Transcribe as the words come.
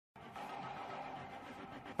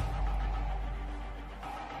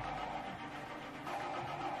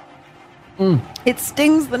It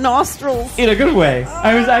stings the nostrils. In a good way.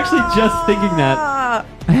 I was actually just thinking that.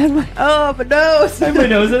 I had my, My nose. I had my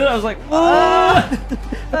nose in it. I was like,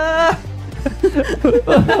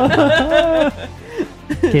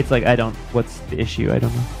 Kate's like, I don't. What's the issue? I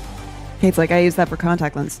don't know. Kate's like, I use that for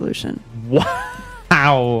contact lens solution.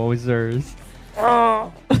 Wow, wizards.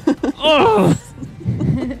 That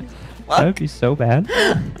would be so bad.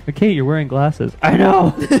 Okay, you're wearing glasses. I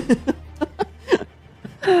know.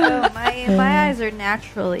 Oh, my eyes are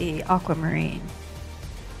naturally aquamarine.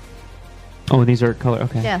 Oh, these are color.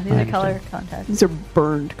 Okay. Yeah, these I are understand. color contacts. These are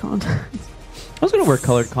burned contacts. I was gonna wear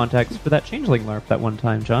colored contacts for that changeling LARP that one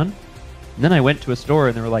time, John. And then I went to a store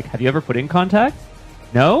and they were like, "Have you ever put in contacts?"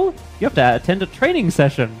 No. You have to attend a training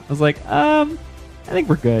session. I was like, I think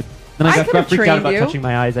we're good. Then I could've got freaked out trained about you. touching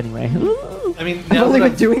my eyes anyway. I mean, I've now only that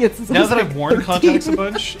been doing it since I now was that like I've worn 13. contacts a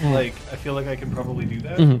bunch, like I feel like I can probably do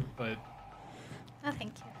that. Mhm. But Oh,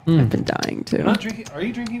 thank you. I've been dying you're to. not drinking. Are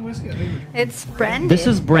you drinking whiskey? I think you're drinking It's brandy. This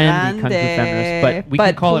is brandy, Kung Fu Feminist, but we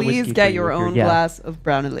can call it whiskey. please for get you your if you're- own yeah. glass of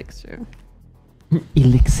brown elixir.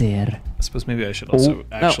 Elixir. I suppose maybe I should also Oh,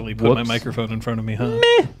 actually no. put my Whoops. microphone in front of me, huh?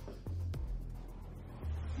 Meh.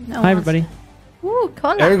 No Hi, one's- everybody. Ooh,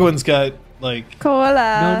 cola. Everyone's got like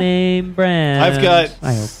Cola. No name brand. I've got-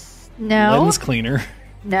 I hope. No. lens cleaner.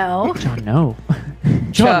 No. John, no.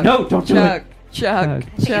 Chug, John, no, don't do chug, it. chug, Chug. I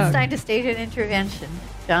think it's chug. time to stage an intervention.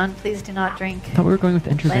 John, please do not drink. I thought we were going with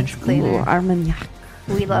Lens intervention. cleaner. Ooh, Armagnac.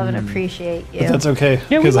 We love and appreciate you. But that's okay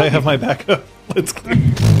Yeah, we because I love have you. my backup. Let's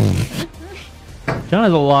clean. John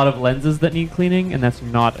has a lot of lenses that need cleaning, and that's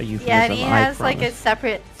not a euphemism. Yeah, and he I has like a promise.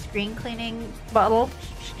 separate screen cleaning bottle.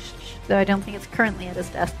 Though I don't think it's currently at his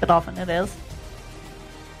desk, but often it is.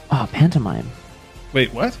 Oh, pantomime.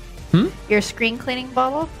 Wait, what? Your screen cleaning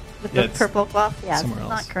bottle with Yeah, the it's purple cloth. Yeah, it's somewhere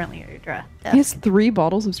not else. currently at your desk. He has 3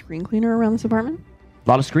 bottles of screen cleaner around this apartment. A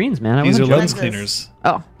lot of screens, man. I These are wasn't lens joking. Lenses.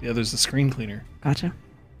 cleaners. Oh, Yeah, there's a screen cleaner. gotcha.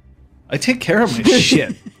 I take care of my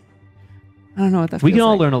shit. I don't know what that We feels can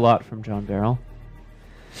all like. learn a lot from John Barrel.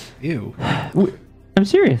 Ew. I'm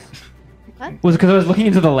serious. What? Was it because I was looking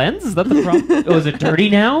into the lens? Is that the problem? Was it dirty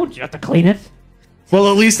now? Do you have to clean it? Well,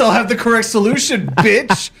 at least I'll have the correct solution,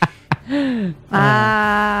 bitch.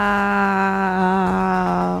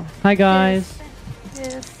 Hi, guys.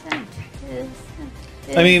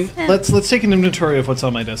 I mean, let's take an inventory of what's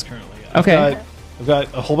on my desk currently. Okay. I've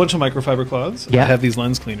got a whole bunch of microfiber cloths. Yeah. I have these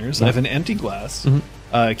lens cleaners. I have an empty glass,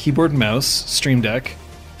 keyboard and mouse, Stream Deck,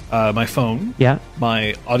 my phone, Yeah.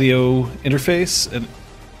 my audio interface, and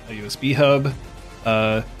a USB hub,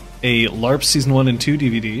 a LARP Season 1 and 2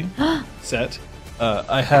 DVD set.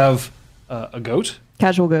 I have a goat.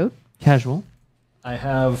 Casual goat. Casual. I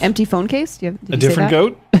have Empty phone case. Do you have a different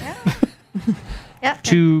goat. Yeah.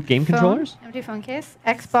 2 game phone, controllers. empty phone case,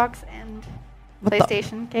 Xbox and What the-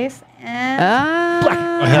 PlayStation case, and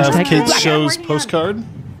I have Hashtag Kids black. Shows Black. postcard.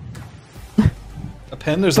 A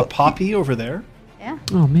pen. There's a poppy over there. yeah.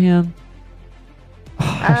 Oh, man.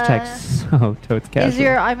 Hashtag so totes casual. Is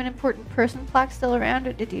your "I'm an important person" plaque still around,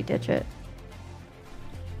 or did you ditch it?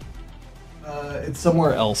 It's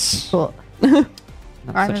somewhere else. Cool.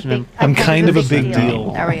 Not I'm, such a an big, I'm kind of a big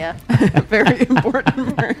deal. There we go. Very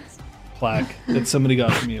important words. Plaque that somebody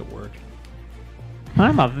got for me at work.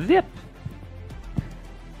 I'm a VIP.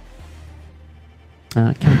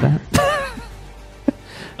 Count that.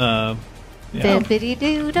 Yeah.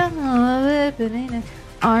 Bibbidi-doo-dah,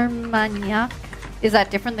 Armagnac. Is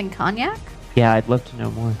that different than cognac? Yeah, I'd love to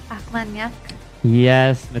know more. Armagnac.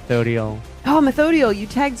 Yes, Methodial. Oh, Methodial, you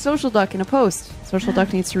tagged Social Duck in a post. Social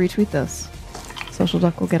Duck needs to retweet this. Social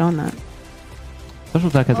Duck will get on that. Social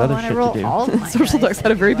Duck has Well, other when I shit roll to do. all of my Social dice, Duck's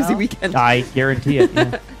had a I very do busy well. weekend. I guarantee it.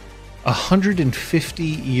 Yeah.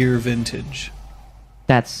 150-year vintage.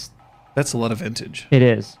 That's That's a lot of vintage. it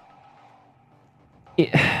is.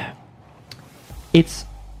 It's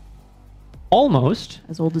almost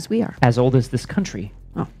As old as we are. as old as this country.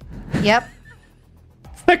 Yep.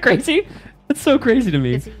 Isn't that crazy? That's so crazy to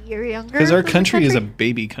me. It's a year younger. Because our than the country is a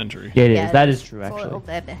baby country. Yeah, it is. Yeah, That it is true, It's a little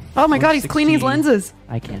actually. bit. Oh my god, he's 16. cleaning his lenses.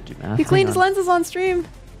 I can't do math. He cleaned his Hang on. lenses on stream.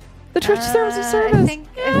 The Twitch terms of I service.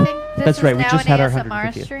 think this That's is right, we now just an had our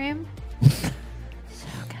ASMR 150th. stream.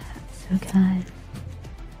 So good.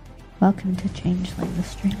 Welcome to Changeling the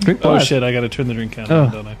stream. Drink Oh blood. shit! I got to turn the drink counter Oh.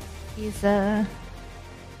 on, don't I? He's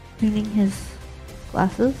cleaning his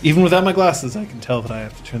glasses Even without my glasses, I can tell that I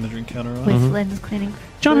have to turn the drink counter on. with lens cleaning.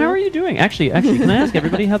 John, how are you doing? Actually, can I ask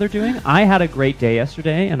everybody how they're doing? I had a great day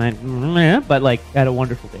yesterday, and I had a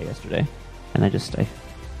wonderful day yesterday, and I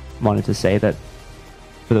wanted to say that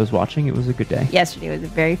for those watching, it was a good day. Yesterday was a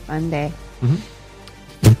very fun day.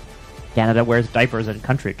 Canada wears diapers in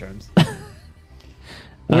country terms.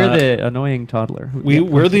 We're the annoying toddler.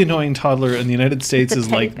 We're the annoying toddler, and the United States The is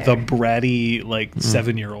teddy like bear. the bratty, like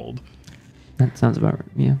 7-year-old. That sounds about right.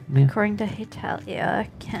 Yeah. According to Italia,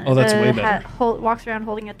 Canada Oh, that's way better. walks around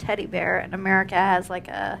holding a teddy bear, and America has like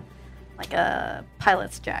a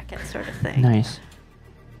pilot's jacket sort of thing. Nice.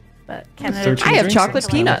 But Canada. 13 I have drinks chocolate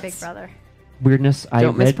Like peanuts. Big Brother. Weirdness. I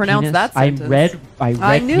Don't read mispronounce penis. that sentence. I read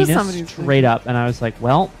I knew penis somebody was straight up, and I was like,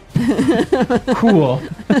 well, cool.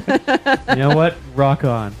 You know what? Rock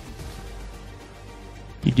on.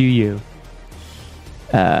 You do you.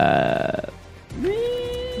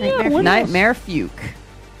 Nightmare Nightmare Fuke.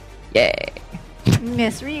 Yay.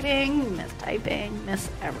 Misreading, mistyping, miss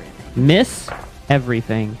everything. Miss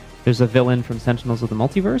everything. There's a villain from Sentinels of the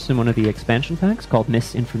Multiverse in one of the expansion packs called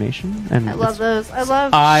Misinformation, and I love those. I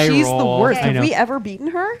love. I She's the roll. worst. I Have know. we ever beaten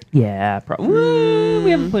her? Yeah,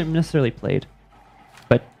 we haven't necessarily played,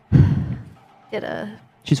 but Did a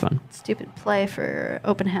she's fun. stupid play for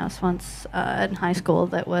open house once in high school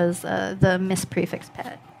that was the miss prefix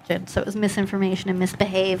pageant. So it was misinformation and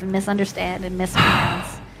misbehave and misunderstand and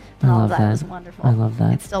mispronounce. And I all love of that that. was wonderful. I love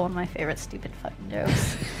that. It's still one of my favorite stupid fucking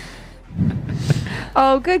jokes.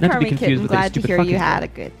 Oh, good, Not to be Carmy confused Kitten. with a Glad to stupid hear you fucking had a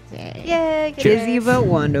joke. good day. Yay! good Busy days. but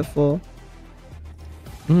wonderful.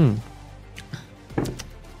 Mm.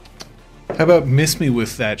 How about miss me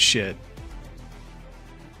with that shit?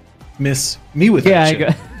 Miss me with Yeah, that I shit.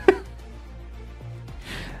 got.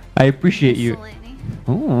 I appreciate you. Miscellany.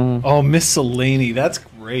 Oh, Oh, Miss Selene, that's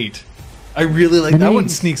great. I really like The that one.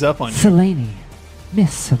 name's Sneaks up on you. Selene,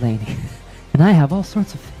 Miss Selene, and I have all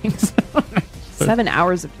sorts of things. 7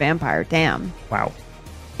 hours of vampire. Damn. Wow.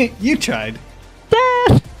 You tried.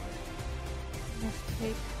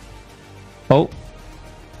 Mistake. Oh.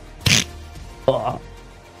 Oh.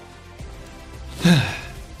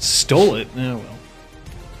 Stole it. Oh well.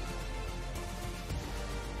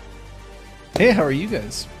 Hey, how are you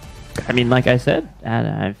guys? I mean, like I said,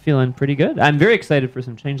 I'm feeling pretty good. I'm very excited for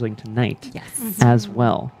some Changeling tonight Yes. as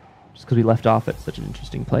well, just because we left off at such an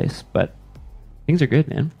interesting place. But things are good,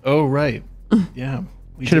 man. Oh right. Yeah.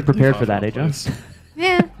 we Should have did leave prepared off for that, in a eh, John? place.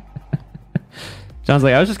 Yeah. Sounds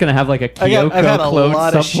like I was just gonna have like a I've had Kyoko a clone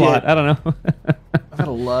lot of subplot. shit. I don't know. I've had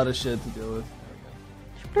a lot of shit to deal with.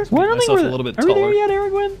 Well, I don't think myself we're a little bit Are we there taller. yet,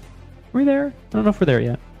 Aragorn? Are we there? I don't know if we're there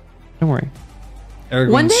yet. Don't worry.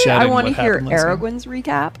 Aragorn's One day I shouting want to what hear happened last night. Aragorn's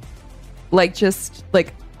recap. Like, just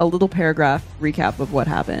like a little paragraph recap of what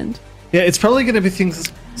happened. Yeah, it's probably going to be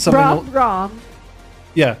something. Wrong.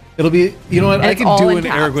 Yeah, it'll be. You know what? And I it's can all do in an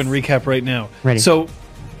caps. Aragorn recap right now. Ready. So,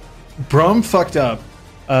 Brom fucked up.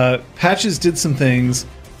 Patches did some things.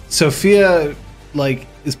 Sophia, like,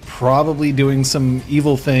 is probably doing some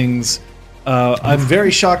evil things. I'm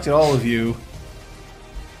very shocked at all of you.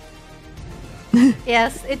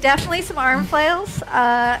 Yes, it definitely some arm flails,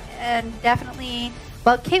 and definitely.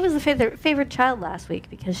 Well, Kate was the favorite child last week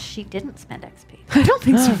because she didn't spend XP. I don't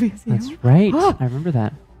think Sophia's That's right. I remember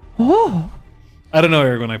that. Oh. I don't know,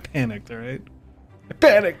 Aragorn. I panicked. All right, I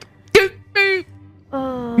panicked.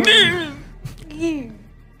 Oh.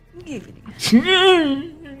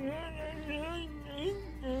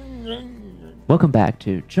 Welcome back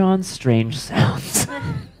to John's Strange Sounds.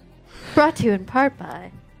 Brought to you in part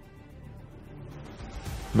by.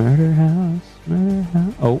 Murder House. Murder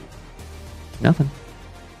House. Oh. Nothing.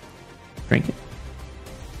 Drink it.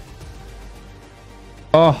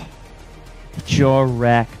 Oh. Jaw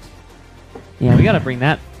wrecked. Yeah, we gotta bring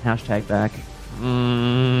that hashtag back.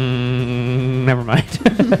 Never mind.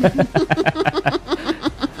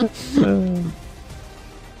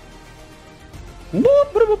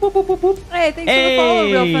 Hey, thanks for the follow,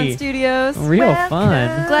 Real Fun Hey. Studios. Real Welcome.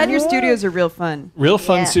 fun. Glad your studios are real fun. Real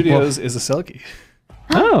Fun Yeah. Studios is a Selkie.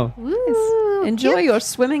 Oh. Woo. Enjoy your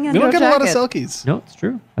swimming in We don't your get a lot of jacket. Selkies. No, it's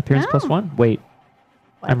true. Appearance No. +1. Wait,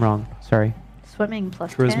 What? I'm wrong. Sorry. Swimming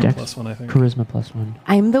plus Charisma 10. plus one, I think. Charisma +1.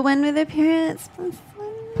 I'm the one with appearance. Plus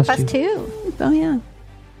Plus 2. 2. Oh, yeah.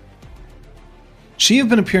 She have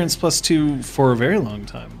been appearance +2 for a very long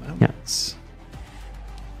time. Yeah.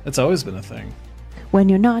 That's always been a thing. When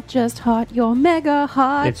you're not just hot, you're mega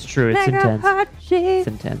hot. It's true. It's mega intense. hot shit. It's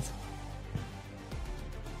intense.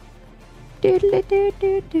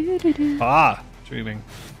 Doodle-doo-doo-doo-doo-doo. Ah, dreaming.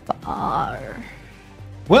 Bar.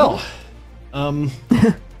 Well, Uh,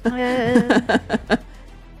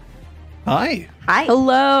 hi. hi.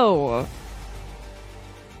 Hello.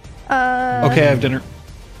 Okay, I have dinner.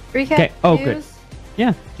 Recap. Okay. Oh, good. news.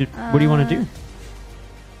 Yeah. What do you want to do?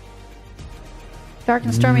 Dark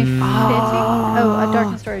and stormy fitting. Oh, a dark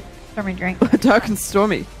and stormy drink. Dark and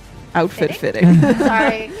stormy. Outfit Fitting? fitting.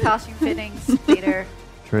 Sorry, costume fittings, theater.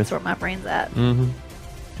 Truth. That's where my brain's at. Mm-hmm.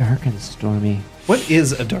 Dark and stormy. What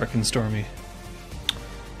is a dark and stormy?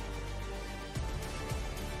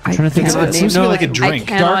 I trying to think of cannot it. It seems to be like a I drink.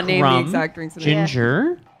 cannot Dark name rum, the exact drinks. in it.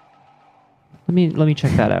 Ginger. Let me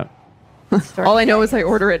check that out. All I know is I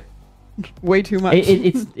order it way too much.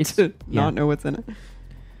 It's to yeah. not know what's in it.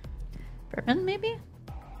 Bourbon, maybe?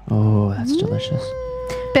 Oh, that's delicious.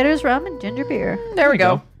 Bitters, rum, and ginger beer. There we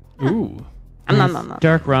go. Ooh.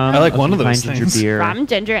 Dark rum. I like one of fine those ginger things. beer. Rum,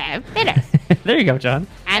 ginger, and bitters. There you go, John.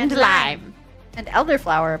 And lime. And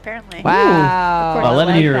elderflower, apparently. Wow. Of course. Well, I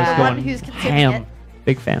Lemon like Eater is that. going One who's consuming ham. it.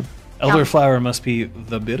 Big fan. Elderflower must be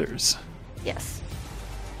the bitters. Yes.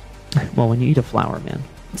 Well, when you eat a flower, man.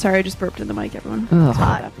 Sorry, I just burped in the mic, everyone. Ugh.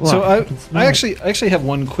 So Well, can smell I it. actually have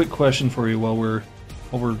one quick question for you while we're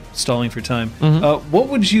stalling for time. Mhm. What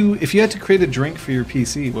would you, if you had to create a drink for your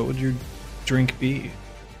PC, what would your drink be?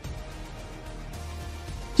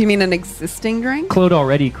 Do you mean an existing drink? Claude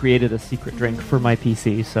already created a secret drink for my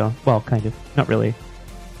PC, so well, kind of, not really.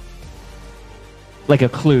 Like a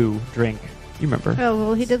Clue drink. You remember? Oh,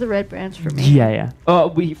 well, he did the red branch for me. Yeah, yeah.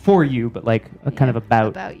 We for you, but like a kind of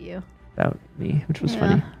about you. me, which was Yeah.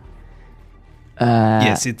 funny.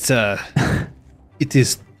 Yes, it's it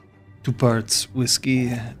is 2 parts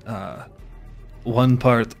whiskey, 1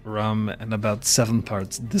 part rum, and about 7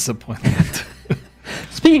 parts disappointment.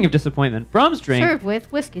 Speaking of disappointment, Brahm's drink Served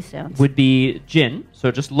with whiskey stones. would be gin, so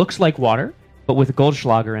it just looks like water, but with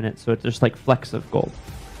Goldschlager in it, so it's just like flecks of gold.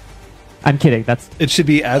 I'm kidding. That's It should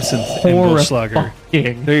be absinthe and Goldschlager.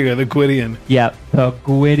 horrifying. There you go, the Gwydion. Yeah, the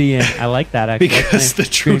Gwydion. I like that actually. That's Because nice. the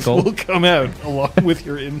truth Green gold. will come out along with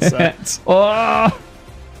your insides. Oh,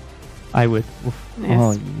 I would. Oof. Nice.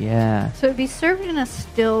 Oh yeah. So it'd be served in a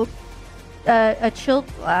still, a chilled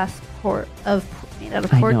glass port made out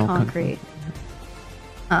of I poured know, concrete.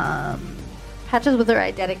 Patches with their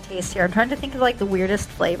eidetic taste here. I'm trying to think of like the weirdest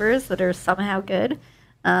flavors that are somehow good.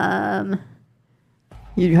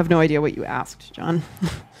 You have no idea what you asked, John.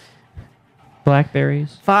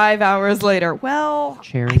 Blackberries. 5 hours later. Well, I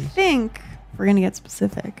Cherries. think we're going to get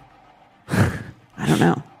specific. I don't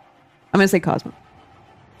know. I'm going to say Cosmo.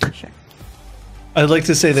 Sure. I'd like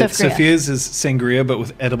to say that Sofria. Sophia's is sangria, but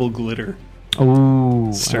with edible glitter. Ooh.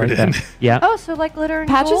 Stirred I like in. that. Yeah. Oh, so like glitter and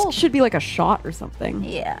Patches gold. should be like a shot or something.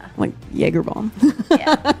 Yeah, Like Jaeger bomb.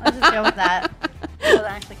 yeah. Let's just go with that. So that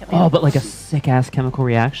actually could be- Oh, but like a sick ass chemical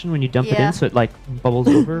reaction when you dump it Yeah. in, so it like bubbles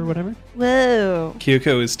over or whatever. Whoa.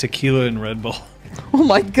 Kyoko is tequila and Red Bull. Oh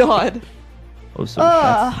my god. Oh, so Oh, a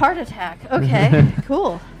that's- heart attack. Okay,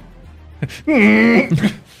 cool.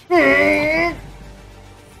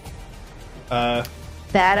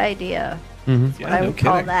 Bad idea. Mhm. Yeah, What I no would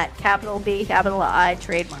call kidding. that capital B, capital I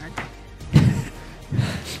trademark.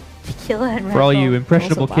 Tequila and Red For all Bull. you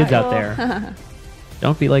impressionable Also kids out Bible. there,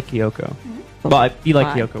 don't be like Kyoko. Well, be like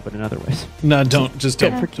Bye. Kyoko, but in other ways. No, don't. Just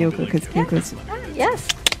Good don't. for don't be Kyoko like because Kyoko. Kyoko's. Yes.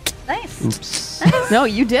 Nice. Oops. No,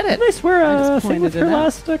 you did it. Did I swear I a just thing with pointed her it out.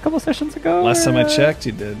 last couple sessions ago? Last time I checked,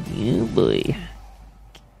 you did. Oh boy.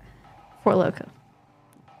 For Loco.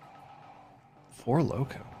 Four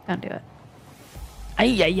Loco. Don't do it.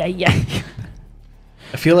 Ay, ay, ay, ay.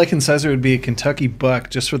 I feel like Incisor would be a Kentucky buck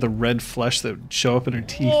just for the red flesh that would show up in her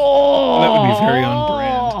teeth. That would be very on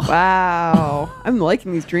brand. Wow. I'm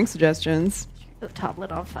liking these drink suggestions. The top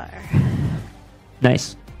lid on fire.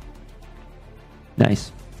 Nice.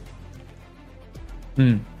 Nice.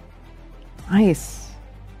 Nice. Yeah,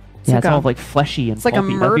 it's like all a- like fleshy and It's like a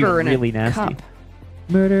pulpy. That'd be murder in really a nasty. cup.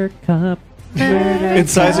 Murder cup.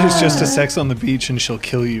 Incisor is just a sex on the beach, and she'll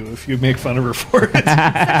kill you if you make fun of her for it.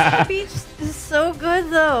 The beach is so good,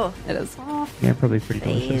 though. It is. Oh, Yeah, probably pretty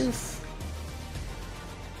delicious. please.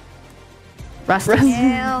 Rusty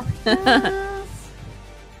nail. Yes.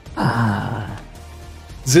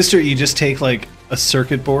 Zister, you just take like a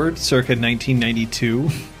circuit board circa 1992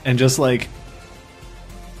 and just like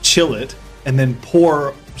chill it and then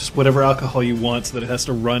pour just whatever alcohol you want so that it has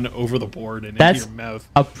to run over the board and That's- into your mouth.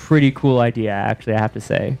 A pretty cool idea, actually, I have to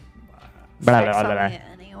say. Sex on me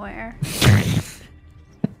anywhere.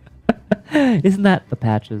 Isn't that the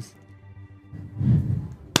patches?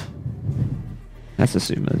 Let's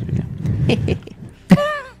assume those video.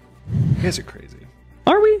 You guys are crazy.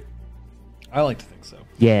 Are we? I like to think so.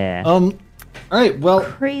 Yeah. All right. Well,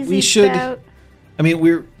 Crazy we should. about I mean,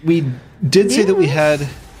 we did say that we News. had.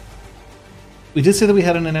 We did say that we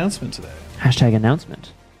had an announcement today. Hashtag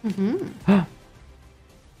announcement.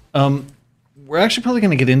 We're actually probably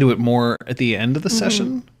going to get into it more at the end of the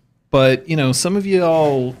session, but you know, some of you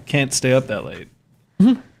all can't stay up that late,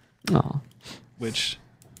 Oh. which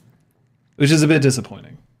is a bit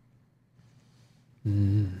disappointing. I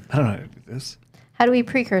don't know how to do this. How do we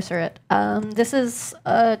precursor it? This is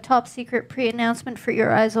a top secret pre-announcement for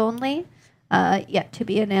your eyes only. yet to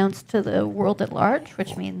be announced to the world at large,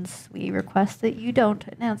 which means we request that you don't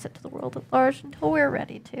announce it to the world at large until we're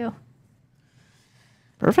ready to.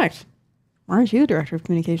 Perfect. Why aren't you the director of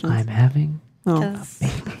communications? I'm having. Oh. 'Cause-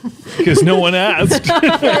 Because no one asked.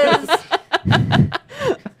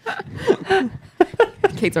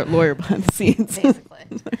 Kate's our lawyer behind the scenes.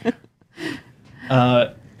 basically.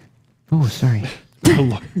 Oh, sorry. The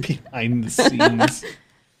lawyer behind the scenes.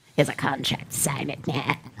 Here's a contract. Sign it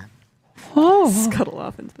now. Scuttle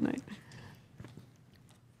off into the night.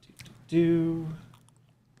 Do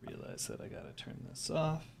realize that I gotta turn this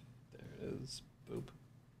off. There it is. Boop.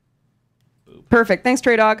 Perfect. Thanks,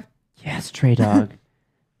 Trey Dog. Yes, Trey Dog.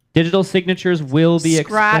 Digital signatures will be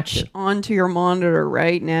Scratch expected. onto your monitor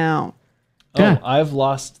right now. Yeah. Oh, I've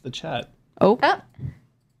lost the chat. Oh, Oh.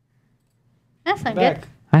 That's not Back. good.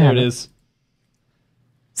 I There have it it. is.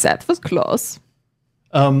 that was close.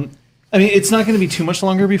 I mean, it's not going to be too much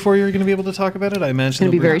longer before you're going to be able to talk about it. I imagine It's going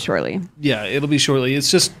to be it'll very shortly. Yeah, it'll be shortly.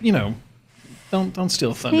 It's just, don't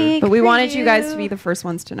steal thunder. Sneak But we wanted you guys to preview. be the first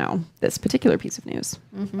ones to know this particular piece of news.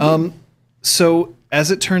 So,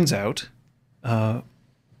 as it turns out,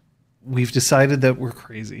 we've decided that we're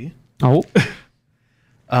crazy. Oh.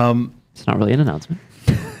 It's not really an announcement.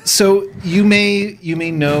 So you may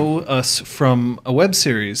know us from a web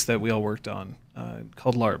series that we all worked on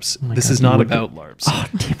called LARPs. my This God, is you not wouldn't- about LARPs. Oh,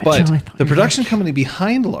 damn it, But John, I thought the you were production company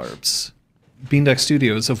behind LARPs, Beanduck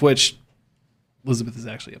Studios, of which Elizabeth is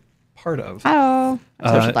actually a part of. Oh,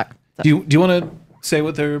 social duck. Do you want to say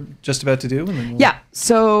what they're just about to do? And then we'll- Yeah.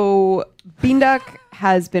 So Beanduck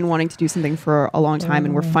has been wanting to do something for a long time,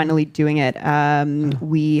 and we're finally doing it.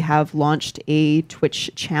 We have launched a Twitch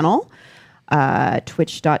channel,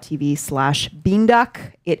 twitch.tv/Beanduck.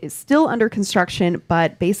 It is still under construction,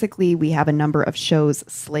 but basically we have a number of shows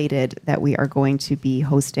slated that we are going to be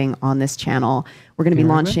hosting on this channel. We're going to be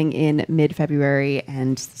launching in mid-February,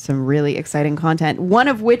 and some really exciting content, one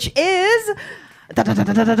of which is...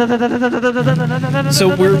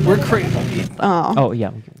 So we're crazy. Oh,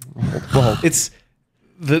 yeah. We'll hold. It's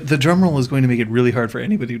the drum roll is going to make it really hard for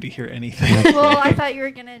anybody to hear anything. Well, I thought you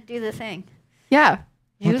were going to do the thing. Yeah.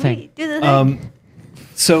 What thing? Julie, do the thing.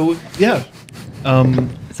 So yeah,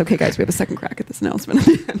 It's okay, guys. We have a second crack at this announcement.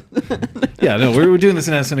 yeah. No, we're doing this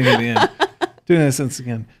announcement again at the end. Doing this since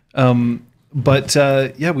again. But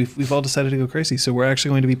yeah, we've all decided to go crazy. So we're actually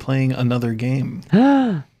going to be playing another game.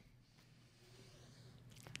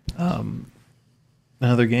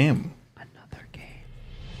 Another game. Another game.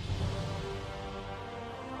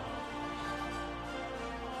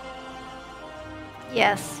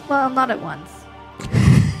 Yes. Well, not at once.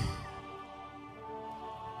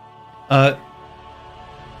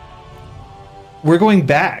 We're going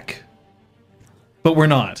back, but we're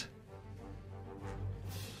not.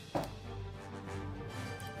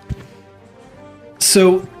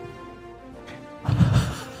 So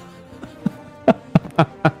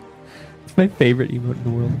It's my favorite emote in the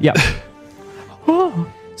world. Yeah.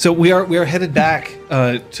 So we are headed back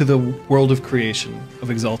to the world of creation of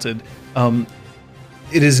Exalted.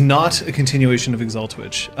 It is not a continuation of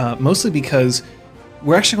Exaltwitch, mostly because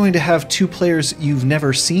we're actually going to have two players you've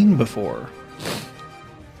never seen before.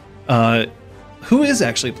 Who is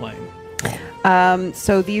actually playing?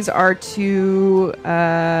 So these are two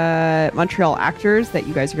Montreal actors that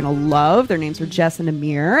you guys are going to love. Their names are Jess and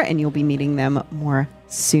Amir, and you'll be meeting them more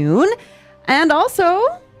soon. And also,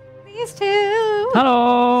 These two.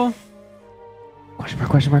 Hello.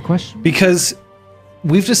 Question mark. Because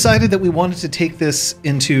we've decided that we wanted to take this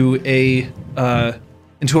into a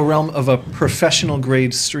realm of a professional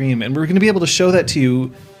grade stream, and we're going to be able to show that to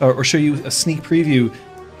you or show you a sneak preview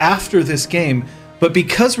after this game. But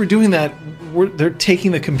because we're doing that, they're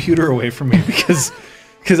taking the computer away from me because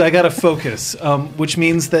I got to focus, which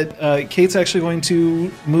means that Kate's actually going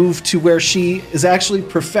to move to where she is actually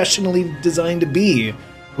professionally designed to be,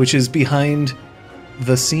 which is behind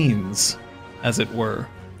the scenes, as it were.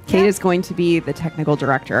 Kate is going to be the technical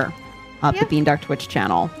director of Yep. the Beanduck Twitch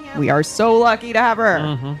channel. Yep. We are so lucky to have her.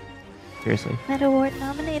 Mm-hmm. Seriously. That award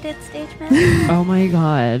nominated stage manager. Oh my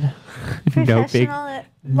god. No big, Professional at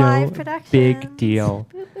no live productions. big deal.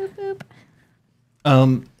 Boop, boop,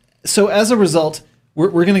 boop. So as a result, we're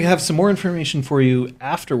going to have some more information for you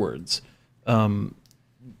afterwards.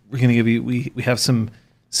 We're going to give you we have some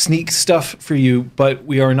sneak stuff for you, but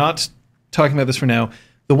we are not talking about this for now.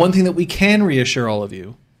 The one thing that we can reassure all of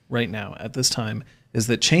you right now at this time is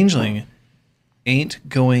that Changeling ain't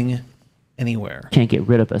going anywhere. Can't get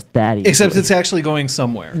rid of us that easily. Except it's actually going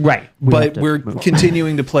somewhere. Right. We have But to we're move on.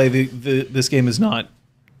 continuing to play. This game is not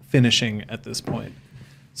finishing at this point.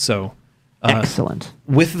 So Excellent.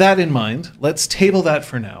 With that in mind, let's table that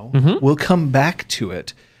for now. We'll come back to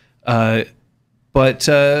it. But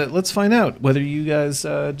let's find out whether you guys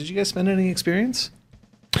did you guys spend any experience?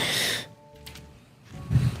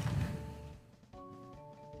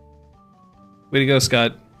 Way to go,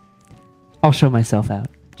 Scott. I'll show myself out.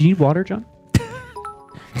 Do you need water, John?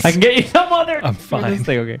 I can get you some water. I'm for fine. this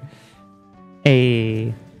thing, okay.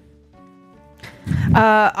 A.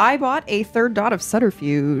 I bought a third dot of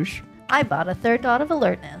subterfuge. I bought a third dot of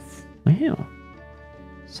alertness. Wow.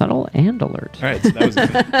 Subtle and alert. All right, so that was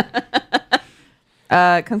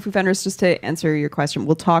good. Kung Fu Fenders, just to answer your question,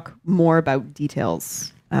 we'll talk more about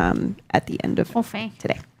details at the end of Okay.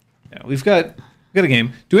 today. Yeah, we've got a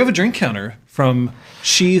game. Do we have a drink counter from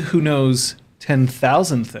She Who Knows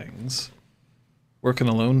 10,000 Things? Working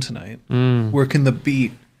alone tonight. Working the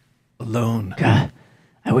beat alone. God,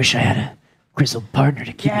 I wish I had a grizzled partner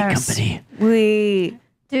to keep me company. We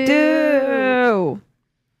do.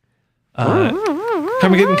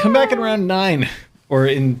 Carmageddon, come back at around 9 or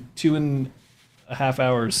in 2.5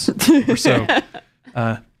 hours or so.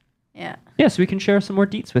 Yeah. Yeah, so we can share some more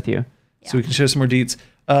deets with you. So we can share some more deets.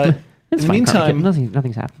 It's In the fine, meantime,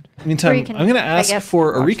 nothing's happened. Or you can, I'm going to I ask guess,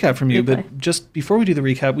 for a watch recap from you, replay. but just before we do the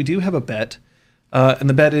recap, we do have a bet. And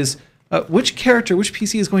the bet is which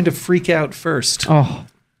PC is going to freak out first? Oh,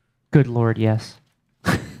 good lord, yes.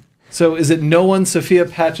 So is it no one, Sophia,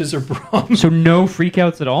 Patches, or Braum? So no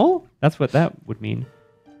freakouts at all? That's what that would mean.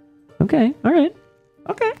 Okay, all right.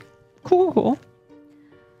 Okay, cool.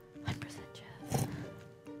 1% Jeff.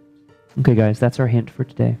 Okay, guys, that's our hint for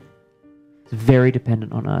today. It's very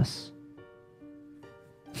dependent on us.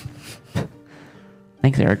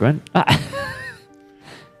 Thanks, Aragorn.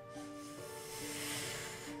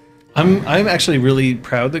 I'm actually really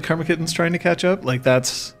proud that Carmakitten's trying to catch up. Like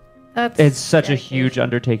that's It's such a dedication. huge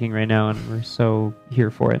undertaking right now, and we're so here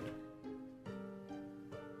for it.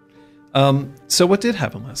 so what did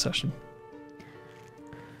happen last session?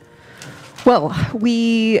 Well,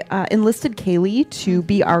 we enlisted Kaylee to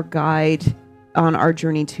be our guide on our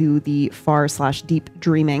journey to the far/deep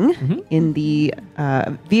dreaming in the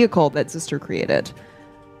vehicle that Zister created.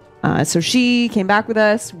 So she came back with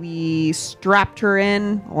us. We strapped her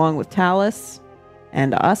in along with Talus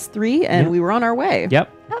and us three, and Yep. we were on our way. Yep,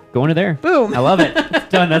 going to there. Boom. I love it. It's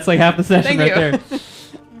done. That's like half the session Thank right you.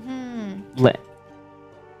 there.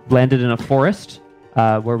 Landed in a forest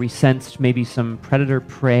where we sensed maybe some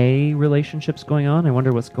predator-prey relationships going on. I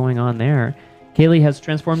wonder what's going on there. Kaylee has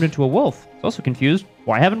transformed into a wolf. It's also confused.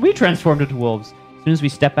 Why haven't we transformed into wolves? As soon as we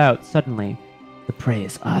step out, suddenly, the prey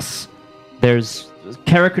is us. There's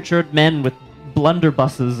caricatured men with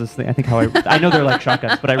blunderbusses. I think how I know they're like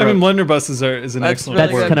shotguns, but I I wrote mean, blunderbusses is an That's excellent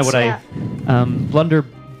that's really word. kind of what Yeah. blunder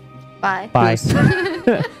Bye. by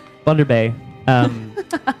Blunder Bay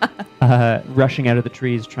rushing out of the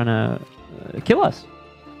trees trying to kill us.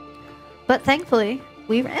 But thankfully,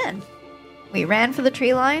 we ran. We ran for the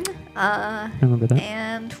tree line. I remember that.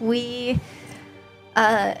 And we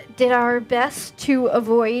did our best to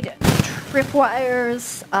avoid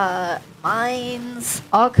tripwires, mines,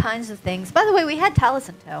 all kinds of things. By the way, we had Talus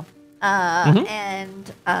in tow.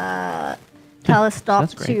 And Talus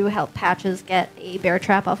stopped great. to help Patches get a bear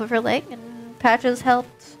trap off of her leg, and Patches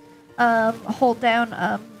helped hold down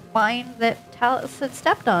a mine that Talus had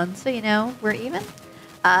stepped on. So, you know, we're even.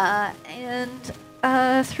 And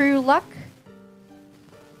through luck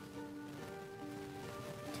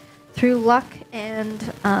and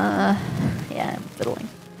yeah, I'm fiddling.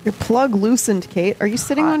 Your plug loosened, Kate. Are you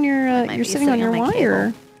sitting Hot. on your? I might You're be sitting on your my wire.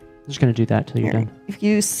 cable. I'm just gonna do that till you're Here. done, If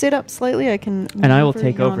you sit up slightly, I can. and I will maneuver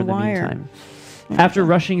take you over on in the wire. meantime. After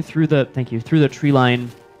rushing through the tree line,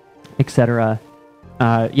 etc.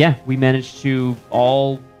 Yeah, we managed to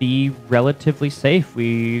all be relatively safe.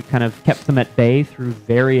 We kind of kept them at bay through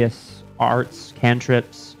various arts,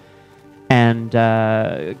 cantrips, and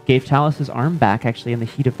gave Talus his arm back actually in the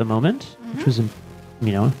heat of the moment, which was,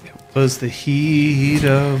 Was the heat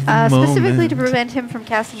of the Specifically moment. to prevent him from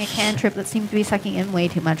casting a cantrip that seemed to be sucking in way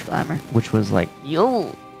too much glamour. which was like,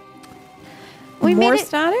 Yo, We More made it.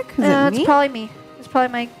 static? Is It's it me? probably me. It's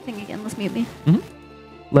probably my thing again. Let's mute me.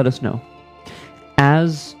 let us know.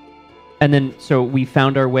 And then so we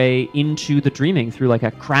found our way into the dreaming through like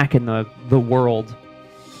a crack in the world.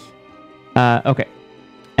 Okay.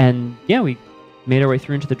 And yeah, we made our way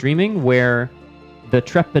through into the dreaming where the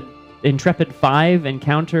Intrepid 5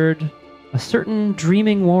 encountered a certain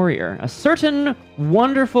dreaming warrior, a certain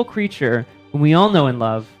wonderful creature whom we all know and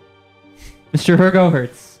love, Mr. Hergo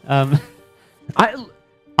Hertz.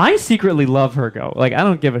 I secretly love Hergo. Like I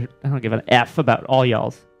don't give an F about all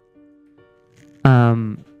y'all's.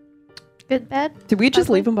 Good, bad. Did we just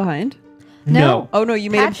Ugly? leave him behind? No. Oh no, you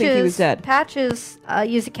made him think he was dead. Patches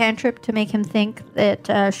used a cantrip to make him think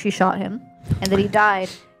that she shot him and that he died,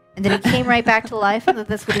 and then he came right back to life, and that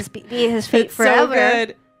this would be his fate forever. So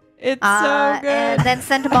good. It's so good. And then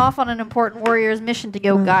sent him off on an important warrior's mission to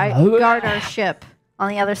go guard our ship on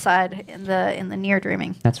the other side in the near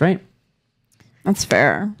dreaming. That's right. That's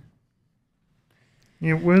fair.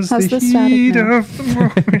 It was How's the the static heat now? of the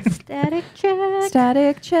moment. Static check.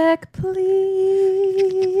 Static check,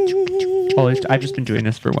 please. Well, I've just been doing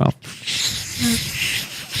this for a while.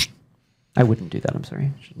 I wouldn't do that. I'm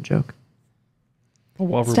sorry. I shouldn't joke.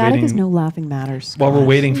 While we're Static waiting, is no laughing matters. while we're Scott.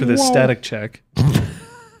 waiting for this Whoa. static check.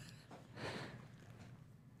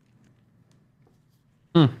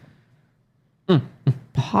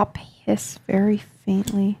 Pop hiss very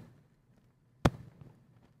faintly.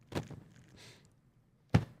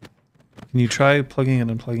 Can you try plugging it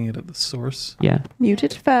and unplugging it at the source? Yeah. Mute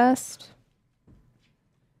it fast.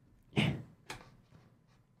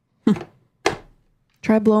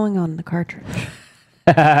 Try blowing on the cartridge.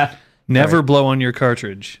 Never blow on your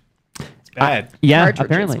cartridge. It's bad. Yeah, Cartridges,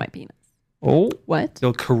 apparently. my penis. Oh, What?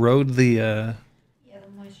 You'll corrode the.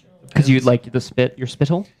 because you like your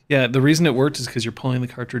spittle? Yeah, the reason it worked is because you're pulling the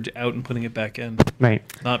cartridge out and putting it back in, Right.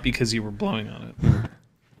 not because you were blowing on it.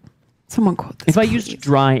 Someone quote this. If I please. used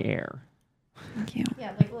dry air, Thank you.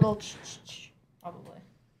 Yeah, like little probably.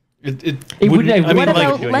 It It wouldn't. wouldn't- I mean, what like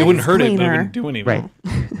about it wouldn't hurt it, but it cleaner? wouldn't do anything.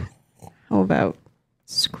 right? How about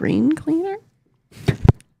screen cleaner?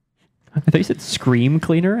 I thought you said scream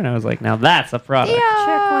cleaner, and I was like, now that's a product.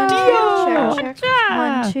 Check 1 2. Dio. Check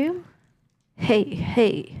 1 2.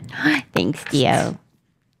 Hey. Thanks, Dio.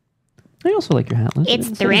 I also like your hat. Liz. I It's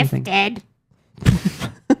didn't say anything. thrifted.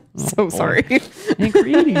 So sorry. Hank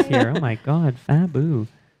Reedy's here. Oh my God, Fabu.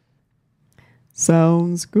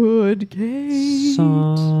 Sounds good, Kate.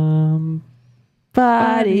 Somebody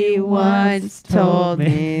Somebody once told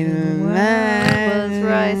me that Was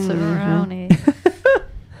rice around it.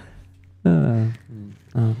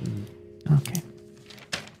 Okay.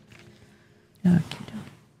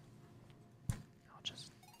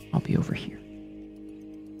 I'll be over here.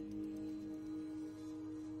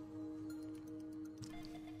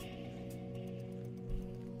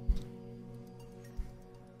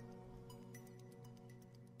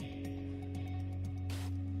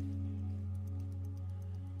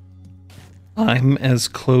 I'm as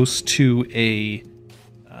close to a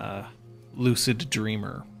lucid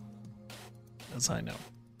dreamer as I know.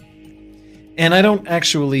 And I don't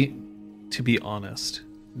actually, to be honest,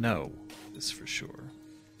 know this for sure.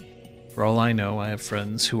 For all I know, I have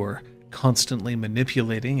friends who are constantly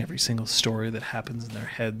manipulating every single story that happens in their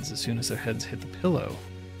heads as soon as their heads hit the pillow.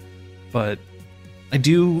 But I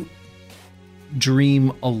do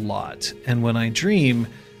dream a lot. And when I dream,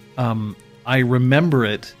 I remember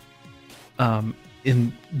it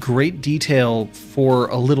in great detail for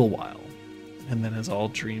a little while. And then, as all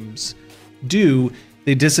dreams do,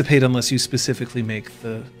 they dissipate unless you specifically make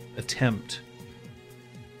the attempt,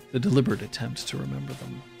 the deliberate attempt to remember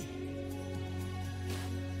them.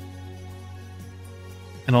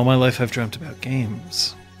 And all my life I've dreamt about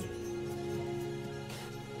games.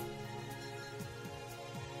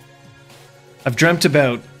 I've dreamt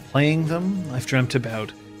about playing them. I've dreamt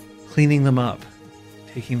about cleaning them up,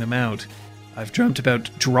 taking them out. I've dreamt about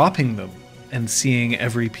dropping them and seeing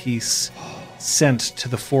every piece sent to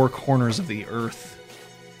the four corners of the earth.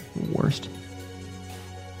 Worst.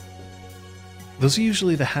 Those are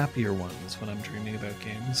usually the happier ones when I'm dreaming about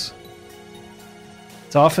games.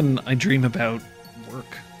 It's often I dream about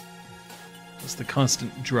work. It's the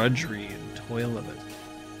constant drudgery and toil of it.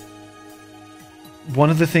 One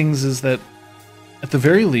of the things is that, at the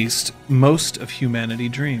very least, most of humanity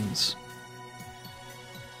dreams.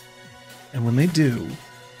 And when they do,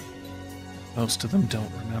 most of them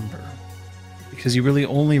don't remember. Because you really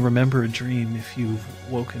only remember a dream if you've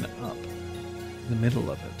woken up in the middle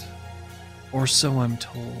of it. Or so I'm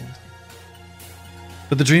told.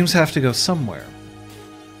 But the dreams have to go somewhere.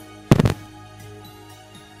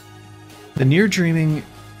 The near dreaming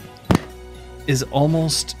is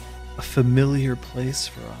almost a familiar place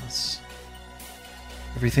for us.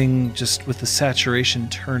 Everything just with the saturation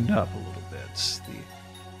turned up a little bit.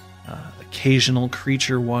 The occasional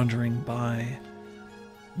creature wandering by.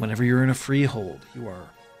 Whenever you're in a freehold, you are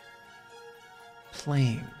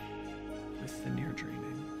playing with the near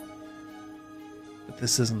dreaming. But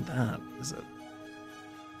this isn't that, is it?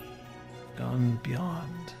 Gone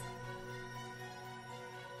beyond.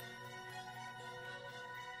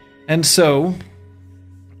 And so,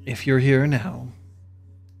 if you're here now,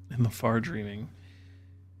 in the far dreaming,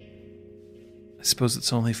 I suppose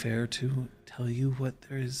it's only fair to tell you what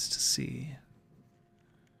there is to see.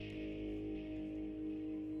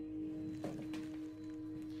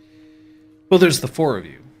 Well, there's the four of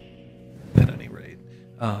you, at any rate.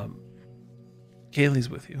 Kaylee's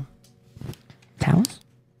with you. Talus?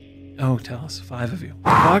 Oh, tell us, 5 of you.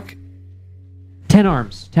 Fuck. 10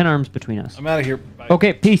 arms. 10 arms between us. I'm out of here. Bye.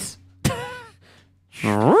 Okay, peace.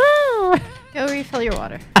 Go refill your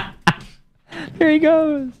water. There he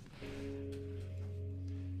goes.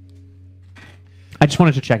 I just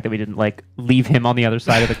wanted to check that we didn't like leave him on the other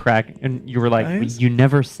side of the crack, and you were like, Nice. "You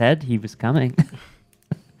never said he was coming."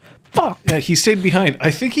 Fuck. Yeah, he stayed behind.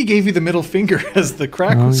 I think he gave you the middle finger as the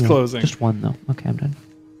crack Oh, was yeah. closing. Just one though. Okay, I'm done.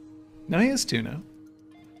 No, he has 2 now.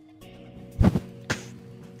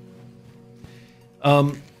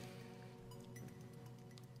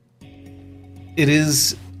 It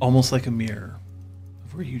is almost like a mirror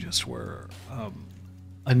of where you just were.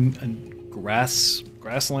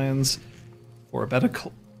 Grasslands for about a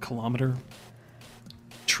kilometer.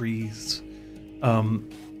 Trees.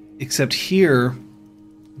 Except here,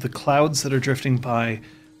 the clouds that are drifting by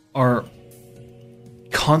are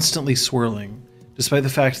constantly swirling, despite the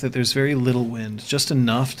fact that there's very little wind, just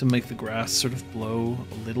enough to make the grass sort of blow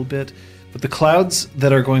a little bit. But the clouds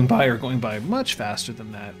that are going by much faster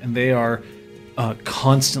than that, and they are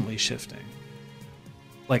constantly shifting,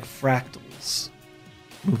 like fractals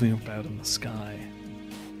moving about in the sky.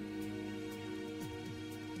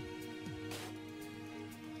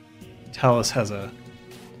 Talus has a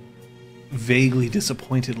vaguely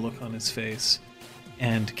disappointed look on his face,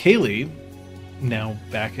 and Kaylee, now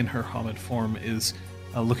back in her Hamid form, is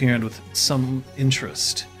looking around with some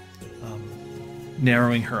interest,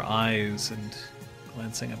 narrowing her eyes and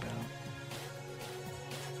glancing about.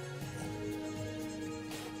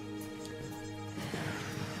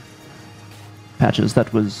 Patches,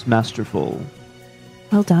 that was masterful.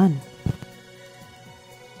 Well done.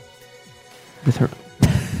 With her.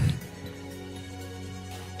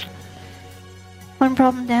 One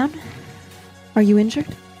problem down. Are you injured?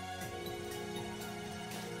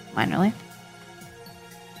 Minorly.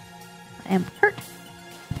 I am hurt.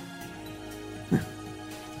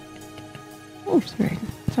 Oh, sorry.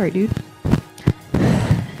 Sorry, dude.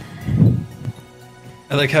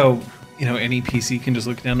 I like how, any PC can just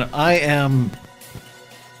look down. I am...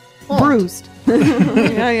 Bruised.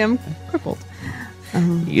 I am crippled.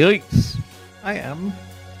 Yikes. I am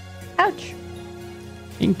Ouch.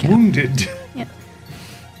 wounded. Yeah.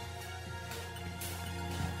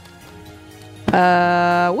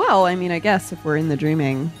 Well, I mean, I guess if we're in the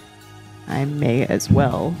dreaming, I may as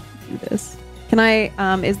well do this. Can I,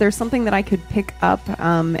 is there something that I could pick up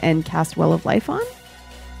and cast Well of Life on?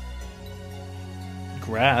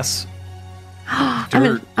 Grass. I'm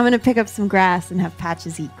Dirt. gonna pick up some grass and have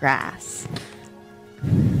Patches eat grass.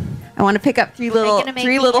 I want to pick up three little gonna make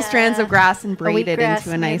me, strands of grass and braid it wheatgrass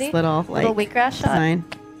into a nice smoothie? little Little wheatgrass shot. design.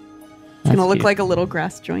 It's That's gonna look cute. like a little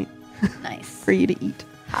grass joint Nice. for you to eat.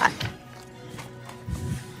 Hot.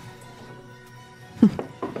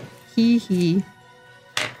 Hee hee.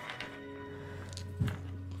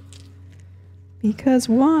 Because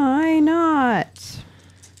why not?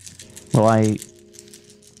 Well,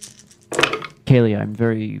 Kaylee, I'm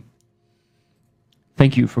very...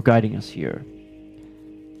 Thank you for guiding us here.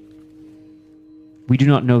 We do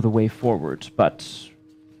not know the way forward, but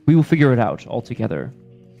we will figure it out all together.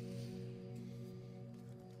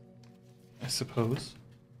 I suppose.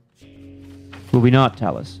 Will we not,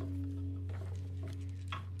 Talus?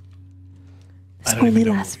 I This don't only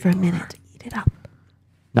even know lasts where for a we are. minute. Eat it up.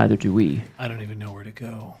 Neither do we. I don't even know where to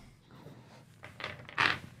go.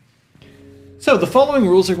 So the following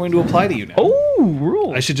rules are going to apply to you now. Oh,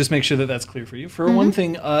 rule! I should just make sure that that's clear for you. For one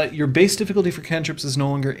thing, your base difficulty for cantrips is no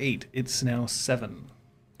longer 8. It's now 7.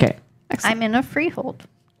 Okay. I'm in a freehold.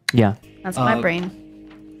 Yeah. That's my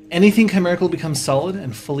brain. Anything chimerical becomes solid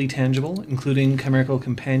and fully tangible, including chimerical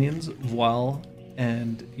companions, voile,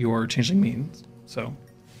 and your changeling means. So,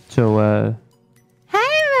 So,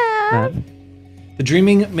 Hi, Matt? the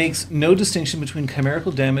dreaming makes no distinction between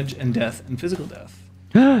chimerical damage and death and physical death.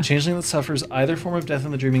 Changeling that suffers either form of death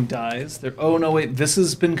in the dreaming dies. Oh no, wait, this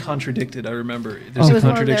has been contradicted. I remember there's It a was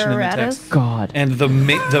one of contradiction their in the erratas? text. God. And the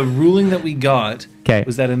ruling that we got 'Kay.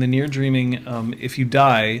 was that in the near dreaming, if you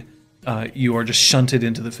die, you are just shunted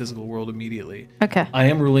into the physical world immediately. Okay. I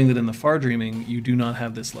am ruling that in the far dreaming, you do not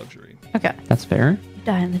have this luxury. Okay. That's fair. You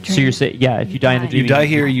die in the dream. So you're saying, yeah, if you die in the die. dream, You die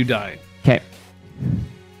here, you die. Okay.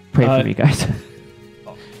 Pray Uh, for me, guys.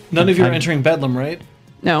 None of you are I'm- entering Bedlam, right?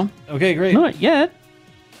 No. Okay, great. Not yet.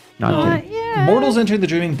 Not yet. Yeah. Mortals entering the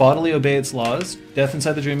dreaming bodily obey its laws. Death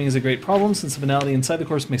inside the dreaming is a great problem, since the banality inside the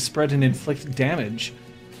course may spread and inflict damage.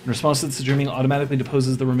 In response to this, the dreaming automatically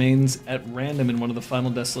deposes the remains at random in one of the final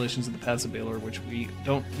destinations of the Paths of Baelor, which we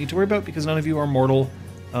don't need to worry about because none of you are mortal.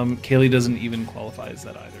 Kaylee doesn't even qualify as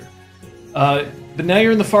that either. But now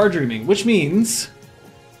you're in the far dreaming, which means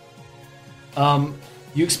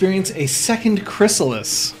you experience a second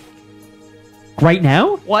chrysalis. Right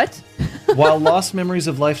now? What? While lost memories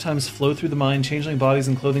of lifetimes flow through the mind, changeling bodies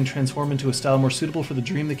and clothing transform into a style more suitable for the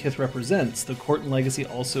dream the Kith represents. The court and legacy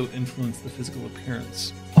also influence the physical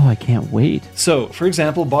appearance. Oh, I can't wait. So, for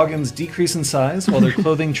example, Boggans decrease in size while their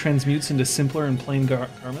clothing transmutes into simpler and plain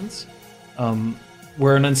garments.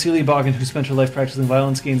 Where an unseelie Boggan who spent her life practicing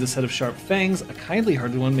violence gains a set of sharp fangs, a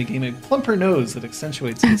kindly-hearted one may gain a plumper nose that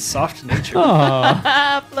accentuates his soft nature.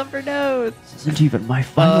 Oh, Flumper nose. This isn't even my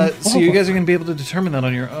final. So you guys are going to be able to determine that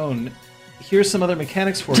on your own. Here's some other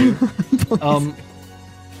mechanics for you.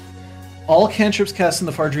 All cantrips cast in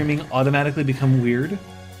the Far Dreaming automatically become weird.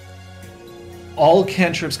 All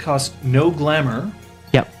cantrips cost no glamour,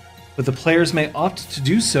 yep. but the players may opt to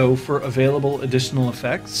do so for available additional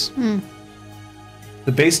effects.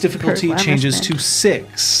 The base difficulty Kurt changes Lammersman. to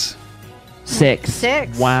 6. 6.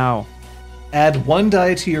 6. Wow. Add 1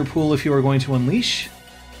 die to your pool if you are going to unleash.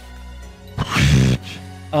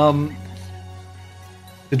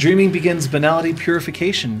 The dreaming begins banality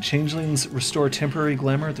purification. Changelings restore temporary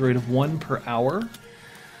glamour at the rate of 1 per hour.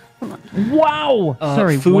 Wow.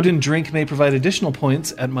 Sorry. Food one- and drink may provide additional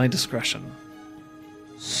points at my discretion.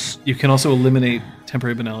 You can also eliminate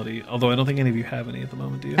temporary banality, although I don't think any of you have any at the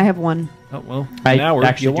moment, do you? I have one. Oh, well, I an hour,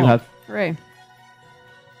 actually you do won't. have. Hooray.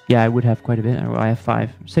 Yeah, I would have quite a bit. I have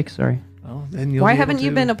 5. 6, sorry. Well, then you'll Why be haven't able you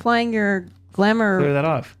to been applying your clear glamour that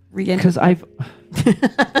off. regen? Because I've.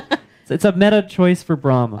 It's a meta choice for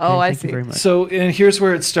Braum. Okay? Oh, I Thank you see. very much. So, and here's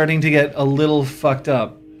where it's starting to get a little fucked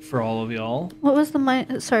up for all of y'all. What was the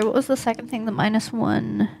Sorry, what was the second thing? The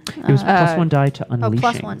 -1. It was plus 1 die to Oh,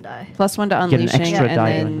 unleashing. +1 die. +1 to Get an unleashing, extra and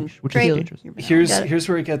die to then unleash, which Great. is dangerous. Got it. Here's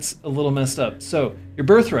where it gets a little messed up. So, your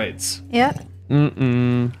birthrights. Yeah.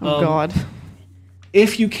 Mm-mm. Oh God.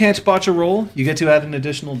 If you can't botch a roll, you get to add an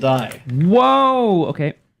additional die. Whoa.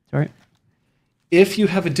 Okay. Sorry. If you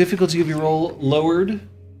have a difficulty of your roll lowered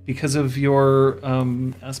because of your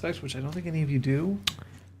aspect, which I don't think any of you do.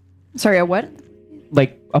 Sorry, a what?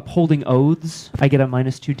 Like upholding oaths, I get a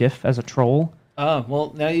 -2 diff as a troll.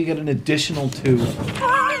 Well, now you get an additional 2.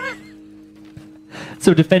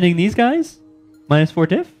 So defending these guys, -4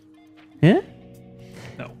 diff. Yeah.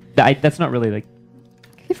 No. That's not really like.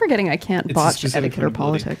 I keep forgetting I can't It's a botch specific etiquette or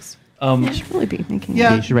ability. politics. I should really be making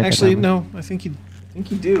Yeah, you should write that actually, down. no. I think you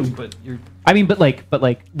do, but you're. I mean, but like.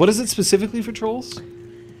 What is it specifically for trolls?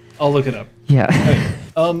 I'll look it up. Yeah.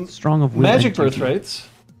 Strong of will. Magic and duty. birthrights.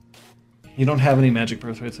 You don't have any magic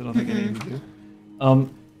birthrights. I don't think any of you do.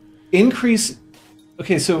 Increase.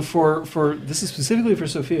 Okay, so for this is specifically for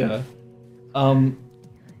Sophia.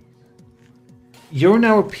 You're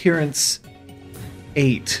now appearance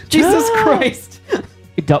 8. Jesus Christ.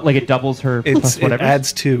 It doubles her plus It whatever.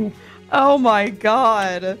 adds 2. Oh my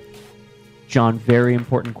God. John, very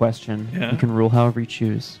important question. Yeah. You can rule however you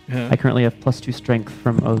choose. Yeah. I currently have +2 strength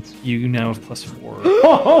from oaths. You now have +4.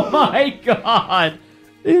 Oh my god!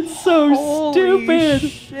 It's so stupid!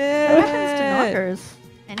 Shit. What happens to knockers?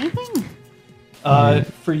 Anything?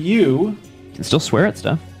 For you, You can still swear at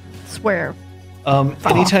stuff. Swear.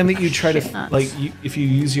 anytime that you try Shit to nuts. if you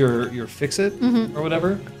use your fix it or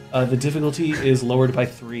whatever, the difficulty is lowered by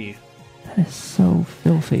 3. That is so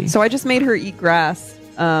filthy. So I just made her eat grass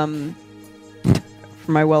for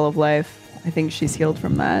my well of life. I think she's healed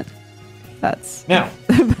from that. That's Now,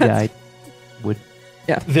 yeah, I would.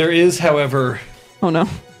 there is, however, oh no.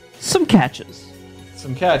 Some catches.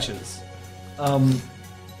 some catches.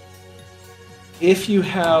 If you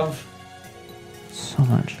have So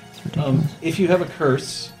much. It's ridiculous. if you have a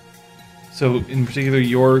curse, so in particular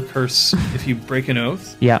your curse, if you break an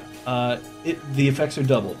oath, Yeah. the effects are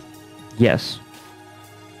doubled. Yes.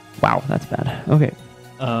 Wow, that's bad. Okay.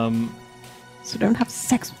 So don't have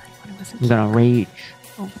sex with anyone who wasn't. I'm gonna rage.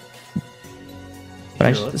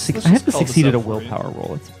 But Here, let's I have just to call this succeed at up a for you. willpower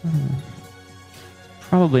roll. It's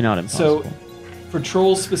probably not impossible. So, for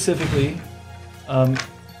trolls specifically,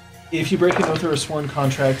 if you break an oath or a sworn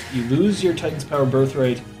contract, you lose your Titan's Power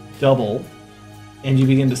birthright double, and you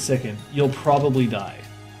begin to sicken. You'll probably die.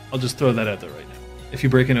 I'll just throw that out there right now. If you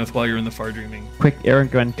break an oath while you're in the far dreaming, Quick, Aaron,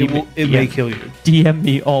 go ahead and it may kill you. DM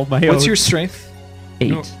me all my What's oaths. your strength?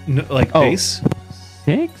 8. No, like Oh. base?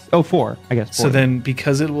 6? Oh, 4. I guess 4. So then,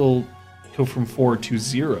 because it will go from 4 to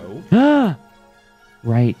 0,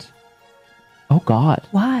 right. Oh, God.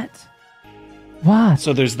 What? What?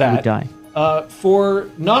 so there's I would that. die. For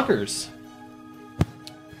knockers,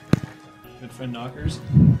 good friend knockers.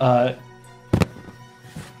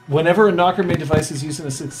 Whenever a knocker made device is used in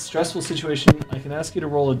a stressful situation, I can ask you to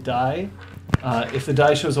roll a die. If the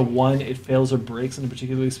die shows a 1, it fails or breaks in a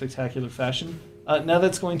particularly spectacular fashion. Now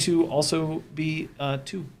that's going to also be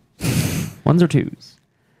 2. Ones or twos?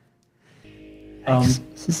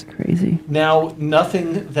 This is crazy. Now,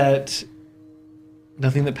 nothing that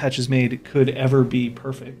Patches made could ever be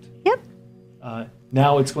perfect. Yep.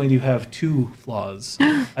 Now it's going to have 2 flaws,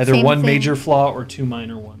 either Same one thing. major flaw or 2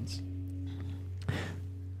 minor ones.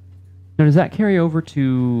 Now, does that carry over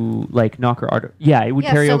to like knocker art? Yeah, it would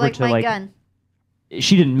Yeah, carry so over like to my like. gun.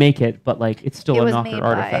 She didn't make it, but like it's still It a was knocker made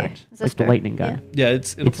artifact, by like the sister. lightning gun. Yeah,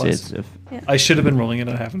 it applies. It's I should have been rolling it.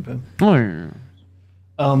 I haven't been. I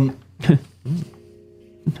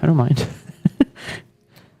don't mind.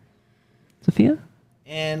 Sophia?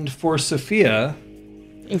 And for Sophia,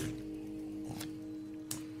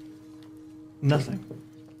 nothing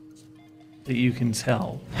that you can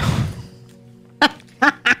tell.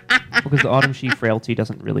 Because the Autumn She frailty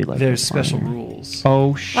doesn't really like. There's this special one. rules.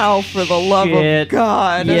 Oh, Oh, for the love of shit.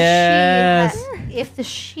 God. Yes. If the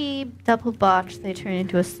sheep double botch, they turn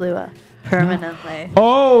into a slua permanently.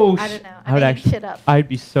 Oh, I don't know. I would I'm making actually. shit up. I'd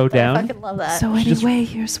be so But I down. fucking love that. So just- anyway,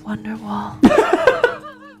 here's Wonderwall.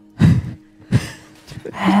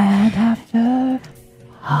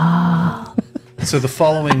 So the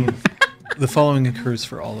following occurs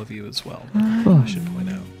for all of you as well. I should point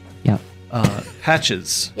out. Yeah.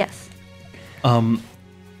 Patches. Yes.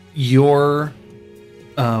 Your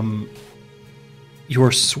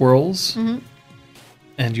swirls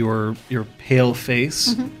and your pale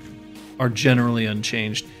face are generally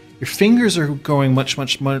unchanged. Your fingers are going much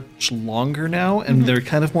longer now, and they're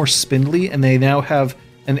kind of more spindly, and they now have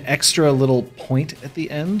an extra little point at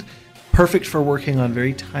the end, perfect for working on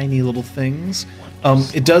very tiny little things.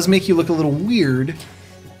 It does make you look a little weird,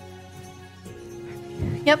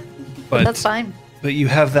 Yep. But- That's fine. but you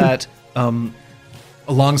have that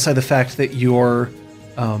alongside the fact that you're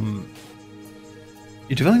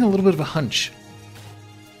developing a little bit of a hunch.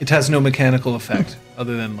 It has no mechanical effect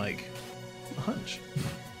other than like a hunch.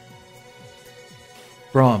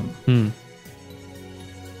 Brahm,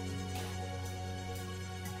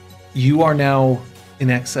 you are now in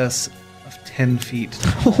excess of 10 feet.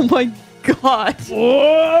 Oh my God.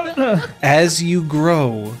 As you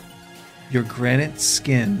grow, your granite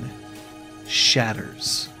skin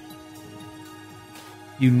shatters.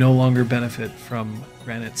 You no longer benefit from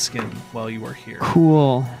granite skin while you are here.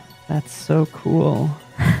 Cool. That's so cool.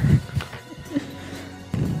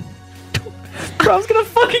 Brom's gonna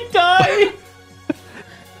fucking die.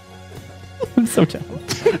 I'm so down.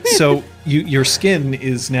 So your skin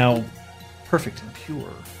is now perfect and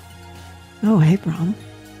pure. Oh, hey, Brom.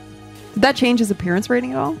 Did that change his appearance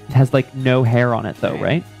rating at all? It has like no hair on it though,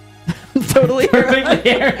 right? Totally.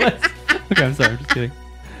 Perfectly hairless. Okay, I'm sorry. I'm just kidding.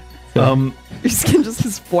 Your skin just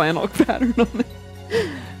has flannel pattern on it.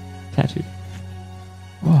 Tattooed.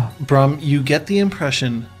 Brahm, you get the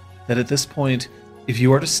impression that at this point, if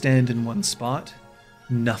you are to stand in one spot,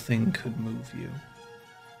 nothing could move you.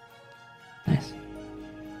 Nice.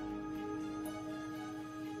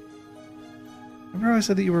 Remember how I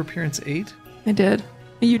said that you were appearance 8? I did.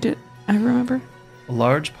 You did. I remember. A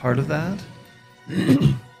large part of that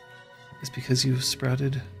is because you've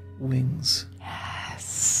sprouted wings.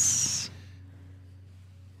 Yes.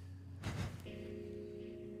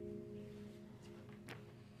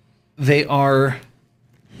 They are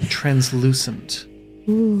translucent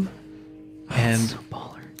and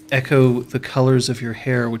echo the colors of your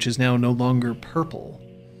hair, which is now no longer purple,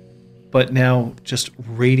 but now just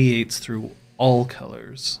radiates through all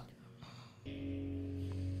colors.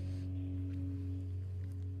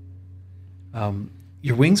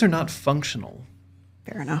 Your wings are not functional,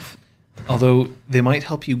 Fair enough. although they might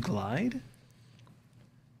help you glide,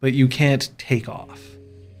 but you can't take off.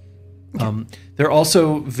 They're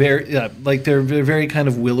also very they're very kind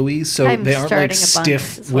of willowy, so I'm they aren't like starting a bunk,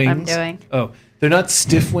 stiff is what I'm wings. doing. Oh, they're not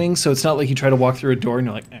stiff wings, so it's not like you try to walk through a door and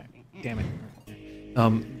you're like, damn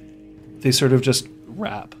it. They sort of just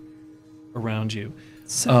wrap around you.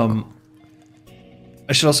 So,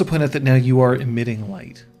 I should also point out that now you are emitting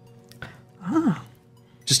light.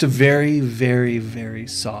 Just a very, very, very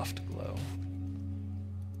soft glow.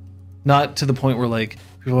 Not to the point where like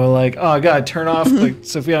people are like, "Oh God, turn off like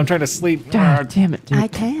Sophia, I'm trying to sleep." God damn it, dude. I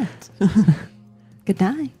can't. Good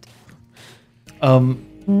night.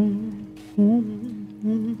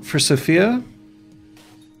 For Sophia,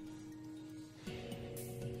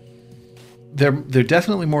 they're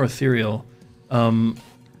definitely more ethereal,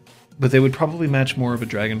 but they would probably match more of a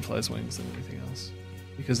dragonfly's wings than anything else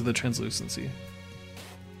because of the translucency.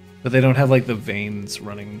 but they don't have like the veins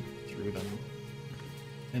running through them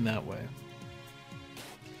in that way.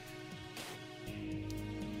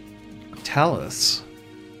 Talus.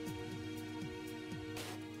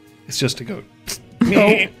 It's just a goat.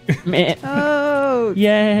 Man. Oh,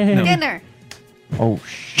 Yay. No. Dinner. Oh,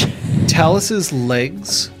 shit. Talus's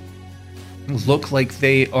legs look like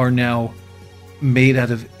they are now made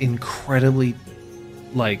out of incredibly,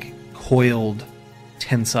 like, coiled,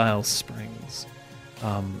 tensile springs.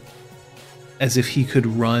 As if he could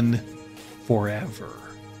run forever.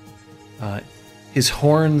 His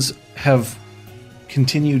horns have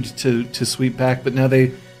continued to sweep back, but now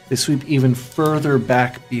they sweep even further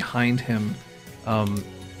back behind him.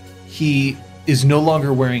 He is no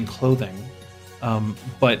longer wearing clothing,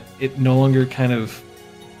 but it no longer kind of...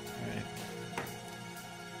 Alright.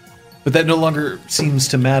 But that no longer seems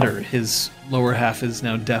to matter. His lower half is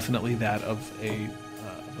now definitely that of a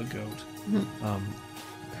goat.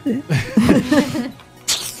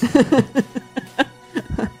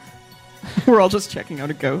 we're all just checking out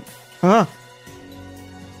a goat. Ah.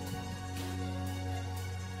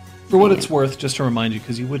 For what it's worth, just to remind you,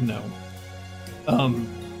 because you would know,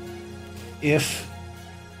 if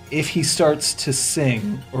he starts to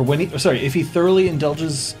sing, or if he thoroughly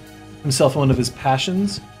indulges himself in one of his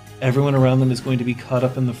passions, everyone around them is going to be caught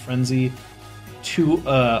up in the frenzy to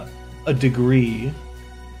a degree.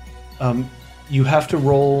 You have to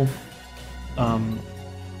roll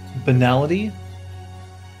banality,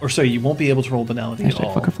 or sorry, you won't be able to roll banality at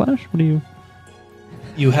all. Fucker Flash? What are you?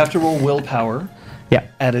 You have to roll willpower. Yeah.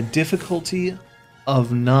 At a difficulty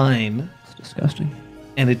of 9. It's disgusting.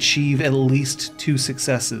 And achieve at least 2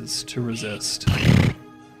 successes to resist.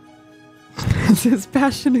 Does his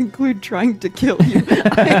passion include trying to kill you?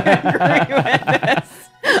 I agree with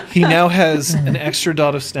this. He now has an extra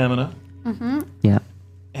dot of stamina, Yeah.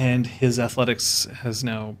 and his athletics has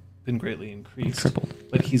now been greatly increased. Tripled.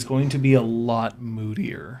 But he's going to be a lot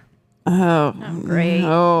moodier. Oh, great.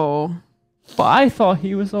 No. But I thought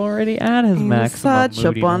he was already at his He was maximum such a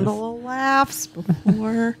moodiness. bundle of laughs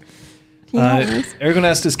before. Yes. Aragon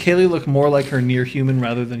asked, does Kaylee look more like her near human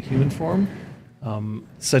rather than human form?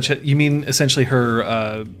 You mean essentially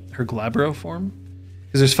her Glabro form?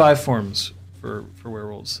 Because there's 5 forms for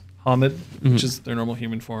werewolves. Hamid, which is their normal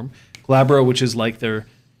human form. Glabro, which is like their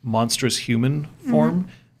monstrous human form.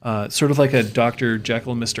 Sort of like a Dr.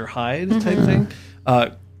 Jekyll and Mr. Hyde type thing.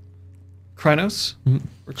 Krynos,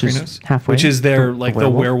 or Just Krynos, halfway, which is their the the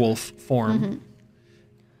werewolf. werewolf form.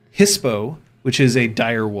 Hispo, which is a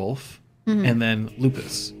dire wolf, and then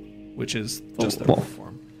Lupus, which is just their wolf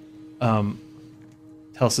form.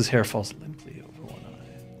 Talus's hair falls limply over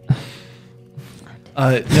one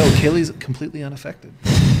eye. No, Kaylee's completely unaffected.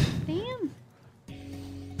 Damn.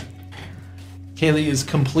 Kaylee is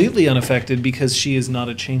completely unaffected because she is not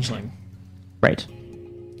a changeling. Right.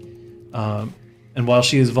 And while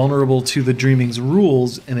she is vulnerable to the dreaming's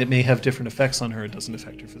rules, and it may have different effects on her, it doesn't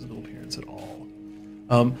affect her physical appearance at all.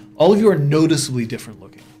 All of you are noticeably different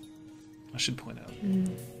looking, I should point out.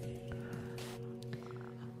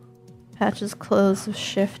 Patch's clothes have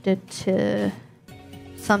shifted to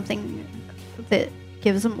something that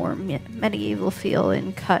gives a more medieval feel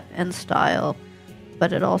in cut and style,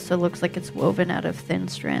 but it also looks like it's woven out of thin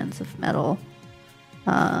strands of metal.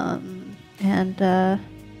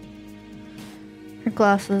 Her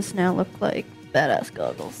glasses now look like badass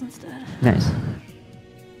goggles instead. Nice.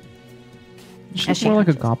 She As looks she more like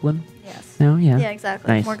a hunches. goblin Yes. now, yeah. Yeah,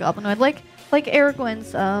 exactly. Nice. More goblinoid. Like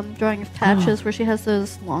Aragorn's drawing of Patches, where she has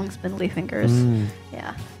those long spindly fingers. Mm.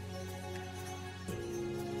 Yeah.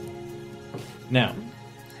 Now,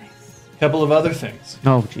 a couple of other things.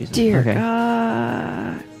 Oh, Jesus. Dear Okay.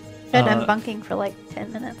 God. Good, I'm bunking for like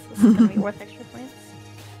 10 minutes. This is going to be worth extra points.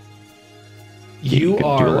 You can do a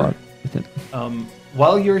are, lot with it.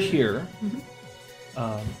 while you're here,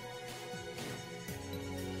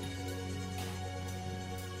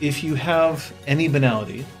 if you have any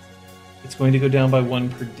banality, it's going to go down by 1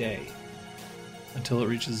 per day until it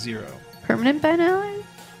reaches 0. Permanent banality?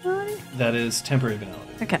 That is temporary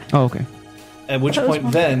banality. Okay. Oh, okay. At which That was point,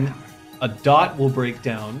 one then, a dot will break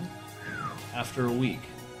down after a week.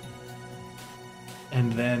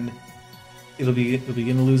 And then it'll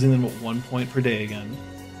begin losing them at 1 point per day again.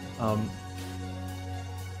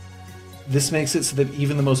 This makes it so that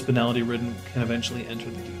even the most banality ridden can eventually enter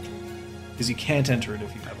the deep dream. Because you can't enter it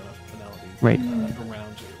if you have enough banality Right.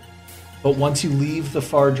 around you. But once you leave the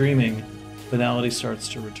far dreaming, banality starts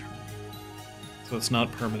to return. So it's not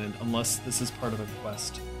permanent unless this is part of a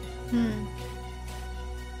quest.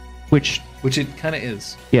 Which, Which it kind of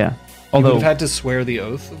is. yeah. You would Although, have had to swear the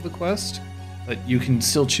oath of the quest, but you can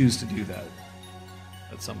still choose to do that.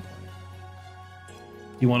 at some point.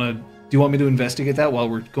 Do you want me to investigate that while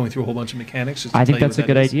we're going through a whole bunch of mechanics? Just to I tell think you that's a what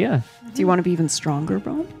good that is? idea. Do you want to be even stronger,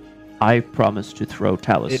 Brom? I promise to throw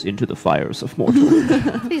Talus into the fires of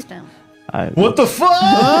Mordor. Please don't. What the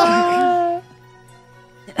fuck?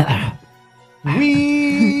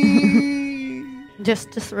 We.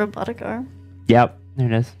 Just a robotic arm. Yep, there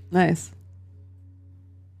it is. Nice.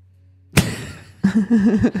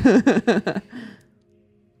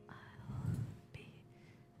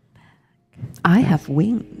 I have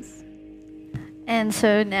wings. And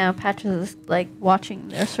so now Patches is like watching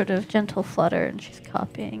their sort of gentle flutter, and she's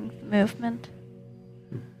copying the movement.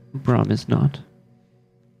 Brom is not.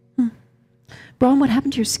 Brom, what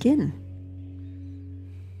happened to your skin?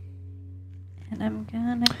 And I'm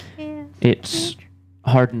gonna kiss. It's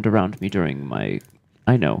hardened around me during my...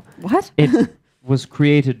 I know. What? It was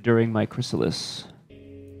created during my chrysalis.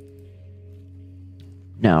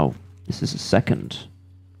 Now, this is a second.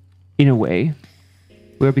 In a way,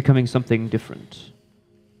 we're becoming something different.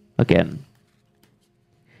 Again.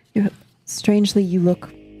 Strangely, you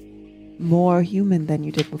look more human than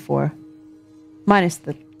you did before. Minus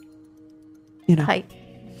the, Height.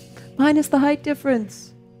 minus the height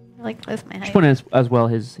difference. Like, where's my height? Which one is, as well,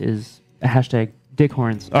 his hashtag dick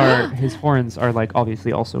horns are, his horns are like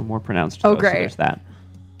obviously also more pronounced. Oh, so great. there's that.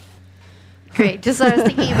 Great. Just I was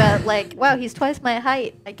thinking about like, wow, he's twice my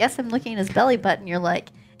height. I guess I'm looking at his belly button. You're like,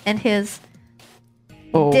 and his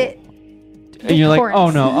Oh. And you're like, horns. oh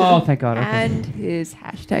no, oh thank God. Okay. And his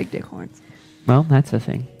hashtag dick horns. Well, that's a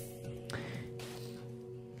thing.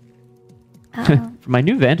 From my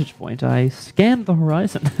new vantage point, I scanned the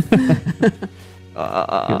horizon.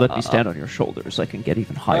 You let me stand on your shoulders. I can get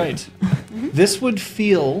even higher. Right. This would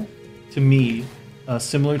feel, to me,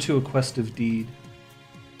 similar to a quest of deed.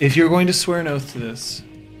 If you're going to swear an oath to this,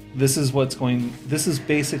 this is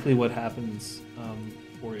basically what happens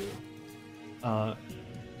for you.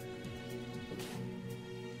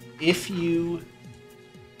 If you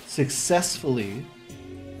successfully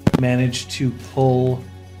manage to pull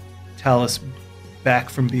Talus back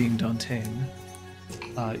from being Dantain,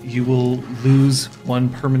 you will lose 1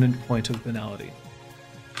 permanent point of banality.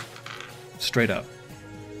 Straight up.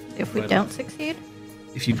 If we Right don't on. succeed,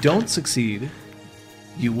 If you don't succeed,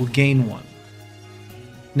 you will gain 1.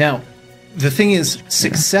 Now, the thing is,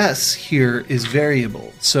 success here is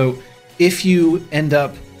variable. So if you end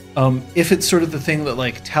up, if it's sort of the thing that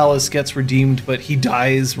like Talus gets redeemed, but he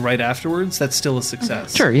dies right afterwards, that's still a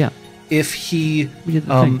success. Sure, yeah. If he, We did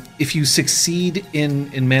the thing. if you succeed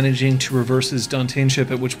in managing to reverse his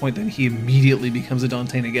Dantainship, at which point then he immediately becomes a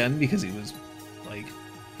Dantain again because he was like,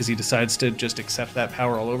 because he decides to just accept that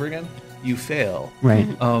power all over again, you fail. Right.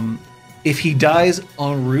 If he dies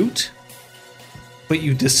en route, but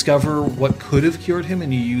you discover what could have cured him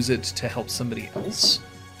and you use it to help somebody else,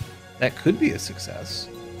 that could be a success,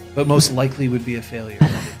 but most likely would be a failure.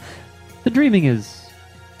 The dreaming is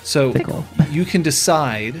So Pickle. you can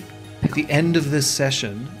decide at the end of this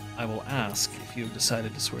session. I will ask if you have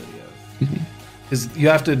decided to swear the oath, excuse me. because you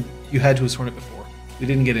had to have sworn it before. We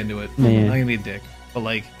didn't get into it. Yeah. I'm not gonna be a dick, but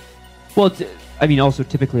like, Well, I mean, also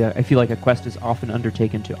typically, I feel like a quest is often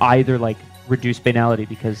undertaken to either like reduce banality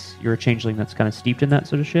because you're a changeling that's kind of steeped in that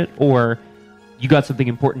sort of shit, or you got something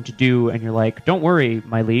important to do and you're like, "Don't worry,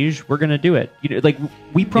 my liege, we're gonna do it." You know, like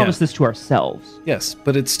we promised this to ourselves. yes,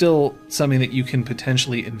 but it's still something that you can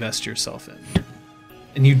potentially invest yourself in,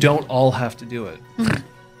 and you don't all have to do it.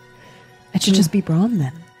 It should just be Brom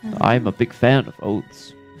then. I'm a big fan of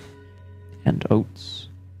oaths and oats.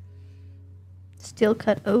 steel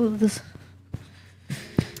cut oaths.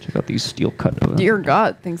 Check out these steel cut oaths. Dear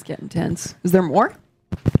God, things get intense. Is there more?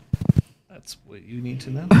 That's what you need to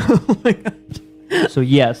know. So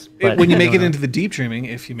yes, but when you I make don't it know. into the deep dreaming,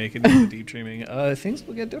 if you make it into the deep dreaming, things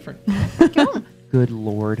will get different. Good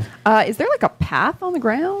lord, Is there like a path on the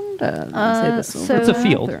ground? Say this so- it's a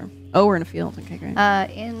field. Oh, we're in a field. Okay, great.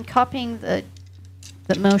 In copying the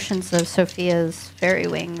motions of Sophia's fairy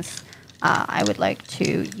wings, I would like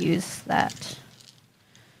to use that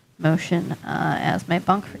motion as my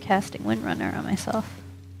bunk for casting Windrunner on myself.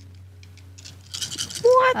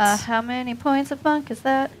 What? How many points of bunk is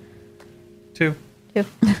that? 2, 2.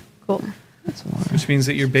 Cool. That's a lot, which means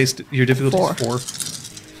that your difficulty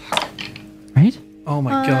is 4. right? Oh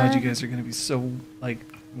my god, you guys are gonna be so like.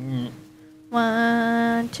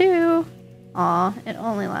 1, 2. Aw, it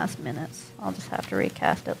only lasts minutes. I'll just have to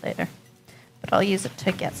recast it later. But I'll use it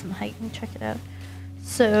to get some height and check it out.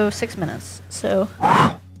 So, 6 minutes. So,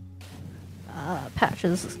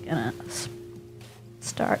 Patches is gonna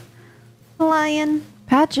start flying.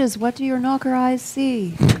 Patches, what do your knocker eyes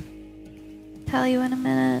see? tell you in a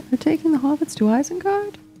minute. We're taking the hobbits to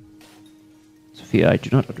Isengard? Sophia, I do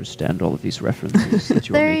not understand all of these references that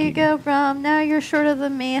you are There making. you go, Brom. Now you're shorter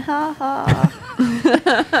than me. Ha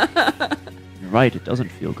ha. You're right, it doesn't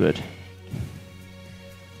feel good.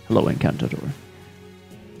 Hello, Encantador.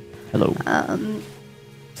 Hello.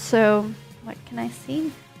 So, what can I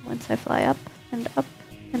see once I fly up and up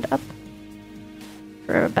and up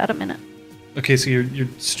for about a minute? Okay, so you're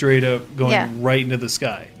straight up going Yeah. right into the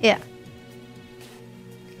sky. Yeah.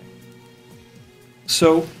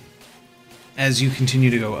 So, as you continue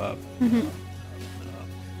to go up,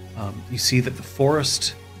 you see that the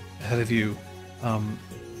forest ahead of you,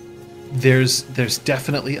 there's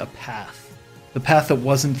definitely a path. The path that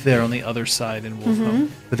wasn't there on the other side in Wolfhelm,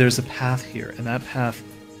 but there's a path here, and that path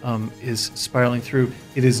is spiraling through.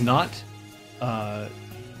 It is not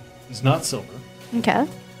silver. Okay.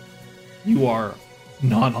 You are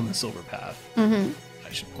not on the silver path.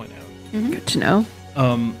 I should point out. Good to know.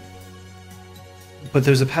 But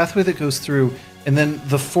there's a pathway that goes through, and then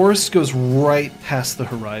the forest goes right past the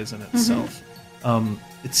horizon itself.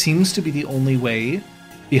 It seems to be the only way.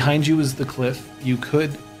 Behind you is the cliff. You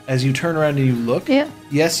could, as you turn around and you look, Yeah.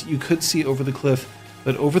 yes, you could see over the cliff,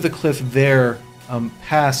 but over the cliff there,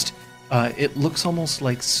 past, it looks almost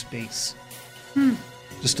like space.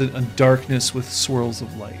 Just a darkness with swirls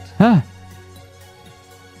of light. Ah,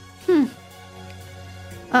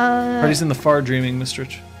 Party's in the far dreaming,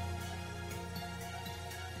 Mistrich.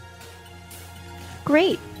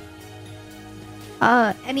 Great.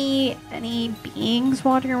 Any beings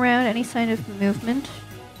wandering around? Any sign of movement?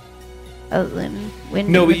 Other than wind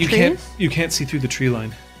No, in but the you trees? can't see through the tree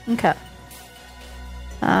line. Okay.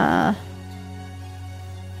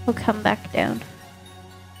 We'll come back down.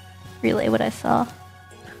 Relay what I saw.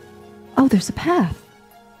 Oh, there's a path.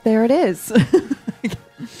 There it is.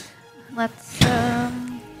 Let's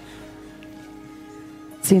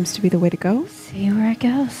Seems to be the way to go. see where it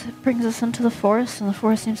goes. It brings us into the forest, and the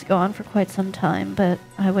forest seems to go on for quite some time, but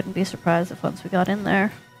I wouldn't be surprised if once we got in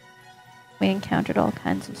there, we encountered all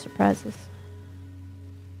kinds of surprises.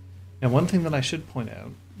 Now, one thing that I should point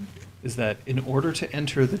out is that in order to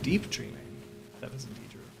enter the deep dreaming, that is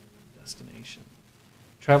indeed your destination,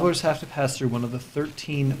 travelers have to pass through one of the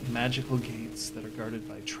 13 magical gates that are guarded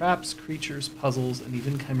by traps, creatures, puzzles, and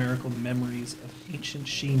even chimerical memories of ancient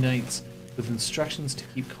she knights with instructions to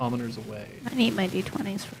keep commoners away. I need my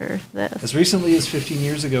d20s for this. As recently as 15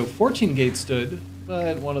 years ago, 14 gates stood,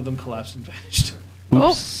 but one of them collapsed and vanished.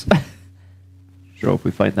 oops. Sure hope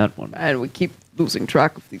we find that one. And we keep losing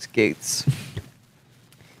track of these gates.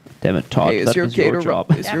 Damn it, Todd. Hey, that was your job.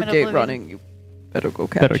 Is Damn your it, gate Oblivion. running? You better go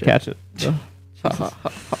catch Better it. catch it.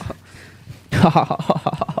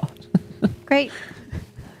 Great.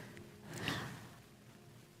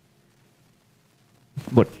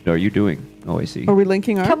 What are you doing? Oh, I see. Are we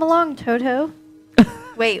linking our Come along, Toto.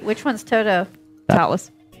 Wait, which one's Toto?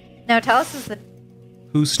 Talus? No, Talus is the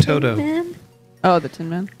Who's Toto? man. Oh, the Tin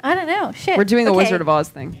Man. I don't know. Shit. We're doing the Okay. Wizard of Oz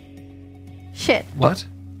thing. Shit. What?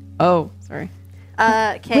 Oh, sorry.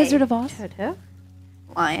 Okay. Wizard of Oz? Toto.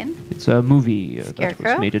 Lion. It's a movie that was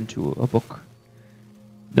Scarecrow? made into a book.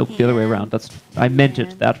 Nope, the other way around. I meant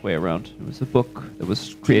it that way around. It was a book that was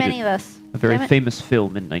Too created. many of us. A very Damn it. famous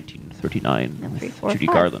film in 1939 No, with 3, 4, Judy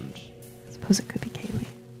 5. Garland. I suppose it could be Kaylee.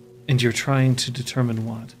 And you're trying to determine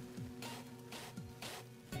what?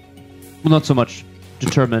 Well, not so much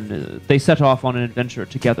determine. They set off on an adventure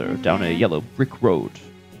together down a Mhm. yellow brick road.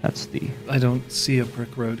 That's the. I don't see a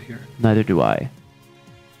brick road here. Neither do I.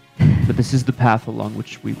 But this is the path along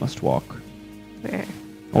which we must walk, Where?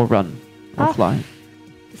 or run, or Ah. fly.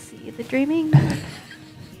 To see the dreaming.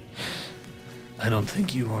 I don't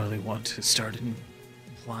think you really want to start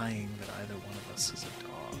implying that either one of us is a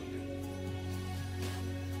dog.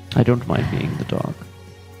 I don't mind being the dog.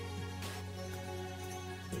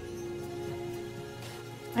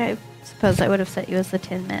 I suppose I would have set you as the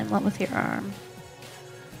Tin Man. What with your arm?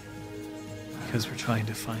 Because we're trying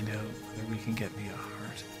to find out whether we can get me a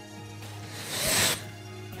heart.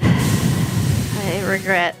 I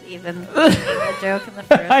regret even making the joke in the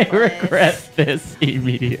first place. this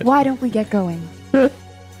immediately. Why don't we get going? And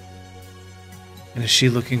is she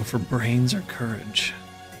looking for brains or courage?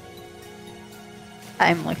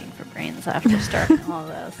 I'm looking for brains after starting all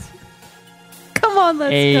this. Come on,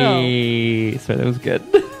 let's go. Hey, sorry, that was good.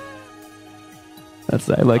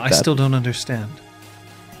 I like I that. still don't understand.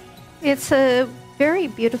 It's a very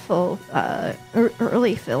beautiful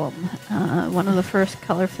early film. One of the first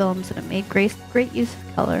color films, and it made great use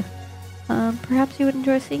of color. Perhaps you would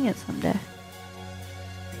enjoy seeing it someday.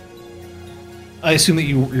 I assume that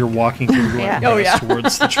you're walking through the Yeah. grass Oh, yeah.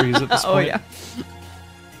 towards the trees at this point. Oh, yeah.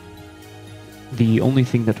 the only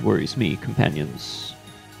thing that worries me, companions,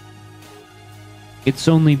 it's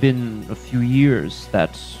only been a few years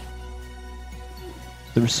that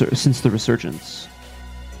since the resurgence,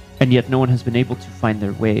 and yet no one has been able to find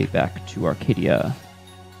their way back to Arcadia.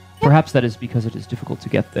 Perhaps that is because it is difficult to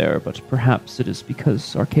get there, but perhaps it is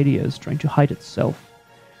because Arcadia is trying to hide itself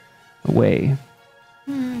away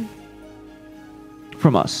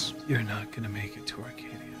from us. You're not going to make it to Arcadia.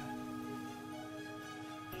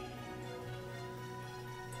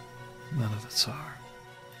 None of us are.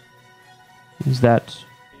 Is that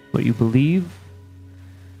what you believe?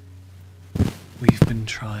 We've been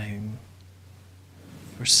trying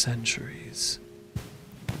for centuries.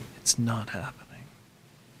 It's not happening.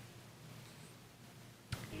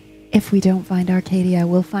 If we don't find Arcadia,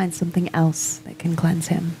 we'll find something else that can cleanse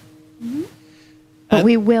him. But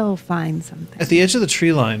we will find something. At the edge of the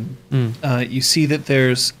tree line, you see that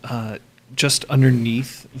there's just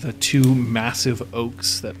underneath the two massive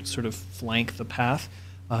oaks that sort of flank the path,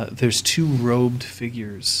 there's two robed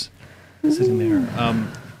figures sitting there.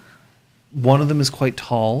 One of them is quite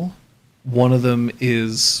tall. One of them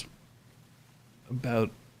is about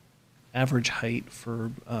average height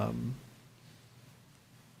for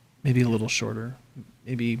maybe a little shorter,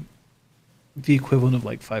 maybe the equivalent of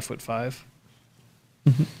like 5'5".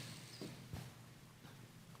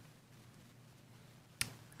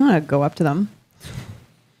 I'm gonna go up to them.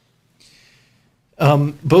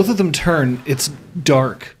 Both of them turn. It's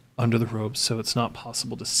dark under the robes, so it's not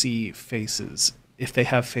possible to see faces, if they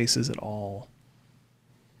have faces at all.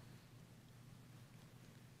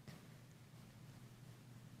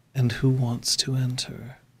 And who wants to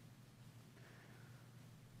enter?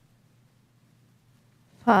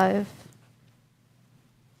 5.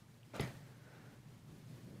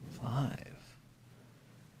 5.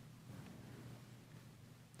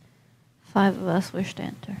 5 of us wish to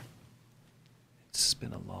enter. It's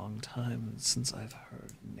been a long time since I've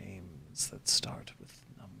heard names that start with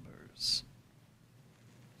numbers.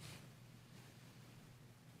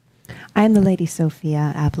 I am the Lady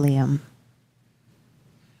Sophia Applium.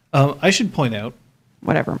 I should point out.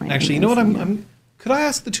 Whatever my Actually, you name know is, what? Could I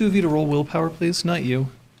ask the two of you to roll willpower, please? Not you.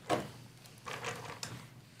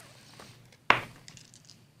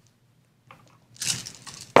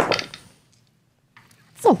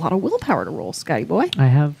 It's a lot of willpower to roll, Scotty boy. I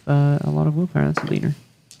have a lot of willpower. That's a leader.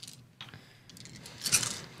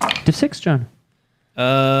 Div 6, John.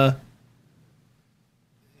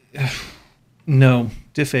 No.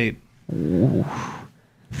 Diff 8. One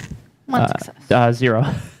success. 0.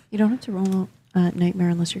 You don't have to roll Nightmare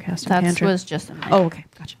unless you're casting That cantrip. was just a night. Oh, okay,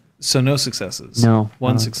 gotcha. So no successes. No.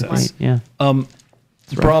 One It's success. right, yeah.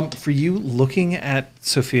 Brom, for you, looking at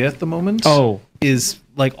Sophia at the moment is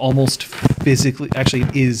like almost physically, actually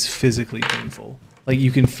it is physically painful. Like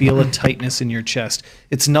you can feel a tightness in your chest.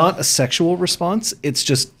 It's not a sexual response. It's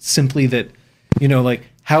just simply that, you know, like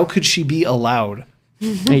how could she be allowed?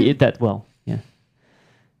 Yeah.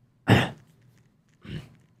 So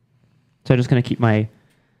I'm just gonna keep my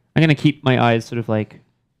eyes sort of like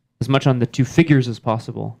as much on the two figures as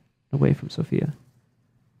possible away from Sophia.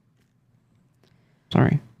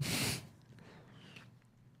 Sorry.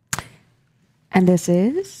 And this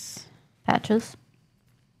is Patches.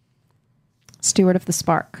 Steward of the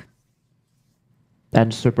Spark.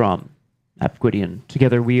 And Sir Brom, Ap Gwydion.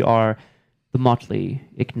 Together we are the motley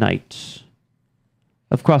Ignite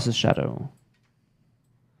of Cross's Shadow.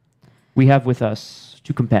 We have with us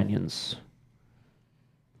two companions,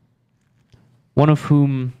 one of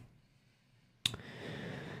whom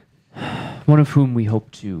we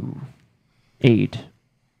hope to aid.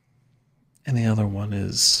 And the other one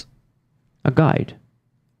is A guide,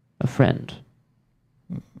 a friend.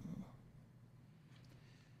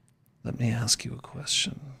 Let me ask you a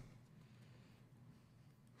question.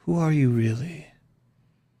 Who are you really?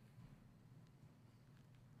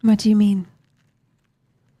 What do you mean?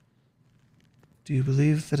 Do you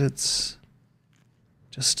believe that it's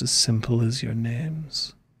just as simple as your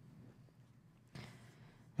names?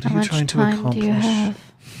 What are you trying to accomplish? Do you have?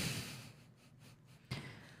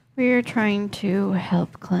 We are trying to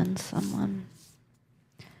help cleanse someone.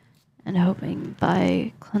 And hoping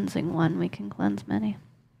by cleansing one, we can cleanse many.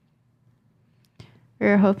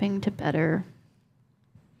 We're hoping to better.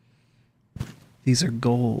 These are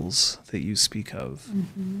goals that you speak of.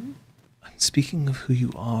 Mm-hmm. I'm speaking of who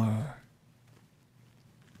you are.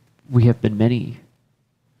 We have been many.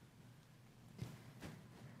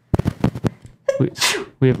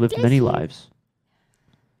 We have lived many lives.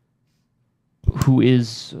 Who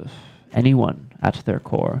is anyone at their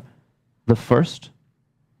core? The first?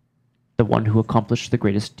 The one who accomplished the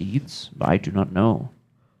greatest deeds? I do not know.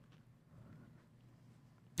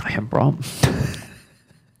 I am Brom.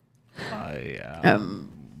 I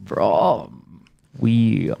Brom.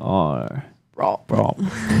 We are Brom. Ugh.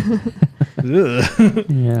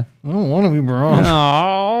 Yeah. I don't want to be Brom.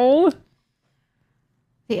 No.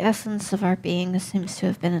 The essence of our being seems to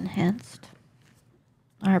have been enhanced.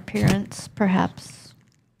 Our appearance, perhaps,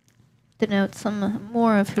 denotes some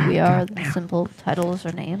more of who we are than simple titles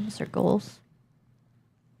or names or goals.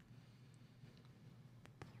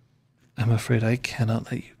 I'm afraid I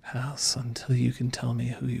cannot let you pass until you can tell me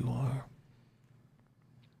who you are.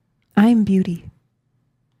 I'm Beauty.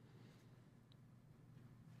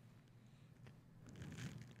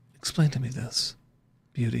 Explain to me this,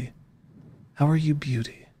 Beauty. How are you,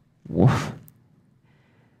 Beauty? Woof.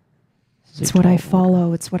 It's what I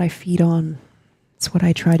follow. It's what I feed on. It's what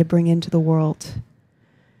I try to bring into the world.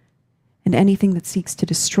 And anything that seeks to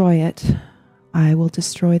destroy it, I will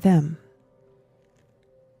destroy them.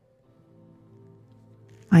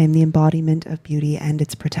 I am the embodiment of beauty and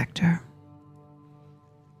its protector.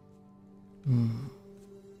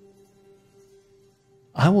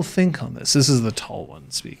 I will think on this. This is the tall one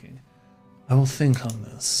speaking. I will think on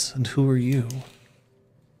this. And who are you?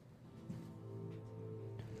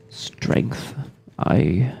 Strength,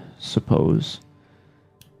 I suppose.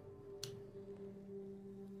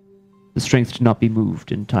 The strength to not be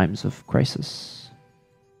moved in times of crisis.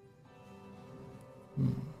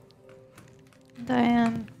 And I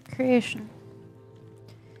am creation.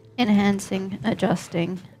 Enhancing,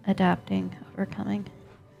 adjusting, adapting, overcoming.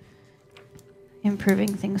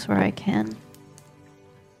 Improving things where I can.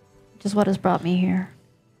 Which is what has brought me here.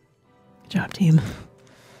 Good job, team.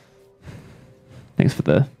 Thanks for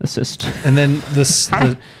the assist. And then the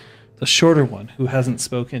shorter one who hasn't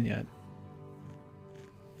spoken yet.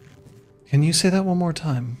 Can you say that one more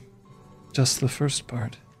time? Just the first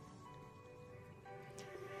part.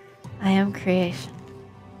 I am creation.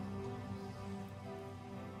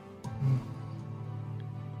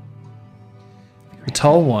 The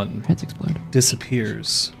tall one Heads explode.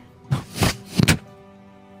 disappears.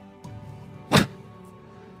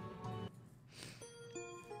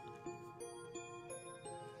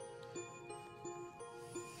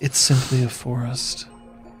 It's simply a forest.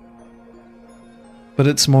 But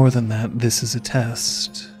it's more than that. This is a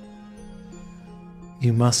test.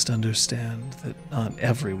 You must understand that not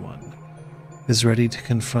everyone is ready to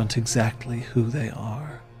confront exactly who they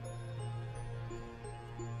are.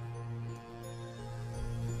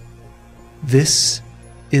 This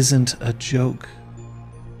isn't a joke.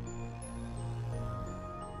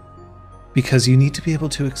 Because you need to be able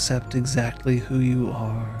to accept exactly who you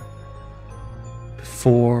are.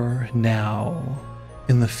 Before, now,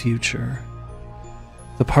 in the future.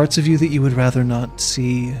 The parts of you that you would rather not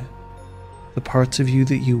see. The parts of you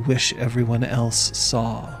that you wish everyone else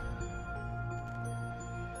saw.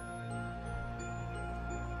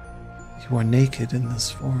 You are naked in this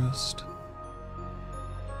forest.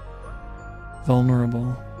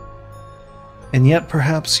 Vulnerable. And yet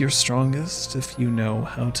perhaps you're strongest if you know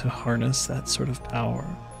how to harness that sort of power.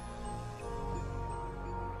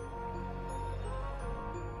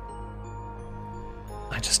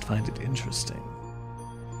 I just find it interesting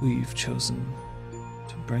who you've chosen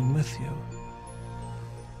to bring with you.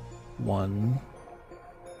 One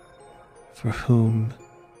for whom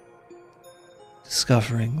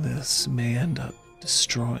discovering this may end up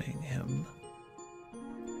destroying him.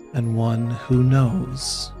 And one who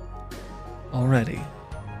knows already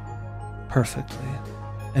perfectly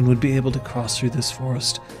and would be able to cross through this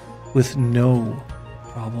forest with no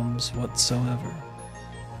problems whatsoever.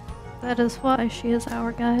 That is why she is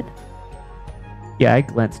our guide. Yeah, I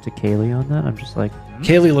glanced to Kaylee on that. I'm just like,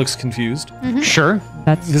 Kaylee looks confused. sure,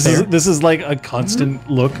 that's This is like a constant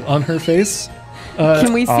look on her face.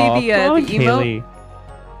 Can we see the emote? Kaylee.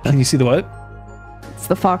 Can you see the what? It's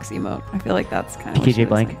the fox emote. I feel like that's kind of PJ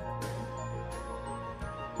Blank.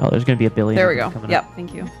 Oh, there's gonna be a billion. There we of them go. coming Yep, up.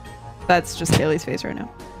 thank you. That's just Kaylee's face right now.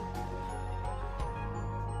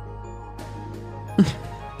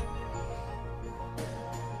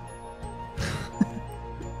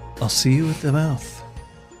 I'll see you at the mouth.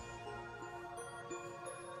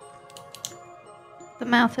 The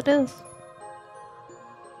mouth it is.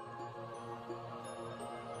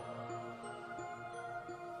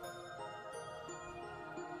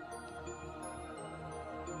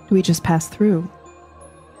 Do we just pass through?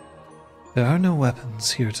 There are no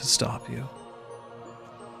weapons here to stop you.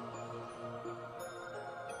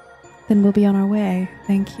 Then we'll be on our way.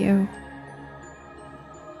 Thank you.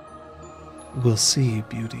 We'll see,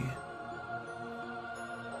 Beauty.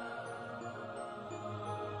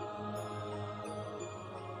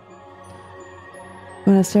 I'm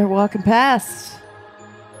gonna start walking past.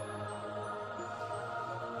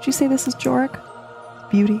 Did you say this is Jorik?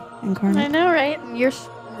 Beauty I incarnate. know, right? And your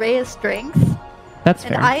ray of strength. That's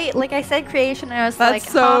And fair. I said creation, and I was That's like,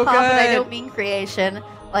 so ha ha, but I good. don't mean creation,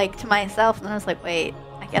 like to myself. And then I was like, wait,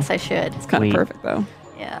 I guess I should. It's kind Wait. of perfect though.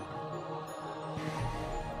 Yeah.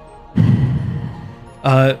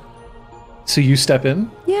 So you step in.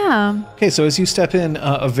 Yeah. Okay, so as you step in,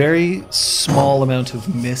 a very small amount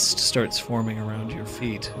of mist starts forming around your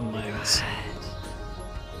feet and legs.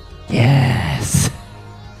 Yes.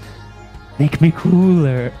 Make me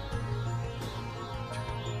cooler.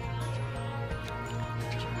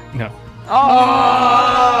 No,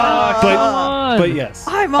 Oh. but yes.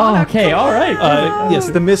 I'm on a Okay, all right. Yes,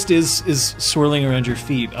 the mist is swirling around your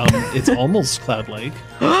feet. It's almost cloud-like,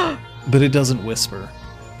 but it doesn't whisper.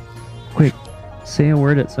 Quick, say a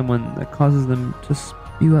word at someone that causes them to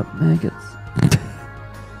spew up maggots.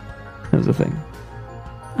 That was a thing.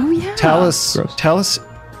 Oh yeah. Talus Gross.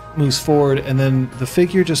 moves forward, and then the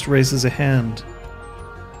figure just raises a hand.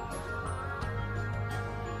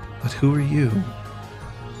 But who are you?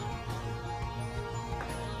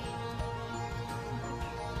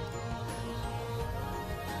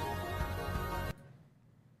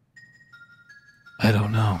 I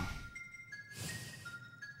don't know.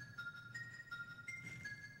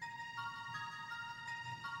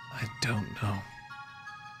 I don't know.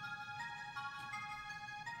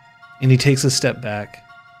 And he takes a step back.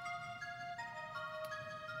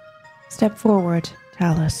 Step forward,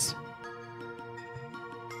 Talus.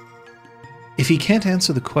 If he can't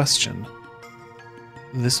answer the question,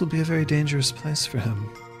 this will be a very dangerous place for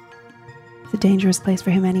him. It's a dangerous place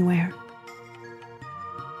for him anywhere.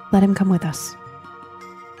 Let him come with us.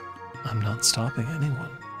 I'm not stopping anyone.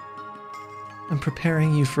 I'm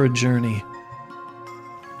preparing you for a journey.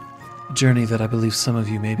 A journey that I believe some of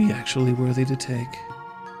you may be actually worthy to take.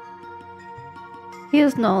 He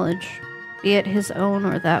has knowledge, be it his own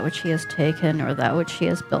or that which he has taken or that which he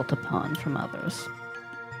has built upon from others.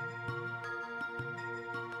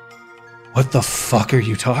 What the fuck are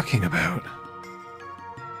you talking about?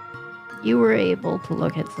 You were able to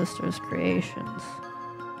look at Sister's creations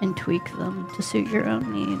and tweak them to suit your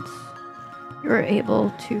own needs. You were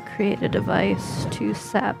able to create a device to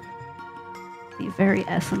sap the very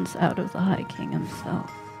essence out of the High King himself.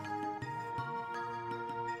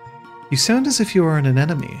 You sound as if you are an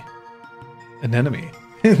enemy. An enemy?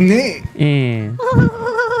 Nay. Eh.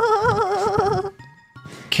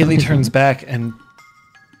 Kaylee turns back and...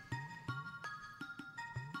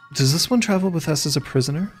 Does this one travel with us as a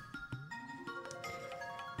prisoner?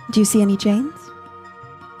 Do you see any chains?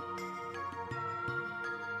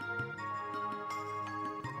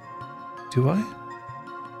 Do I?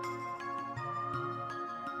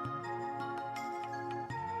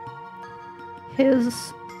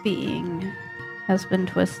 His being has been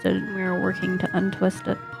twisted, and we are working to untwist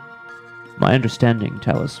it. My understanding,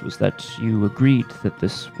 Talus, was that you agreed that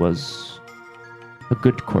this was a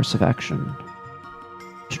good course of action.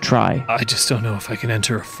 To try. I just don't know if I can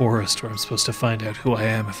enter a forest where I'm supposed to find out who I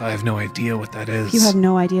am if I have no idea what that is. If you have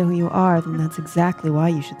no idea who you are, then that's exactly why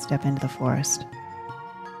you should step into the forest.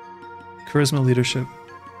 Charisma leadership.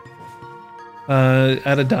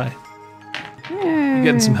 Add a die. You're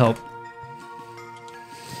getting some help.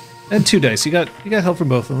 And 2 dice. You got help from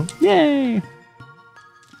both of them. Yay!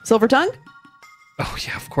 Silver tongue? Oh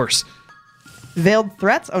yeah, of course. Veiled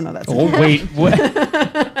threats? Oh no, that's Oh, wait. What?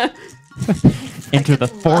 Enter the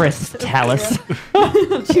forest, Talus.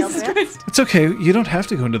 Jesus Christ. It's okay. You don't have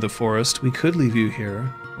to go into the forest. We could leave you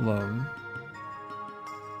here alone.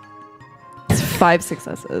 5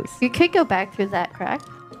 successes. You could go back through that crack.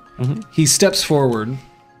 He steps forward,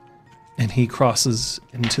 and he crosses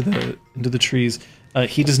into the trees.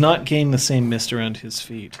 He does not gain the same mist around his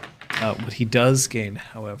feet. What he does gain,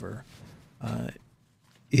 however,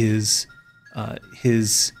 is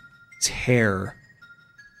his hair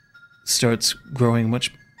starts growing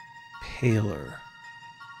much paler.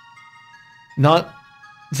 Not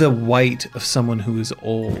the white of someone who is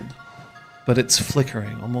old, but it's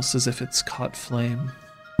flickering, almost as if it's caught flame.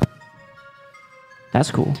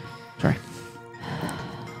 That's cool. Sorry.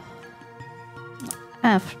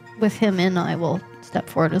 With him in, I will step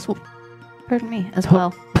forward as well. Pardon me, as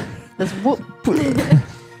well. As whoop. Been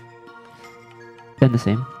the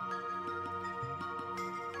same.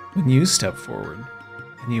 When you step forward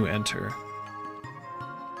and you enter,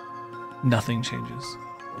 nothing changes.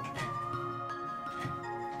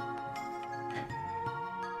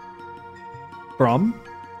 Brom?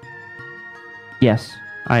 Yes,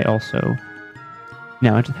 I also.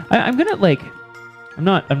 No, I'm gonna like. I'm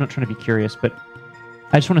not trying to be curious, but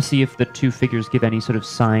I just want to see if the two figures give any sort of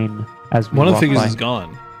sign as we One of the walk figures by. is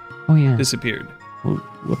gone, Oh yeah. disappeared. Oh,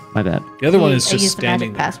 whoop, my bad. The other one I is just used the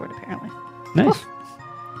standing magic there. password, apparently. Nice.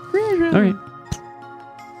 All right.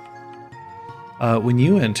 When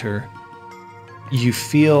you enter, you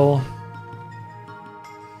feel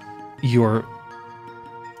your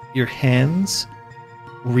hands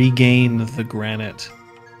regain the granite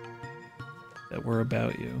that were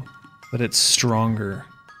about you, but it's stronger.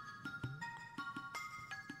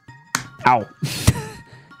 Ow.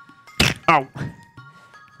 Ow.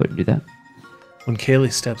 Wouldn't do that. When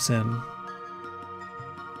Kaylee steps in,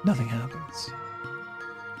 nothing happens.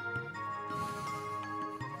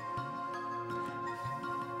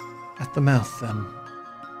 At the mouth, then,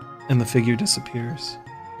 and the figure disappears.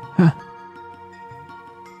 Huh.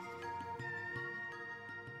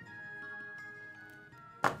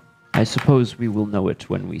 I suppose we will know it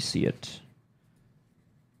when we see it.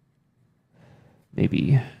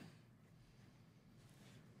 Maybe.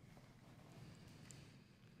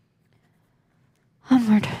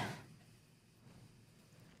 Onward.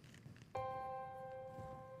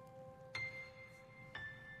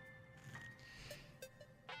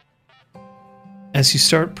 As you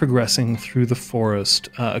start progressing through the forest,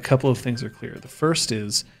 a couple of things are clear. The first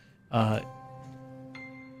is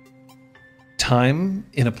time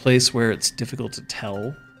in a place where it's difficult to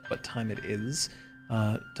tell what time it is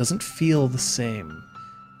doesn't feel the same.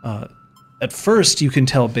 At first, you can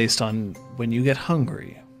tell based on when you get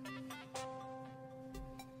hungry.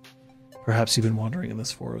 Perhaps you've been wandering in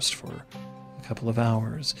this forest for a couple of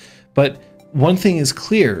hours. But one thing is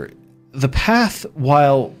clear. The path,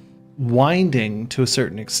 while winding to a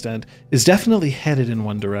certain extent, is definitely headed in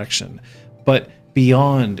one direction. But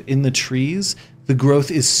beyond, in the trees, the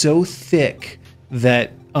growth is so thick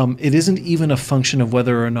that it isn't even a function of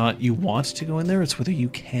whether or not you want to go in there, it's whether you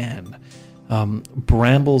can.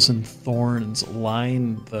 Brambles and thorns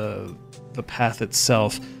line the path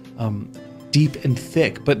itself, deep and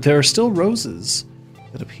thick, but there are still roses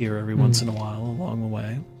that appear every once in a while along the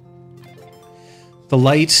way. The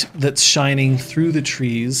light that's shining through the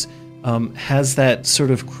trees has that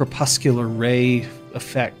sort of crepuscular ray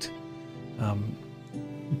effect.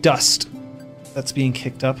 Dust that's being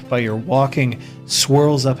kicked up by your walking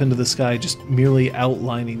swirls up into the sky, just merely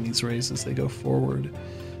outlining these rays as they go forward.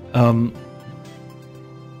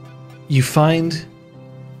 You find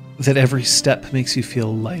that every step makes you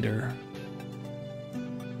feel lighter.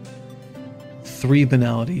 3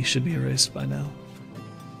 banality should be erased by now.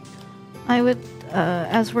 I would,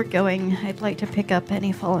 as we're going, I'd like to pick up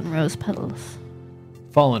any fallen rose petals.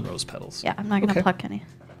 Fallen rose petals. Yeah, I'm not going to Okay. pluck any.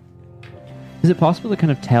 Is it possible to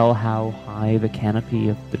kind of tell how high the canopy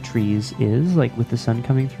of the trees is, like with the sun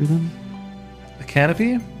coming through them? The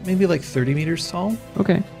canopy, maybe like 30 meters tall.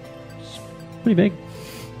 Okay. It's pretty big.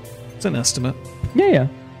 It's an estimate. Yeah.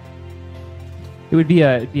 It would be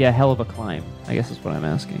a hell of a climb, I guess is what I'm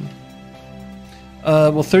asking.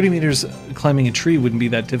 Well, 30 meters climbing a tree wouldn't be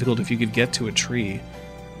that difficult if you could get to a tree.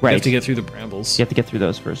 Right. You have to get through the brambles. You have to get through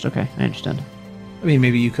those first. Okay, I understand. I mean,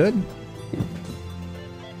 maybe you could.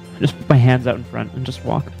 Just put my hands out in front and just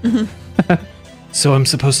walk. So I'm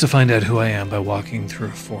supposed to find out who I am by walking through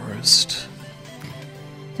a forest.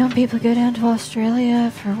 Don't people go down to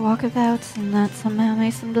Australia for walkabouts and that somehow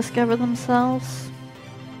makes them discover themselves?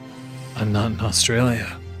 I'm not in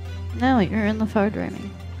Australia. No, you're in the far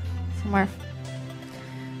dreaming. Somewhere.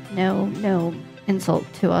 No insult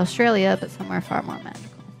to Australia, but somewhere far more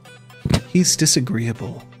magical. He's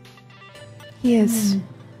disagreeable. He is.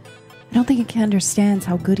 I don't think he understands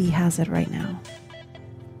how good he has it right now.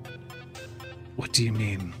 What do you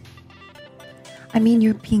mean? I mean,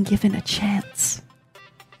 you're being given a chance.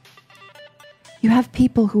 You have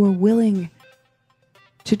people who are willing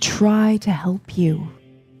to try to help you.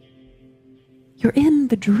 You're in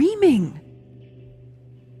the dreaming.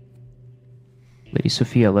 Lady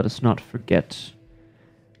Sophia, let us not forget.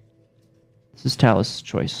 This is Talus'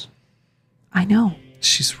 choice. I know.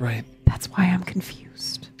 She's right. That's why I'm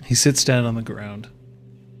confused. He sits down on the ground.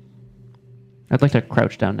 I'd like to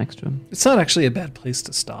crouch down next to him. It's not actually a bad place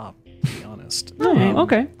to stop, to be honest. Oh,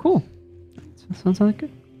 okay, cool. That sounds like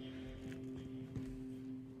good.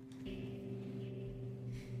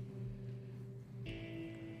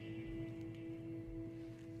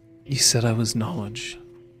 You said I was knowledge.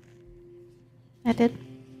 I did.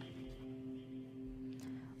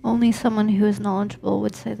 Only someone who is knowledgeable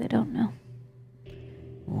would say they don't know.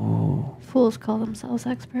 Oh. Fools call themselves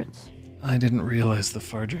experts. I didn't realize the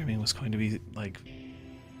far dreaming was going to be like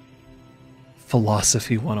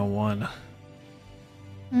philosophy 101.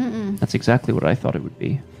 Mm-mm. That's exactly what I thought it would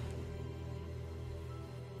be.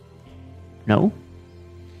 No?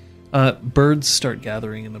 Birds start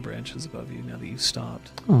gathering in the branches above you now that you've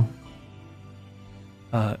stopped. Oh.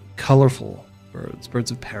 colorful birds,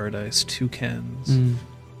 birds of paradise, toucans,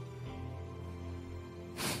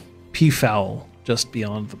 peafowl just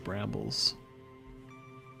beyond the brambles.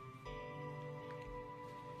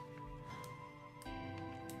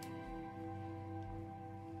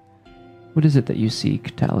 What is it that you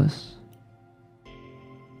seek, Talus?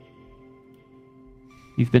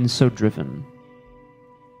 You've been so driven.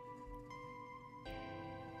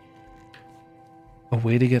 A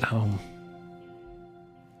way to get home.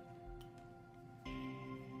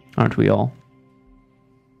 Aren't we all?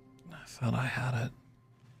 I thought I had it.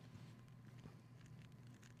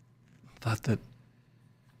 Thought that...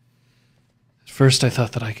 At first I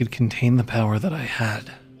thought that I could contain the power that I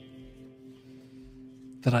had.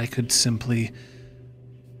 That I could simply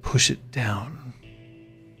push it down.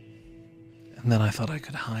 And then I thought I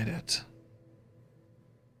could hide it.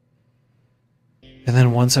 And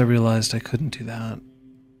then once I realized I couldn't do that,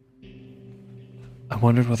 I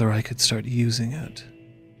wondered whether I could start using it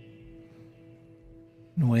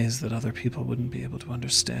in ways that other people wouldn't be able to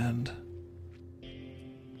understand.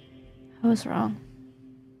 I was wrong.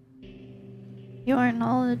 You aren't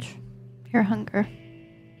knowledge, you're hunger.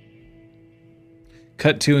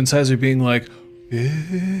 Cut to Incisor being like,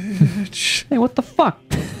 bitch. Hey, what the fuck?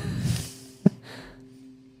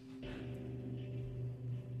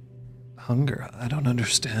 Hunger, I don't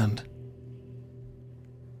understand.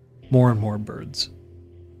 More and more birds.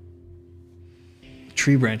 The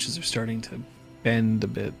tree branches are starting to bend a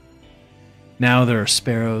bit. Now there are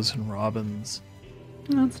sparrows and robins.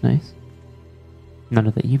 Oh, that's nice. None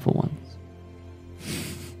of the evil ones.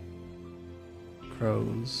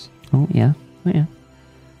 Crows, Oh, yeah. Oh, yeah.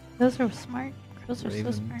 Those are smart. Crows are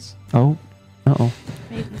so smart. ravens, Oh. Uh-oh.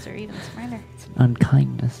 Ravens are even smarter. It's an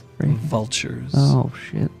unkindness. Right? vultures. Oh,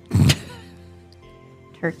 shit.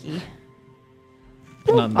 Turkey.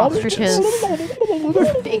 Not Ostriches.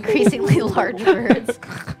 Increasingly large birds.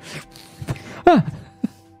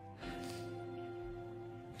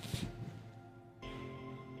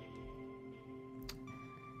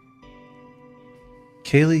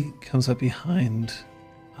 Kaylee comes up behind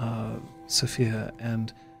Sophia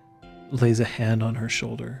and lays a hand on her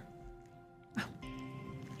shoulder.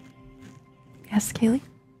 Yes, Kaylee?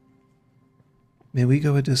 May we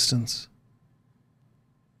go a distance?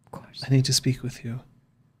 Of course. I need to speak with you.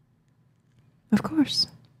 Of course.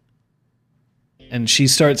 And she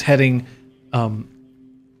starts heading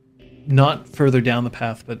not further down the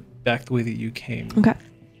path, but back the way that you came. Okay.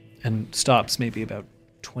 And stops maybe about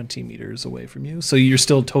 20 meters away from you. So you're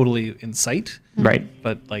still totally in sight. Right.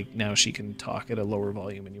 But like now she can talk at a lower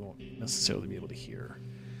volume and you won't necessarily be able to hear.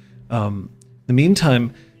 In the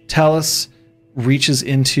meantime, Talus reaches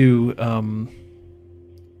into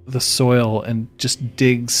the soil and just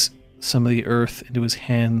digs some of the earth into his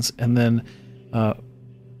hands and then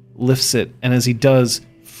lifts it. And as he does,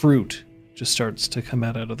 fruit just starts to come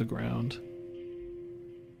out of the ground.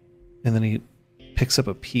 And then he picks up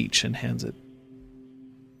a peach and hands it.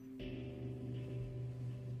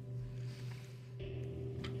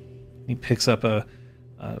 He picks up a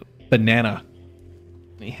banana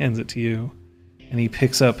and he hands it to you. And he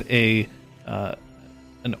picks up an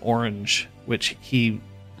orange, which he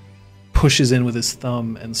pushes in with his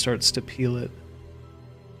thumb and starts to peel it.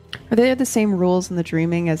 Are there the same rules in the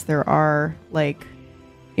dreaming as there are, like,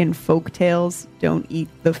 in folk tales? Don't eat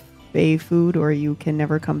the fae food or you can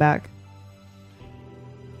never come back?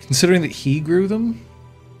 Considering that he grew them,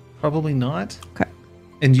 probably not. Okay.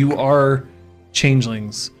 And you are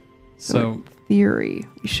changelings, so in theory,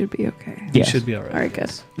 we should be okay. you Yes. should be all right. All right,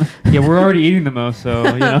 good. Yeah, we're already eating the most, so,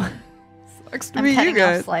 you know. Sucks to I'm be you cutting off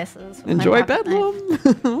guys. slices. with my Enjoy pocket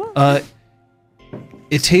knife. Bedlam.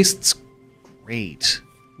 It tastes great,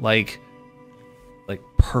 like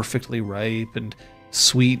perfectly ripe and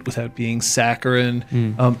sweet without being saccharine.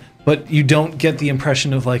 But you don't get the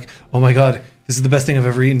impression of like, oh my god, this is the best thing I've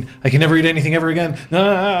ever eaten. I can never eat anything ever again.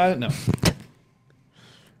 No.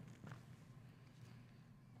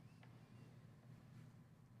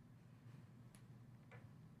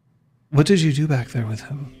 What did you do back there with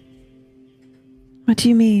him? What do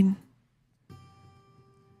you mean?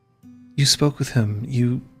 You spoke with him.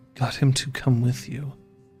 You got him to come with you.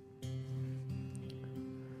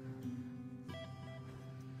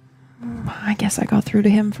 I guess I got through to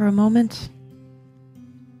him for a moment.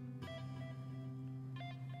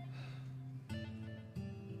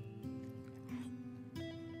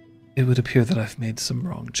 It would appear that I've made some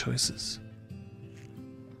wrong choices.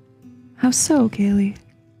 How so, Kaylee?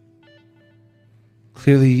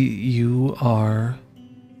 Clearly, you are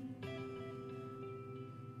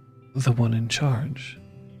the one in charge.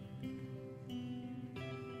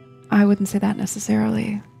 I wouldn't say that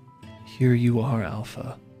necessarily. Here you are,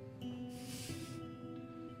 Alpha.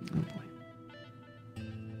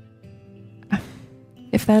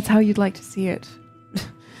 If that's how you'd like to see it.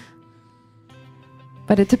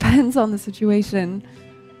 But it depends on the situation.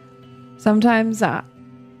 Sometimes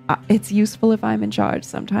it's useful if I'm in charge.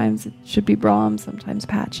 Sometimes it should be Brahm, sometimes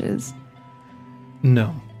Patches.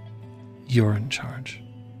 No. You're in charge.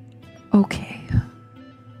 Okay.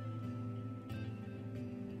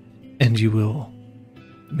 And you will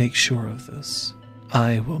make sure of this.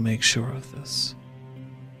 I will make sure of this.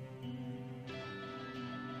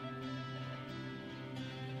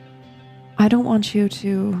 I don't want you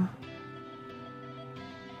to...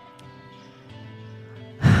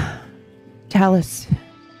 Talus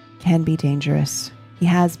can be dangerous. He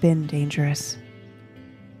has been dangerous.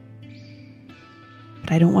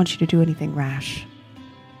 But I don't want you to do anything rash.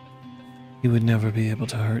 He would never be able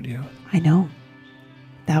to hurt you. I know.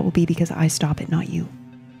 That will be because I stop it, not you.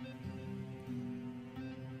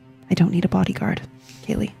 I don't need a bodyguard,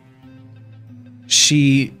 Kaylee.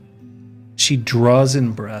 She draws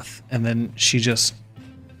in breath and then she just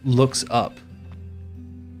looks up.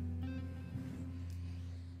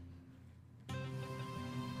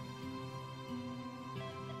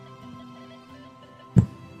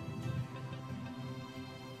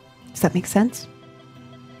 Does that make sense?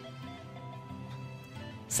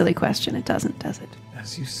 Silly question. It doesn't, does it?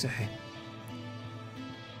 As you say.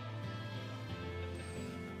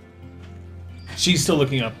 She's still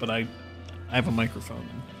looking up, but I have a microphone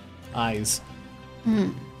and eyes.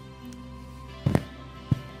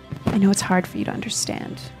 I know it's hard for you to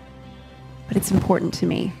understand, but it's important to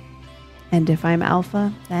me. And if I'm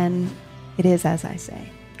Alpha, then it is as I say.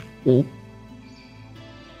 Oh.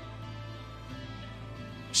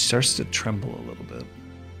 She starts to tremble a little bit.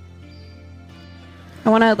 I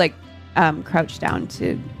want to crouch down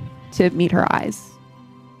to meet her eyes.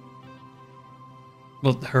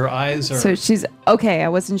 Well, her eyes are. So she's okay. I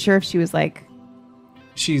wasn't sure if she was like.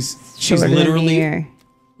 She's shorter than me literally or-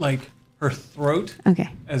 like her throat Okay.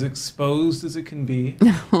 as exposed as it can be,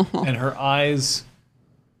 and her eyes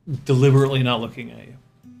deliberately not looking at you.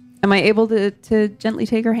 Am I able to gently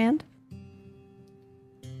take her hand?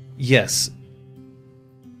 Yes.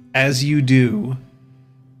 As you do,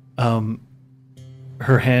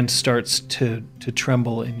 her hand starts to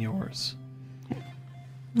tremble in yours. I'm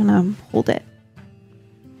gonna hold it.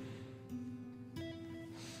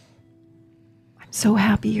 I'm so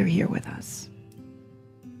happy you're here with us.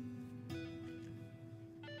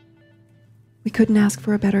 We couldn't ask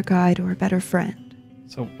for a better guide or a better friend.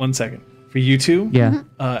 So 1 second. For you two, Yeah.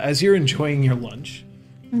 as you're enjoying your lunch,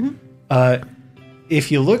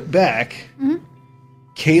 if you look back,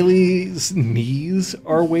 Kaylee's knees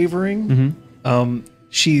are wavering.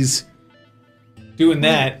 She's doing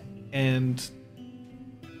that, and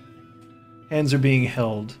hands are being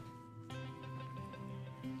held.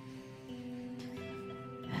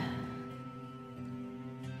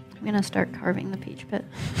 I'm gonna start carving the peach pit.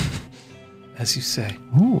 As you say.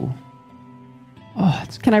 Ooh. Oh,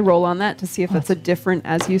 it's Can I roll on that to see if it's a different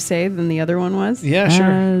as you say than the other one was? Yeah, sure.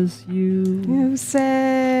 as you. You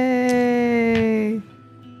say.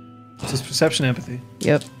 It's just perception empathy.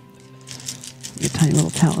 Yep. Your tiny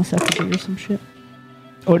little Talus effigy or some shit.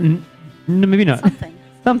 Oh, no, maybe not. Something.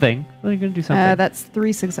 Something. Well, you're gonna do something. That's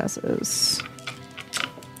 3 successes.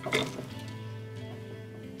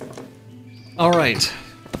 All right.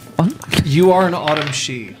 You are an autumn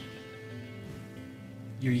she.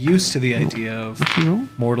 You're used to the idea of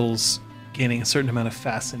mortals gaining a certain amount of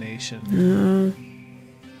fascination.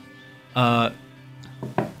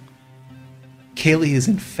 Kaylee is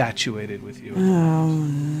infatuated with you. Oh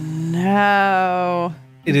no.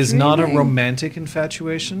 It is not a romantic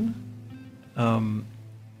infatuation.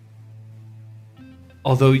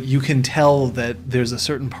 Although you can tell that there's a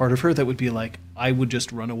certain part of her that would be like, I would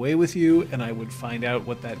just run away with you and I would find out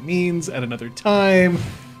what that means at another time.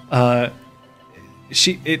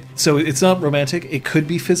 So it's not romantic. It could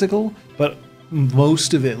be physical, but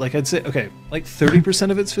most of it, like I'd say, okay, like 30%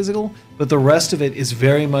 of it's physical, but the rest of it is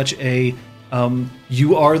very much a,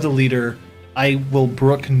 you are the leader. I will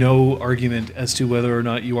brook no argument as to whether or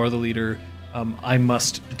not you are the leader. I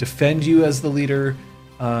must defend you as the leader.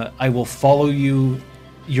 I will follow you.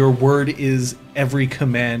 Your word is every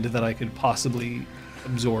command that I could possibly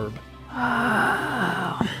absorb.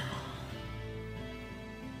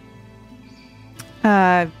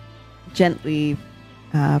 Gently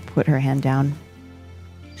put her hand down.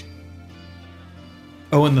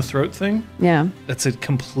 Oh, and the throat thing? Yeah. That's a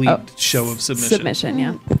complete show of submission. Submission,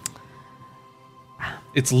 yeah.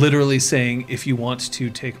 It's literally saying, if you want to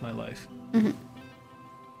take my life.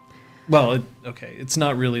 Well, okay, it's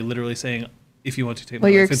not really literally saying if you want to take Well,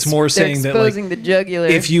 my you're life. It's more they're saying that like exposing the jugular.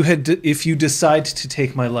 if you decide to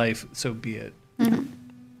take my life, so be it. Come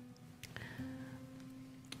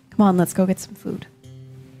on, let's go get some food.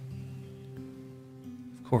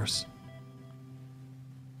 Of course.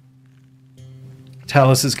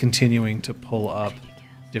 Talus is continuing to pull up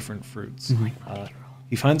different fruits.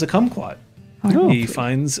 He finds a kumquat. Oh. He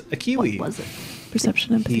finds a kiwi. What was it?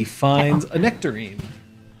 Perception, empathy. He finds a nectarine.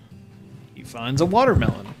 He finds a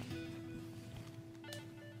watermelon.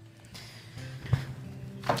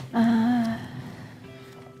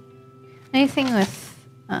 Anything with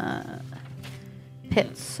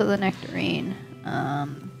pits, so the nectarine.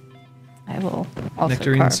 I will also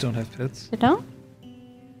Nectarines carve. don't have pits. They don't?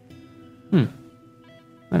 I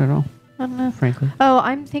don't know, I don't know. frankly. Oh,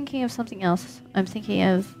 I'm thinking of something else. I'm thinking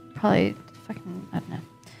of probably fucking, I don't know.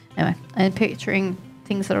 Anyway, I'm picturing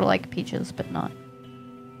things that are like peaches, but not.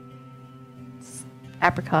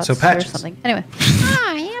 Apricots So or patches. something. Anyway.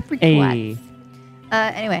 Apricots. Hey,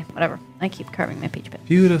 Anyway, whatever. I keep carving my peach pit.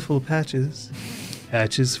 Beautiful patches.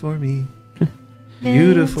 Patches for me.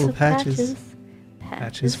 Beautiful Millions of patches.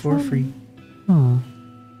 Patches for free. oh,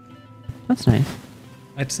 that's nice.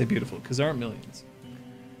 I had to say beautiful because there aren't millions.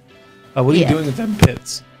 What are you Yeah. doing with them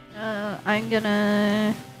pits?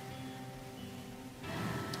 I'm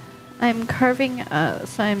carving,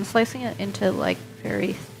 so I'm slicing it into like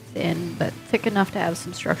very thin, but thick enough to have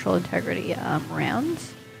some structural integrity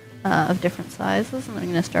rounds of different sizes, and I'm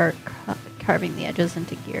going to start carving the edges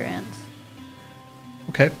into gear ends.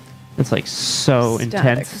 Okay. That's like so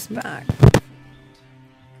intense. Back.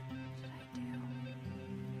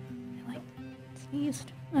 I like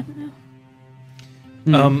sneezed. I don't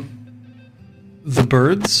know. The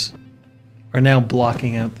birds are now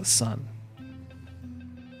blocking out the sun.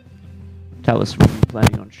 Tell us, were you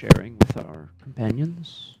planning on sharing with our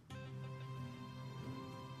companions?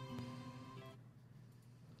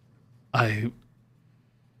 I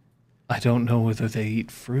don't know whether they eat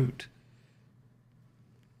fruit.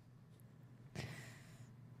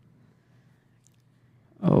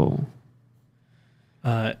 Oh,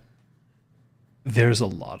 There's a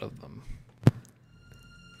lot of them.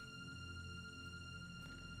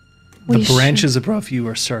 We The should- branches above you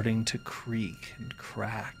are starting to creak and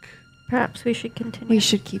crack. Perhaps we should continue. We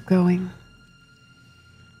should keep going.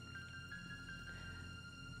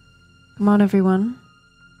 Come on, everyone.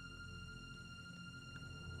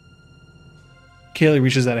 Kaylee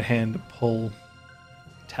reaches out a hand to pull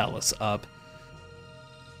Talus up.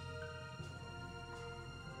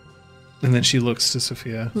 And then she looks to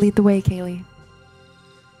Sophia. Lead the way, Kaylee.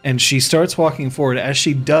 And she starts walking forward. As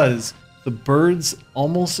she does, the birds,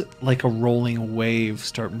 almost like a rolling wave,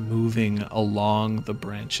 start moving along the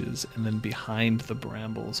branches and then behind the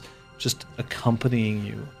brambles, just accompanying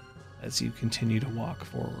you as you continue to walk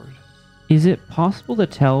forward. is it possible to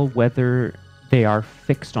tell whether they are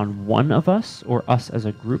fixed on one of us or us as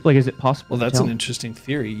a group? Like, is it possible? Well, to that's tell? an interesting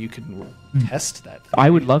theory. You can test that. I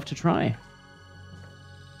would love to try.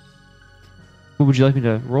 What would you like me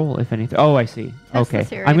to roll, if anything? Oh, I see. Test the Okay,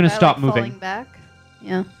 theory I'm gonna by, stop like, moving, falling back.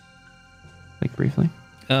 Yeah. like briefly.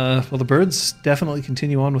 Well, the birds definitely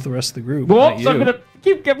continue on with the rest of the group. Whoops! not I'm you.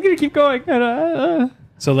 gonna keep going.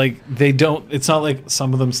 So, like, they don't. It's not like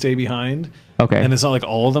some of them stay behind, Okay. and it's not like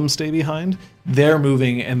all of them stay behind. They're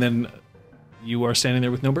moving, and then you are standing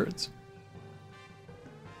there with no birds.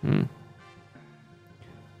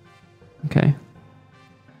 Okay.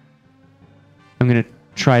 I'm gonna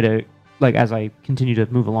try to, like, as I continue to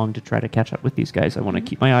move along to try to catch up with these guys. I want to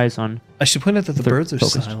keep my eyes on. I should point out that the They're birds are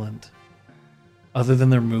focused. silent. Other than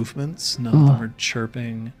their movements, none of them are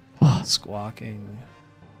chirping, squawking.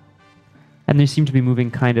 And they seem to be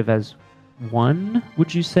moving kind of as one.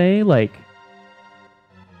 Would you say, like?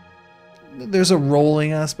 There's a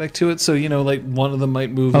rolling aspect to it, so like one of them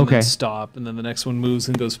might move and Okay. then stop, and then the next one moves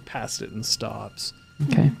and goes past it and stops.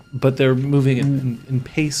 Okay. But they're moving in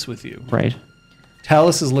pace with you. Right.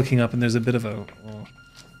 Talus is looking up, and there's a bit of a.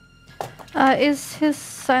 Is his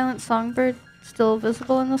silent songbird still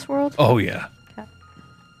visible in this world? Oh yeah, Okay.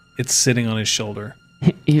 it's sitting on his shoulder.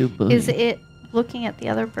 Ew, bully. Is it looking at the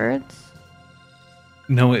other birds?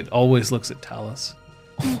 No, it always looks at Talus.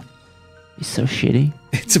 He's so shitty.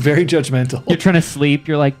 It's very judgmental. You're trying to sleep.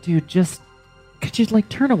 You're like, dude, could you like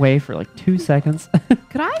turn away for like 2 seconds?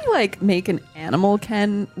 Could I like make an animal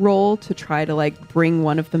Ken roll to try to like bring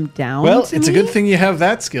one of them down? Well, to it's a me? good thing you have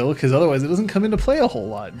that skill, because otherwise it doesn't come into play a whole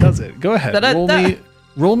lot, does it? Go ahead. Da-da-da.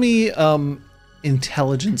 Roll me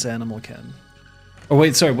intelligence animal Ken. Oh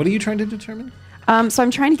wait, sorry, what are you trying to determine? So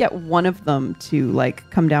I'm trying to get one of them to like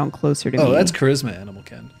come down closer to me. Oh, that's charisma animal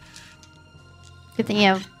Ken. Good thing you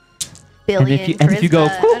have billion. And if you go,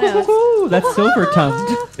 charisma. I know, that's silver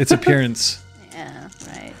tongued. Its appearance. yeah,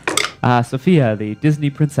 right. Sophia, the Disney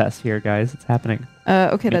princess here, guys. It's happening.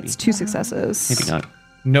 Okay, Maybe. that's 2 successes. Maybe not.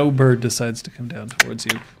 No bird decides to come down towards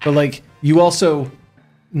you. But like you also,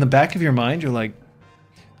 in the back of your mind, you're like,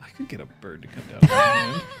 I could get a bird to come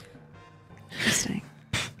down. Interesting.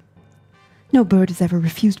 No bird has ever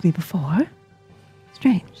refused me before.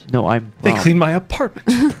 Strange. No, I'm They wrong. clean my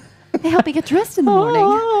apartment. They help me get dressed in the morning.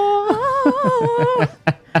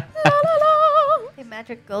 Hey,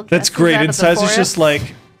 magic gold. That's dresses great. out of And the Size is just forest.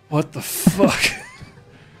 like, what the fuck?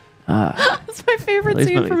 That's my favorite Please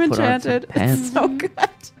scene let me from put on some Enchanted. pants. It's so good.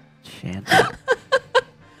 Enchanted.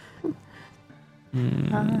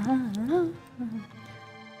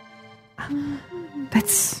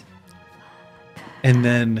 That's. And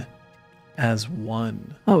then, as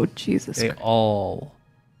one, Oh, Jesus they Christ. all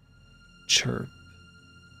chirp,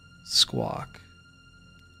 squawk,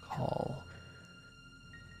 call.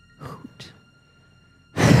 Hoot.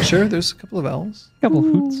 Sure, there's a couple of owls. Couple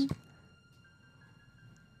hoots.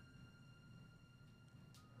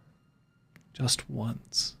 Just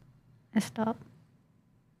once. I stop.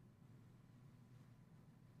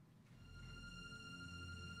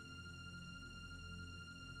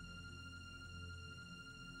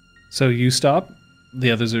 So you stop.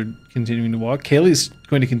 The others are continuing to walk. Kaylee's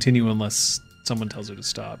going to continue unless someone tells her to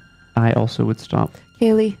stop. I also would stop.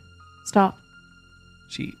 Kaylee, stop.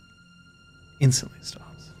 She instantly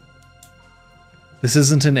stops. This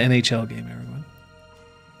isn't an NHL game, everyone.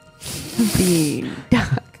 Being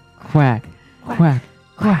duck. Quack, quack,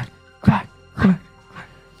 quack, quack, quack.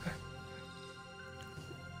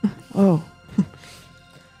 Oh.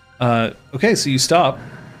 Okay, so you stop.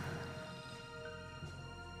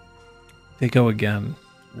 They go again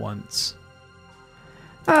once.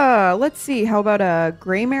 Let's see. How about a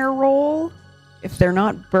Greymare roll? If they're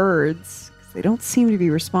not birds, 'cause they don't seem to be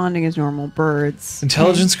responding as normal birds.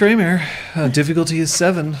 Intelligence Greymare. Difficulty is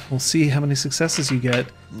 7. We'll see how many successes you get.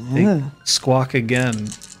 They Ugh. squawk again.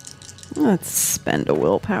 Let's spend a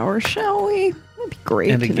willpower, shall we? That'd be great.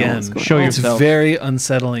 And to know again, what's going show on. it's yourself. very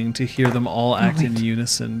unsettling to hear them all act in Right.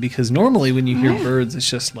 unison because normally when you hear Right. birds, it's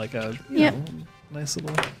just like a Yep. nice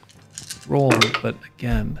little roll. But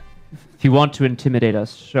again, If you want to intimidate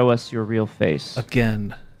us, show us your real face.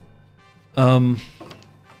 again, I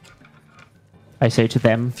say to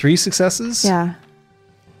them. 3 successes. Yeah.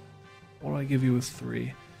 What do I give you with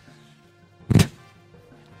 3?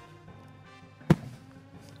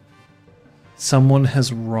 Someone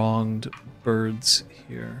has wronged birds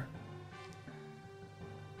here.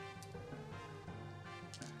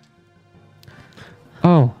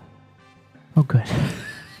 Oh. Oh, good.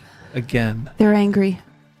 Again. They're angry.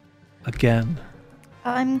 Again.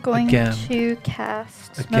 I'm going Again. to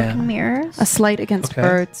cast Smoke Again. and Mirrors. A slight against Okay.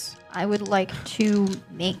 birds. I would like to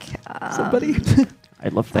make Somebody. I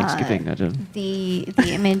love Thanksgiving. I do. the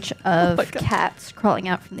image of my God. cats crawling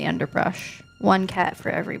out from the underbrush. 1 cat for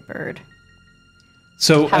every bird.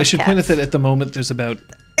 So I House should point out cats. that at the moment there's about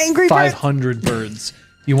Angry birds. 500 birds.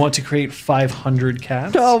 You want to create 500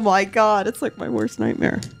 cats? Oh my god, it's like my worst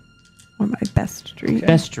nightmare. Or my best dream. Okay.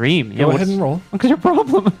 Best dream. Go ahead and roll. What's your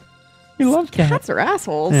problem? You love cats. Cats are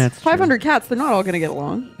assholes. Yeah, it's true. 500 cats, they're not all going to get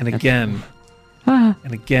along. And again, Ah.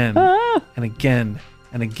 and again, Ah. and again,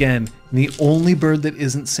 and again. And the only bird that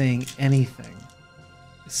isn't saying anything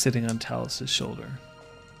is sitting on Talus's shoulder.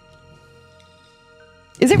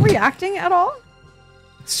 Is it reacting at all?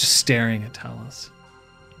 It's just staring at Talus.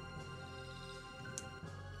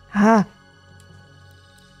 Ah.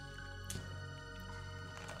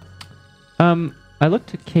 I looked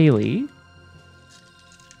to Kaylee.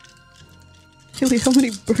 Kaylee, how many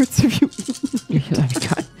birds have you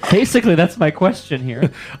eaten? Basically, that's my question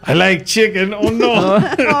here. I like chicken. Oh no.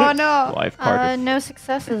 Oh no. Life card. No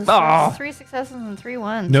successes. Oh. That's 3 successes and 3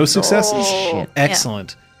 ones. No successes. Oh. Shit.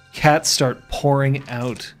 Excellent. Cats start pouring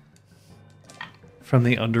out from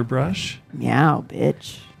the underbrush. Meow,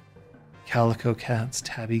 bitch. Calico cats,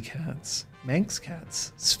 tabby cats, Manx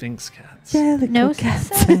cats, Sphinx cats. No cats.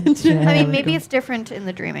 success. I mean, maybe it's different in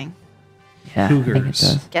the dreaming. Yeah, I think it Cougars.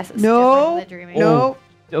 does. Guess it's No. different in the dreaming. No.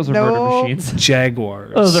 Those are No. murder machines.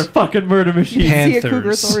 Jaguars. Those are fucking murder You machines. can see a Panthers.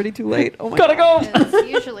 cougar, it's already too late. Oh my Gotta god. go. Because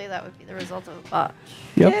usually that would be the result of a botch.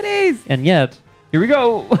 Yep. Kitties. And yet, here we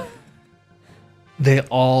go. They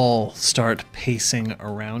all start pacing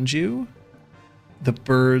around you. The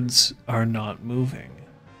birds are not moving.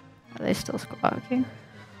 Are they still squawking?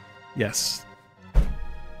 Yes.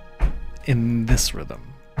 In this rhythm.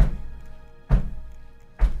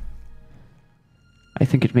 I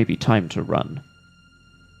think it may be time to run.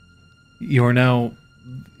 You're now,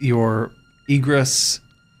 your egress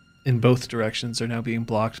in both directions are now being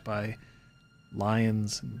blocked by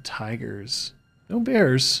lions and tigers. No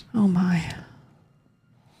bears. Oh my.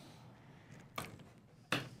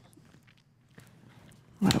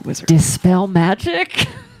 What a wizard. Dispel magic?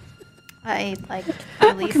 I like.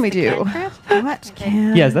 What can we do? What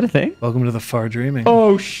can... Yeah, is that a thing? Welcome to the far dreaming.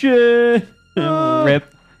 Oh, shit.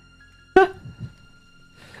 Rip.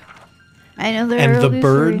 I know there and are the illusory-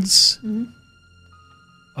 birds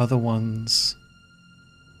are the ones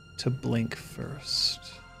to blink first.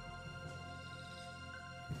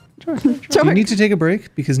 Do you need to take a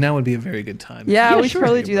break? Because now would be a very good time. Yeah, we should sure.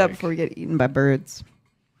 probably Take a do that break. before we get eaten by birds.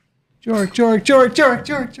 Jork.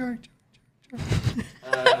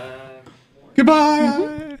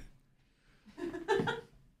 Goodbye.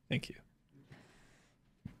 Thank you.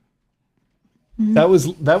 That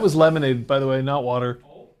was lemonade, by the way, not water.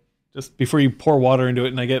 Just before you pour water into it,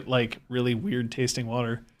 and I get like really weird tasting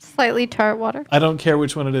water. Slightly tart water. I don't care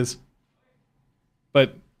which one it is,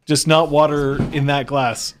 but just not water in that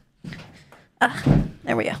glass.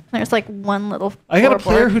 There we go. There's like one little. I got a floorboard.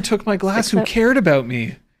 player who took my glass who Fix it. cared about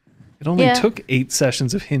me. It only Yeah. took 8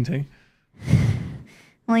 sessions of hinting.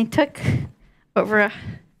 Only took over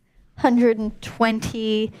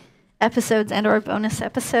 120 episodes and/or bonus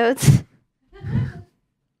episodes.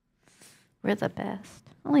 We're the best.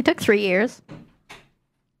 Only took 3 years.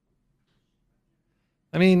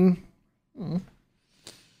 I mean,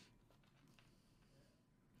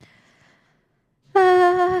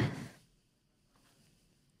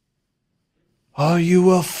 are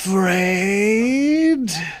you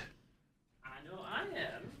afraid? I know I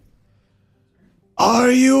am.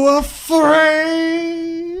 Are you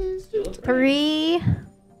afraid? 3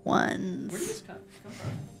 ones.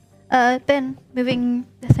 Ben, moving.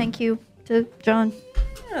 Thank you to John.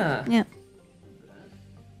 Yeah. Yeah.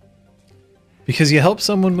 Because you help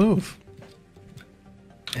someone move.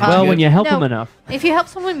 And Well, when get- you help No. them enough. If you help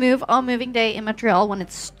someone move on moving day in Montreal when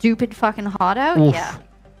it's stupid fucking hot out, Oof. yeah.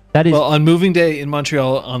 That is. Well, on moving day in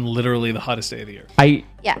Montreal, on literally the hottest day of the year.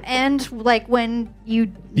 Yeah, and like when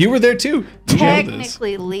you You were there too. You know this.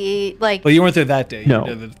 technically leave, like, But you weren't there that day. No.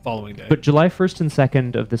 You were there the following day. But July 1st and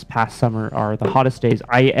 2nd of this past summer are the hottest days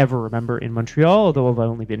I ever remember in Montreal, although I've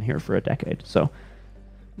only been here for a decade. So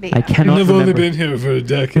but I yeah. cannot remember. here for a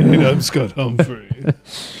decade. I'm Scott Humphrey.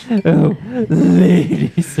 Oh,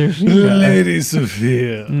 Lady Sophia. Lady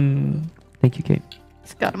Sophia. Thank you, Kate.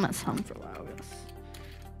 It's got him at home for a while.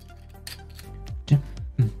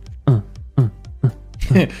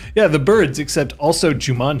 Yeah, the birds, except also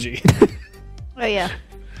Jumanji. Oh yeah.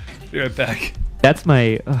 Be right back. That's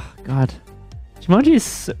my. Oh, God. Jumanji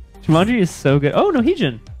is so good. Oh,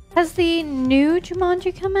 Nohijin. Has the new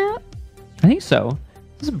Jumanji come out? I think so.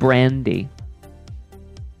 This is Brandy.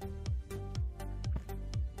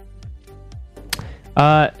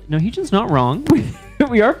 Nohijin's not wrong.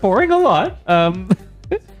 We are pouring a lot. Right?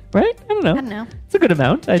 I don't know. I don't know. It's a good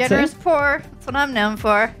amount, I'd Generous say. pour. That's what I'm known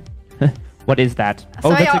for. What is that? So Oh,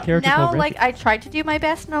 that's I, a character now, called like, I tried to do my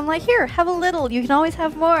best, and I'm like, here, have a little. You can always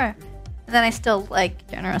have more. And then I still like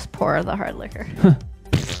generous pour the hard liquor.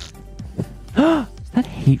 Is that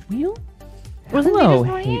Hate Wheel? Wasn't Hello,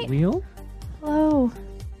 it Hate Wheel. Hello.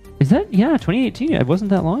 Is that 2018? It wasn't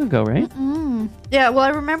that long ago, right? Yeah, well, I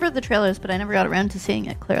remember the trailers, but I never got around to seeing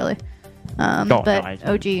it clearly. no, But I didn't.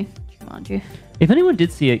 OG Jumanji. If anyone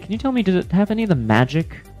did see it, can you tell me, did it have any of the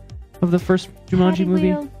magic of the first Jumanji movie?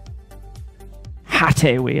 Hate Wheel.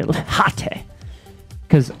 Hate.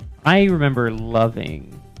 Because I remember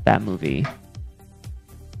loving that movie.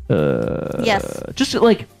 Yes. Just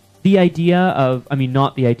like the idea of, I mean,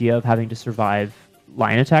 not the idea of having to survive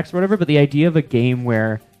lion attacks or whatever, but the idea of a game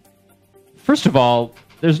where, first of all,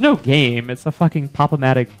 there's no game. It's a fucking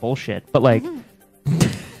pop-o-matic bullshit. But like,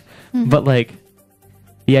 but like,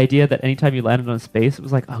 the idea that anytime you landed on space, it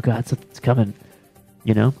was like, oh god, something's coming.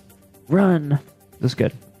 You know? Run. It was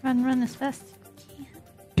good. Run as fast.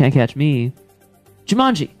 Can't catch me.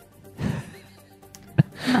 Jumanji.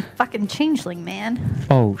 I'm a fucking changeling, man.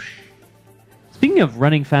 Oh, Speaking of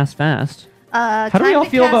running fast. How do we Time all to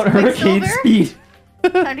feel cast about hurricane Quicksilver? speed?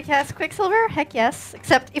 Time to cast Quicksilver? Heck yes.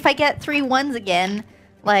 Except if I get 3 ones again,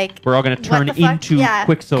 like... We're all going to what turn the fuck? into Yeah,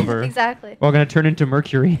 Quicksilver. exactly. We're all going to turn into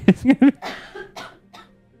Mercury.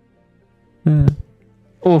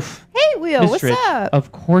 Oof. Hey, Wheel, what's Mistress, up?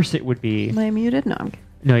 Of course it would be. Am I muted? No, I'm kidding.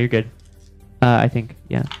 No, you're good. I think,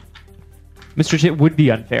 yeah. Mr. Chit would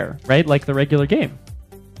be unfair, right? Like the regular game.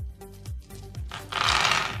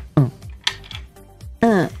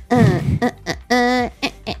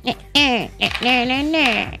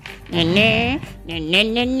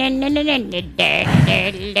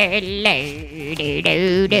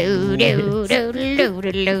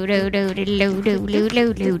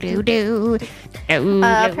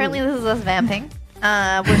 Apparently this is us vamping.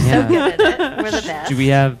 We're so good at it. We're the best. Do we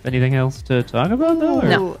have anything else to talk about though? or-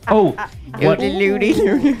 No. Oh, what?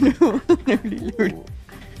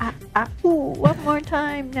 One more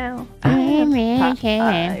time now. The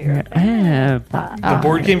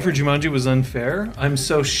board game for Jumanji was unfair. I'm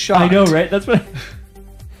so shocked. I know, right? That's what.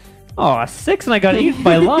 Oh, 6 and I got eaten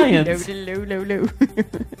by lions.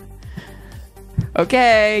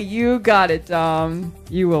 Okay, you got it, Dom.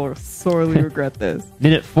 You will sorely regret this.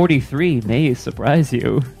 Minute 43 may surprise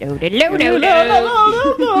you.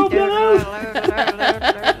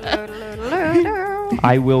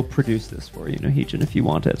 I will produce this for you, Nahijin, if you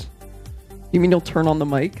want it. You mean you'll turn on the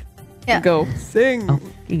mic? Yeah. And go, sing. Oh,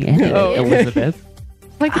 fucking edit it, Oh, okay. Elizabeth.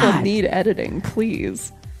 Like it'll need editing,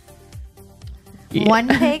 please. Yeah. One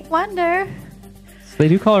take wonder. They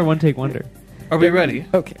do call her One Take Wonder. Are we ready?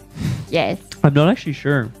 Okay. Yes. I'm not actually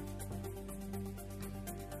sure.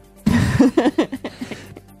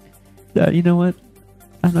 You know what?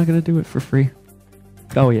 I'm not going to do it for free.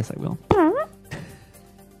 Oh, yes, I will.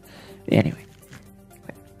 Anyway.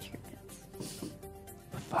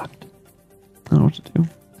 I'm fucked. I don't know what to do.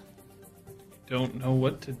 Don't know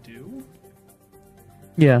what to do?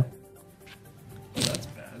 Yeah. That's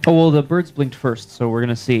bad. Oh, well, the birds blinked first, so we're going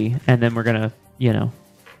to see. And then we're going to, You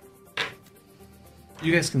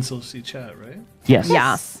guys can still see chat, right? Yes.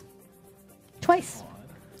 Yes. Twice.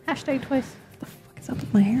 Hashtag twice. What the fuck is up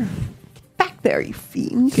with my hair? Get back there, you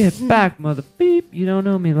fiend. Get back, mother beep. You don't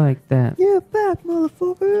know me like that. Get back,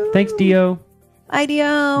 motherfucker. Thanks, Dio. Hi,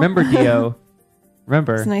 Dio. Remember, Dio.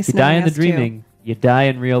 Remember, It's nice you die in knowing the us, too. dreaming, you die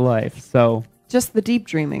in real life. So, Just the deep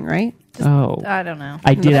dreaming, right? I don't know.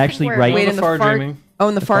 I did I actually think we're- write. Wait, the in the far far dreaming. Oh,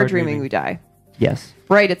 in the far far dreaming, dreaming. we die. Yes.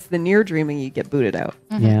 Right, it's the near dreaming you get booted out.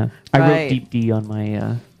 Yeah. I wrote Right. deep D on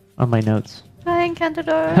my notes. Hi,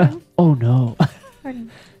 Encantador. Oh no. Pardon.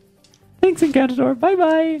 Thanks, Encantador. Bye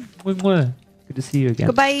bye. Good to see you again.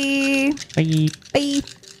 Goodbye. Bye. Bye.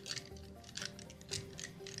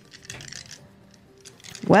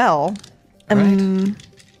 Well, Right.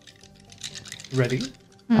 Ready?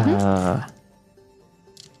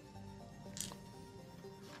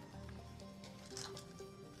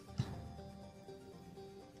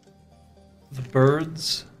 The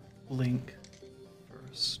birds blink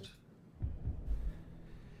first.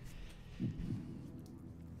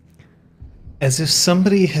 As if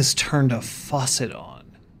somebody has turned a faucet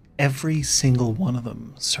on, every single one of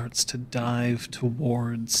them starts to dive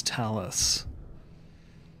towards Talus.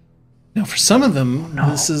 Now, for some of them,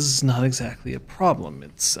 this is not exactly a problem.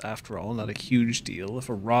 It's, after all, not a huge deal. If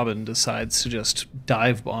a robin decides to just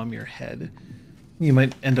dive bomb your head, you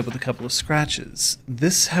might end up with a couple of scratches.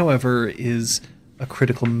 This, however, is a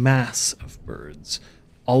critical mass of birds,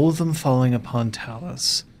 all of them falling upon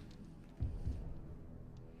Talus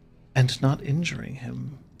and not injuring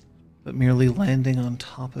him, but merely landing on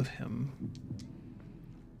top of him.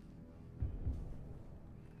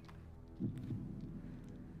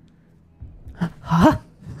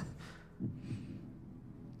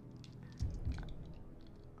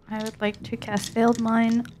 I would like to cast Veiled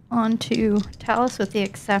Mind onto Talus with the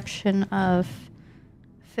exception of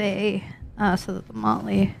Faye, so that the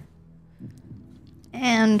Motley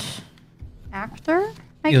and Actor,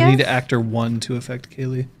 I guess? You'll need Actor 1 to affect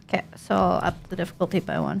Kaylee. Okay, so I'll up the difficulty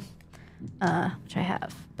by 1, which I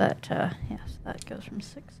have. But, yes, that goes from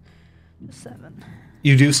 6 to 7.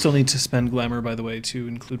 You do still need to spend Glamour, by the way, to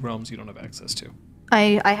include realms you don't have access to.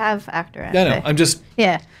 I have Actor. Yeah, Actually. no, I'm just...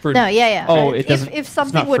 Yeah. For- No, yeah. Oh, But it doesn't- If it's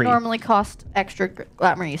something not would free. normally cost extra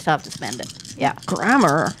glamour, you still have to spend it. Yeah.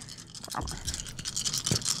 grammar.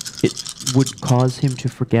 It would cause him to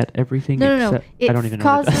forget everything. No. except It I don't even know.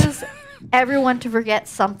 what it does. causes everyone to forget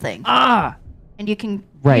something, Ah. and you can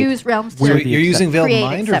Right. use realms We're to the You're using Veiled create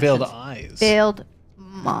Mind or Veiled exceptions. Eyes? Veiled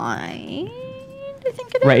Mind. I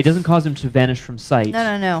think it is. Right. It doesn't cause him to vanish from sight.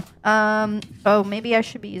 No. Oh, maybe I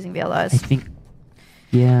should be using Veiled I Eyes. think.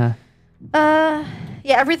 Yeah. Yeah.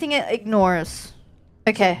 Everything it ignores.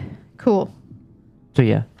 Okay. Cool. So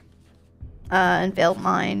yeah. And Veiled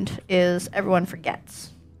Mind is everyone forgets.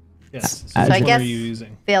 Yes. So I which one guess- are you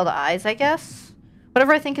using? Veiled Eyes, I guess.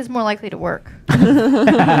 Whatever I think is more likely to work. That's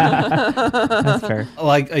fair.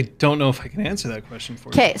 Like, I don't know if I can answer that question for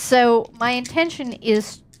you. Okay, so my intention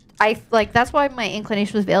is, that's why my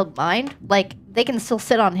inclination was Veiled Mind. Like, they can still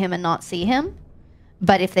sit on him and not see him,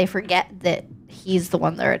 but if they forget that he's the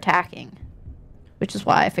one they're attacking, which is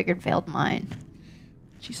why I figured Veiled Mind.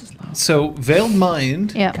 Jesus love. So, Veiled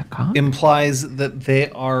Mind Yeah. implies that they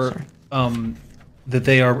are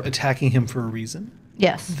attacking him for a reason.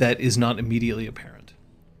 Yes. that is not immediately apparent.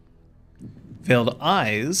 Veiled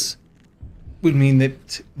eyes would mean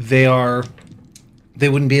that they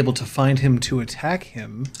wouldn't be able to find him to attack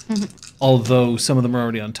him, although some of them are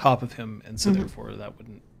already on top of him, and so therefore that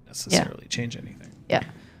wouldn't necessarily change anything. Yeah.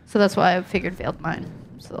 So that's why I figured Veiled Mind,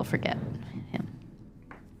 so they'll forget him.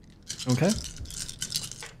 Okay.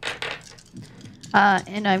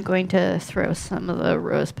 And I'm going to throw some of the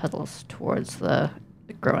rose petals towards the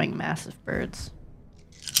growing mass of birds.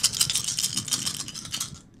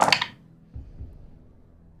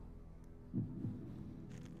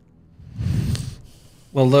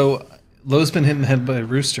 Well, Lo's been hit in the head by a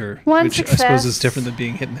rooster, One which I suppose success. is different than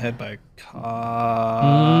being hit in the head by a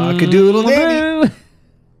cock-a-doodle dandy.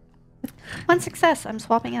 One success. I'm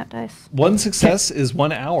swapping out dice. One success is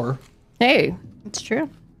 1 hour. Hey, It's true.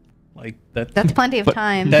 Like that. That's plenty of But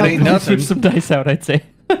time. That ain't nothing. Switch some dice out, I'd say.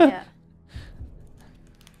 Yeah.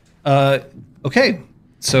 Okay,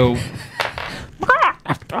 so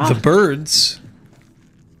the birds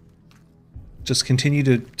just continue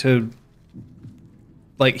to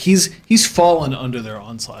like he's fallen under their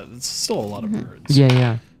onslaught. It's still a lot of birds.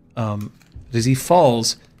 Yeah. But as he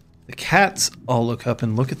falls, the cats all look up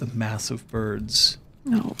and look at the mass of birds.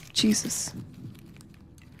 no, Jesus.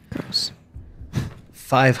 Gross.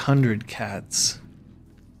 500 cats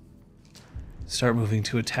start moving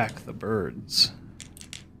to attack the birds.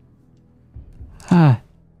 Ah.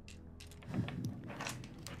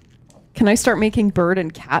 Can I start making bird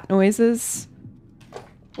and cat noises?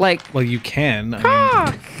 Like, Well, you can. I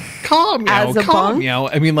mean, calm meow, As a calm bunk? meow.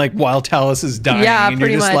 I mean, like while Talus is dying, yeah, and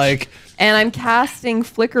pretty you're just much. like, And I'm casting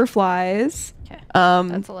flicker flies Okay.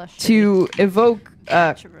 That's a less to evoke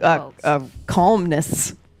results.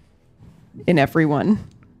 calmness in everyone.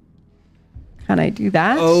 Can I do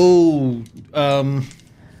that? oh,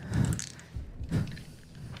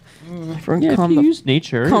 Everyone Yeah, if calm you the- use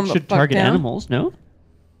nature, calm it the should fuck target down. animals, no?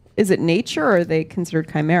 Is it nature or are they considered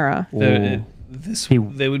chimera?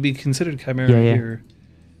 they would be considered chimera Yeah. here.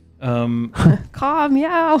 Caw,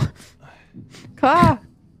 meow. Caw,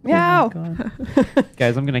 meow.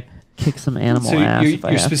 Guys, I'm gonna kick some animal So ass you're, if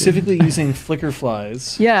I you're have to. specifically using flicker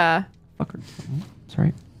flies. Yeah. Fucker.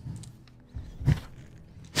 Sorry.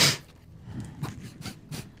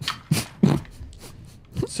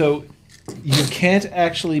 So you can't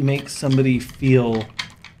actually make somebody feel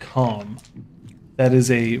calm. That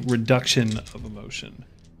is a reduction of emotion.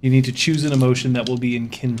 You need to choose an emotion that will be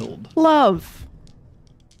enkindled. Love.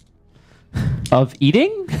 Of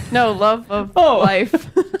eating? No, love of Oh. life.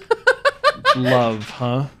 Love,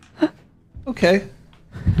 huh? Okay.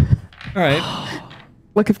 All right.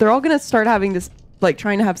 Look, if they're all going to start having this, like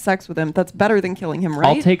trying to have sex with him, that's better than killing him,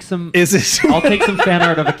 right? I'll take some. Is it? I'll take some fan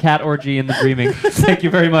art of a cat orgy in the dreaming. Thank you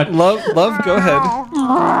very much. Love, go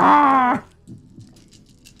ahead.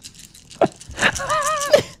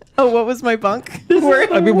 Oh, what was my bunk?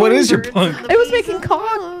 Where- I mean, what is your punk? It was making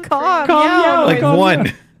caw, Caw, meow. meow. Like Calm one.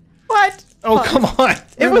 down. What? Oh, come on.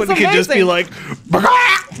 It was Everybody could just be amazing.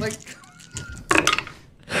 like,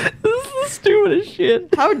 This is the stupidest shit.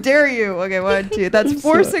 How dare you? Okay, 1, 2. That's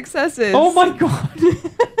 4 successes. Oh my god.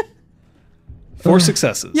 4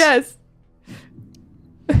 successes. Yes.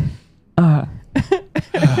 All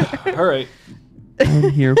right. I'm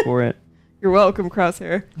here for it. You're welcome,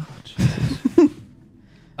 Crosshair.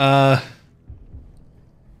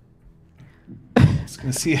 Just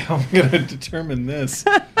gonna see how I'm gonna determine this.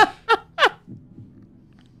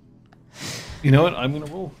 You know what? I'm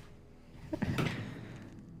gonna roll.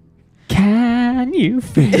 Can you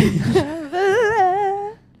feel?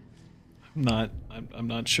 I'm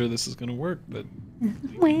not sure this is gonna work, but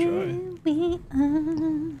we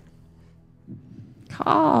can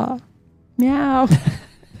Caw. Meow. try.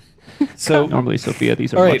 So Normally, Sophia,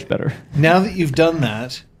 these are All right. much better. now that you've done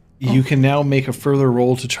that, you can now make a further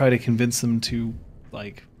roll to try to convince them to,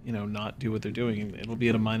 like, not do what they're doing. And it'll be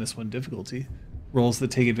at a -1 difficulty. Rolls that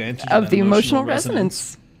take advantage Of that the emotional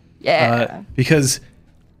resonance. Yeah. Because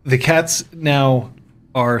the cats now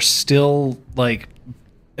are still like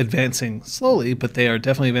advancing slowly, but they are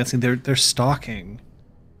definitely advancing. They're stalking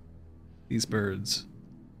these birds.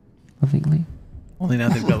 Lovingly. Only now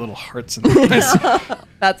they've got little hearts in their eyes.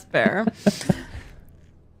 That's fair.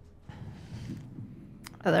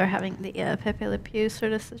 Oh, they're having the Pepe Le Pew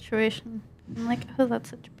sort of situation. I'm like, oh, that's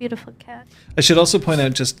such a beautiful cat. I should also point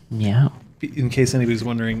out, just Meow. in case anybody's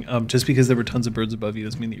wondering, just because there were tons of birds above you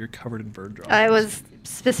doesn't mean that you're covered in bird droppings. I was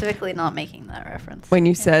specifically not making that reference. When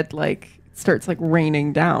you said, like, it starts, like,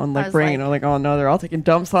 raining down, I like, was rain. like- I'm like, oh, no, they're all taking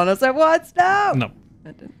dumps on us at once. No. No.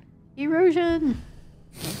 That didn't- Erosion.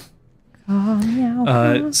 Caw,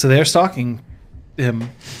 meow. So they're stalking him.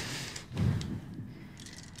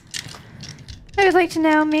 I would like to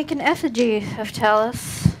now make an effigy of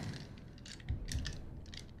Talus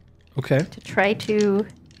Okay. to try to,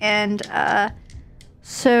 and my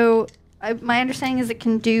understanding is it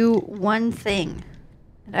can do one thing,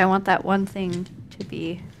 and I want that one thing to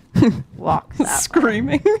be walk that way.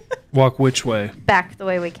 Screaming. Walk which way? Back the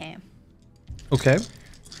way we came. Okay.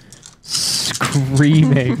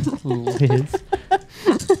 Screaming, Liz.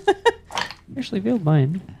 Actually, veiled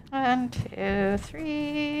mind. 1, 2,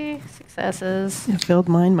 3 successes. A failed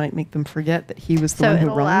mind might make them forget that he was the So one who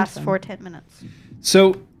it'll wronged last them. for 10 minutes.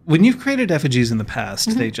 So when you've created effigies in the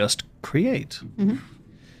past, they just create.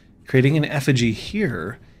 Creating an effigy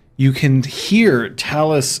here, you can hear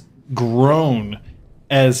Talus groan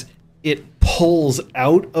as it pulls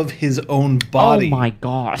out of his own body, Oh my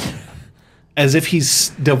god. as if he's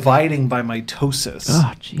dividing by mitosis.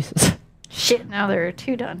 Oh, Jesus. Shit, now there are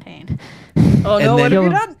 2 Dantain. Oh And no, what then- have you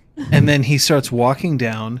done? And then he starts walking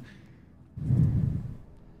down.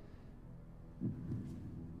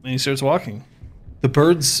 And he starts walking. The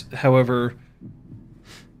birds, however,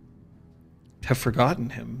 have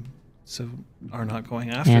forgotten him, so are not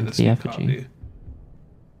going after And this the new effigy. copy.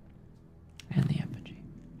 And the effigy.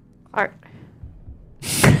 Art.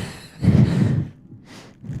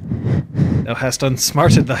 Thou hast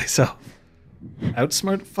unsmarted thyself.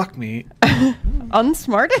 Outsmart? Fuck me.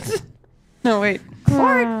 Unsmarted? No, wait.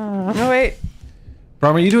 No, wait.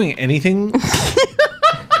 Brom, are you doing anything?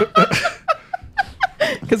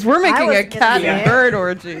 Because we're making a wasn't gonna cat do and it. bird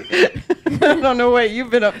orgy. I don't know what you've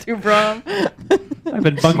been up to, Brom. I've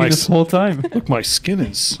been bunking this whole time. Look, my skin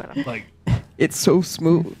is like It's so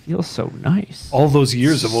smooth. Feels so nice. all those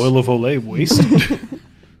years of oil of Olay wasted.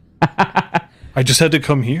 I just had to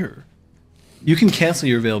come here. You can cancel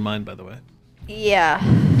your veiled mind, by the way. Yeah.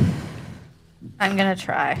 I'm going to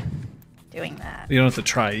try doing that. You don't have to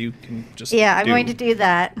try. You can just. Yeah, I'm going to do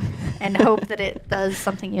that and hope that it does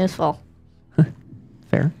something useful.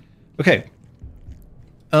 Fair. Okay.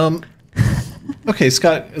 Okay,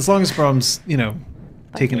 Scott. As long as Brom's,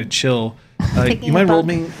 taking a chill, Taking you a mind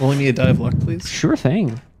bump. rolling me a die of luck, please? Sure thing.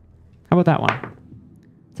 How about that one?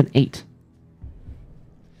 It's an 8.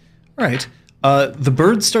 All right. The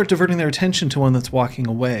birds start diverting their attention to one that's walking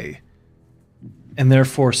away, and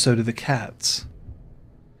therefore so do the cats.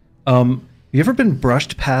 You ever been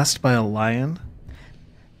brushed past by a lion?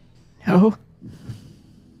 No.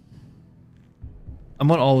 I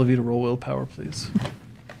want all of you to roll willpower, please.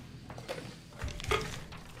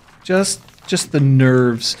 Just the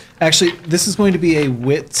nerves. Actually, this is going to be a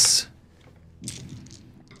wits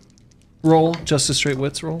roll, just a straight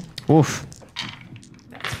wits roll. Oof.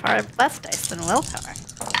 That's far less dice than willpower.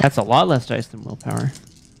 That's a lot less dice than willpower.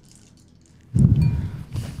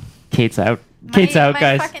 Kate's out. Kate's out, my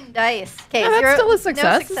guys. Fucking dice. Okay, No, that's still a success,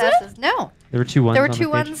 No isn't it? successes. No. There were 2 ones. There were on the 2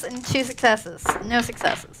 page. ones and 2 successes. No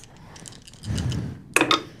successes.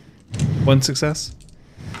 One success.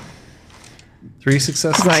 3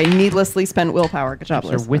 successes. I needlessly spent willpower. Good job,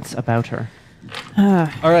 Her Liz. wits about her.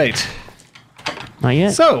 All right. Not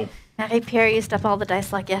yet. So, Marie-Pierre used up all the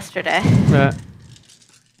dice like yesterday.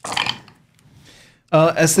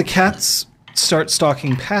 as the cats start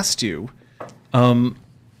stalking past you,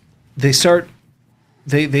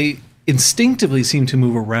 they instinctively seem to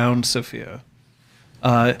move around Sophia.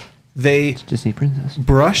 They Disney princess.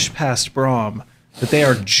 brush past Brom, but they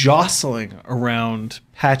are jostling around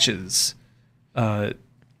Patches to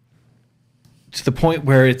the point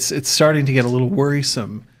where it's starting to get a little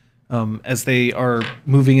worrisome as they are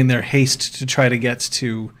moving in their haste to try to get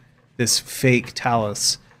to this fake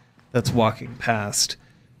Talus that's walking past.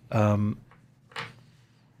 You're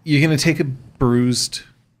going to take a bruised,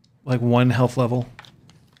 1 health level.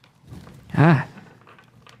 Ah.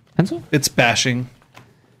 Pencil? It's bashing.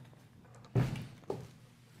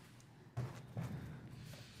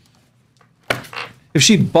 If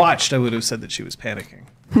she'd botched, I would have said that she was panicking.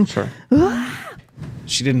 Sure.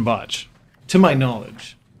 She didn't botch, to my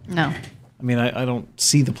knowledge. No. I mean, I don't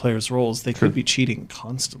see the players' rolls. They could be cheating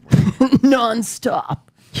constantly. Non-stop.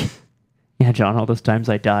 Yeah, John, all those times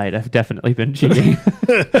I died, I've definitely been cheating.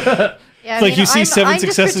 Yeah, It's like you see 7 just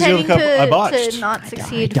successes, you look up, pretending I botched. to not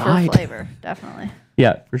succeed I for died. flavor, definitely.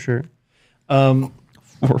 Yeah, for sure.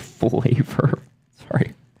 Or flavor.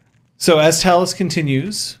 Sorry. So as Talus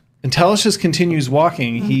continues, and Talus just continues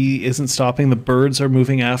walking, he isn't stopping. The birds are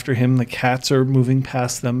moving after him. The cats are moving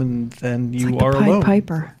past them, and then you like are the Pied alone.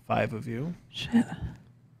 Piper. 5 of you. Shit.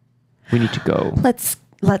 We need to go.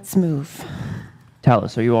 Let's move.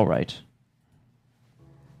 Talus, are you all right?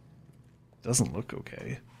 Doesn't look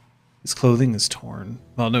okay. His clothing is torn.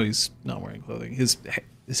 Well, no, he's not wearing clothing. His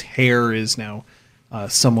hair is now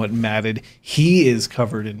somewhat matted. He is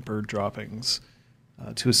covered in bird droppings.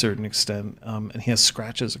 to a certain extent, and he has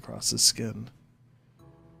scratches across his skin.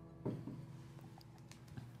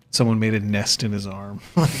 Someone made a nest in his arm.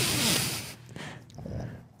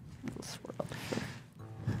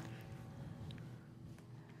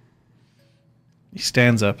 He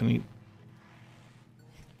stands up and he...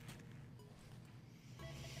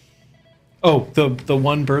 Oh, the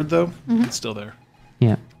one bird, though? It's still there.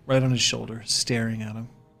 Yeah. Right on his shoulder, staring at him.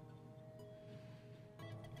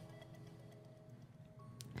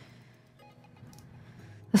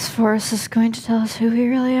 This forest is going to tell us who we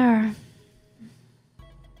really are.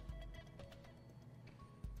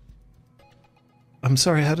 I'm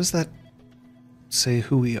sorry, how does that say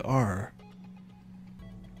who we are?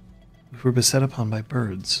 We were beset upon by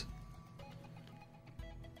birds.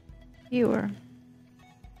 You were.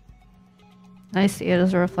 I see it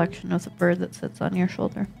as a reflection of the bird that sits on your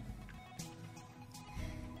shoulder.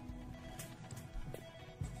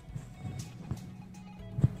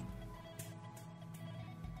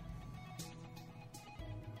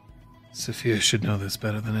 Sophia should know this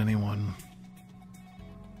better than anyone.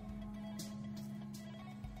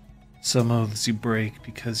 Some oaths you break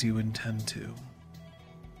because you intend to.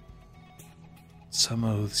 Some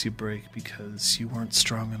oaths you break because you weren't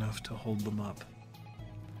strong enough to hold them up.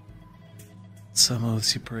 Some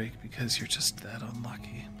oaths you break because you're just that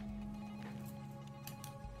unlucky.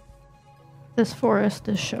 This forest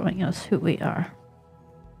is showing us who we are.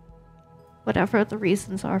 Whatever the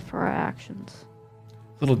reasons are for our actions.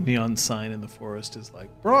 Little neon sign in the forest is like,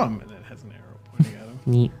 Brom, and it has an arrow pointing at him.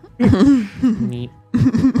 Neat. Neat.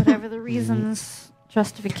 Whatever the reasons,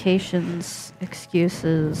 justifications,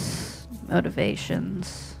 excuses,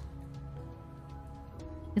 motivations.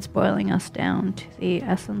 It's boiling us down to the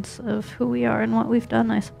essence of who we are and what we've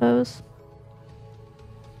done, I suppose.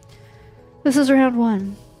 This is round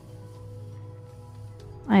 1.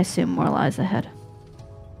 I assume more lies ahead.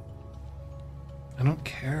 I don't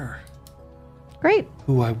care Great.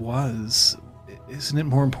 who I was. Isn't it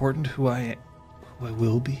more important who I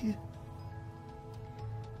will be?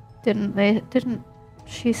 Didn't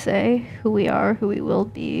she say who we are, who we will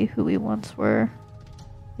be, who we once were?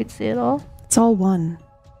 We'd see it all. It's all one.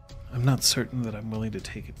 I'm not certain that I'm willing to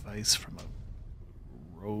take advice from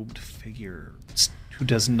a robed figure who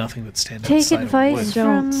does nothing but stand Take outside advice of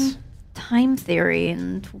wood. from time theory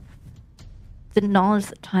and the knowledge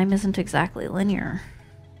that time isn't exactly linear,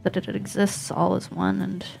 that it exists all as one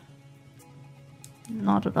and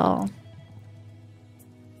not at all.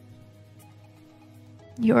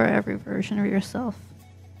 You're every version of yourself.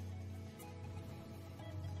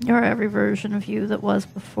 You're every version of you that was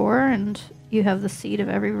before, and you have the seed of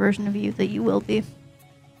every version of you that you will be.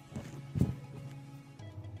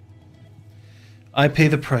 I pay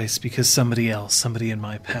the price because somebody in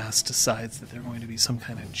my past, decides that they're going to be some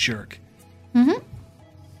kind of jerk. Mm-hmm.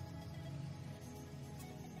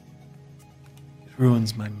 It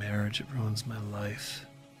ruins my marriage. It ruins my life.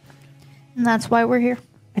 And that's why we're here.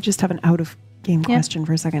 I just have an out of game Yeah. question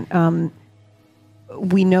for a second.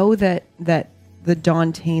 We know that the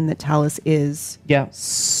Dauntain that Talus is Yeah.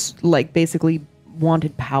 like basically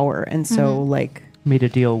wanted power, and so like Made a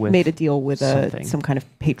deal with something. some kind of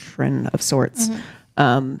patron of sorts.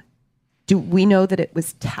 Do we know that it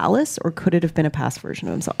was Talus, or could it have been a past version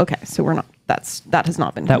of himself? Okay, so we're not. That has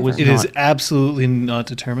not been. That was- confirmed. It is absolutely not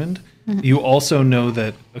determined. You also know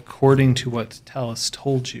that according to what Talus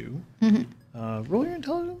told you, roll your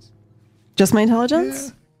intelligence. Just my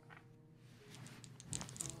intelligence.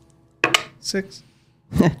 Yeah. 6.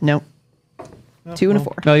 No. No, 2 and a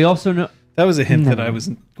well, 4. No, you also know That was a hint that No. I was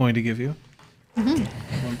going to give you. At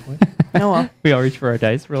one point. Oh well. we all reach for our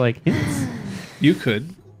dice. We're like, hints. You could,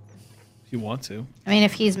 if you want to. I mean,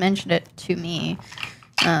 if he's mentioned it to me,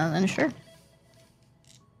 then sure.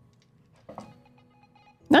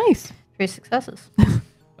 Nice. 3 successes.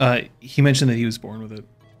 He mentioned that he was born with it,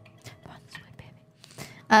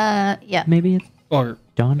 Yeah. Maybe it's or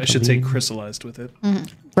Don. I should say Pauline. crystallized with it.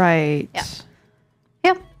 Right. Yeah.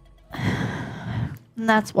 Yep. And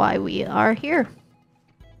that's why we are here.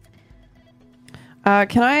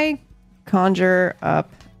 Can I conjure up,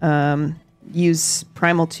 use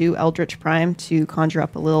Primal 2, Eldritch Prime, to conjure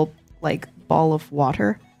up a little, like, ball of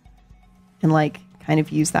water? And, like, kind of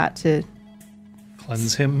use that to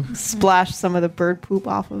Cleanse him. splash some of the bird poop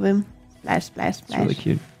off of him? Splash, splash, It's splash. really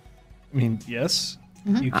cute. I mean, yes,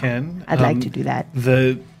 you can. I'd like to do that.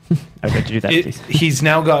 I'd like to do that, please. He's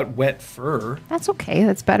now got wet fur, That's okay.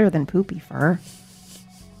 That's better than poopy fur.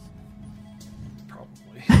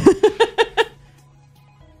 probably.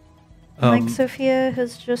 Like Sophia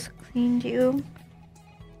has just cleaned you.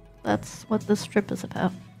 That's what this trip is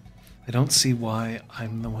about. I don't see why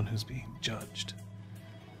I'm the one who's being judged.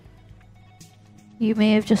 You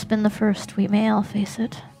may have just been the first. We may all face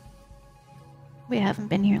it. We haven't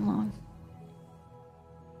been here long.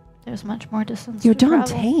 There's much more distance You're to travel.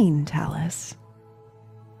 Dantain, Talus.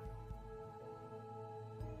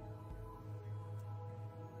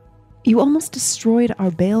 You almost destroyed our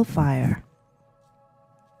balefire.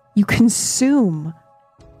 You consume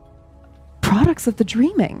products of the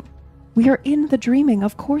dreaming. We are in the dreaming.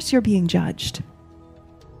 Of course you're being judged.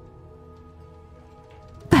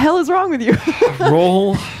 What the hell is wrong with you?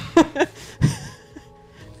 Roll.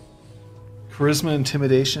 Charisma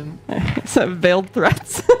intimidation. Some veiled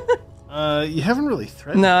threats. You haven't really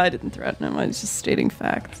threatened. No, I didn't threaten him. I was just stating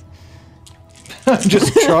facts.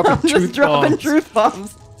 Just dropping truth Just dropping bombs. truth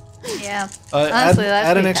bombs. Yeah. Add Honestly, that's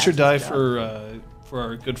an pretty extra die fantastic, for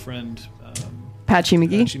our good friend Patchy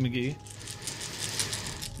McGee. Patchy McGee.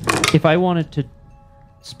 If I wanted to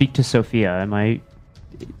speak to Sophia,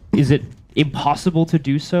 is it impossible to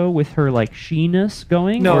do so with her like she-ness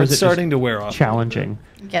going? No, or it's is it starting to wear off. challenging.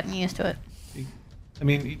 I'm getting used to it. I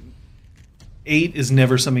mean, 8 is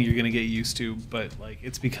never something you're going to get used to, but like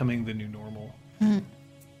it's becoming the new normal.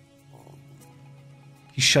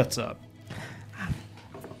 He shuts up.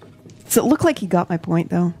 Does it look like he got my point,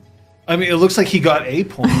 though? I mean, it looks like he got a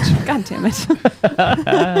point. God damn it.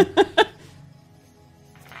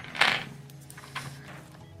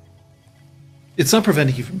 It's not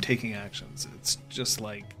preventing you from taking actions. It's just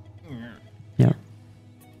like, Yeah.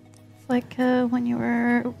 It's like when you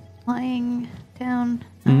were lying down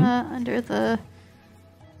under the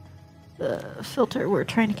filter. We're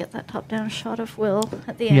trying to get that top-down shot of Will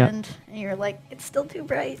at the Yeah. end, and you're like, "It's still too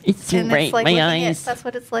bright." It's too and bright, It's like my looking eyes. that's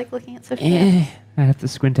what it's like looking at Sophia. Eh. I have to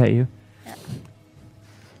squint at you. Yeah.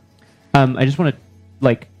 I just want to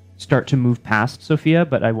like start to move past Sophia,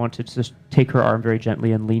 but I want to just take her arm very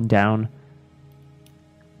gently and lean down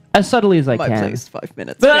as subtly as I My can. place, 5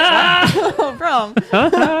 minutes. Ah! Oh, Brom.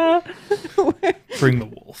 bring the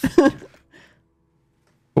wolf.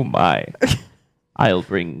 Oh my! I'll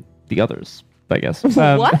bring the others, I guess.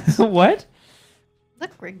 What? What?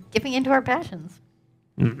 Look, we're giving into our passions.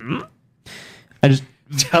 I just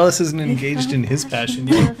Talus isn't engaged in his passion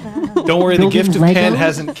yet. Don't worry, the Building gift of Pan Legos?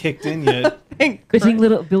 hasn't kicked in yet.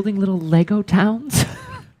 building little Lego towns.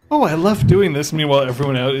 Oh, I love doing this. Meanwhile,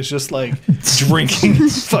 everyone out is just like drinking,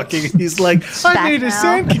 fucking. He's like, I made a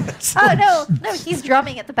Bacchanal. sandcastle. Oh no, he's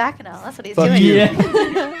drumming at the bacchanal. That's what he's Fuck doing. you.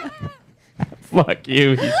 Yeah. Fuck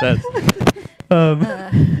you, he says.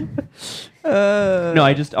 No,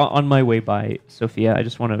 I just on my way by Sophia, I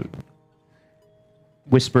just want to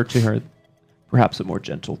whisper to her, perhaps a more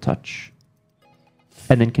gentle touch,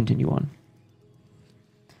 and then continue on.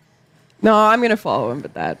 No, I'm going to follow him,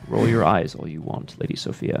 but that. Roll your eyes all you want, Lady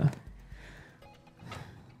Sophia.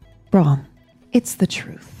 Brom, it's the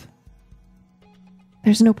truth.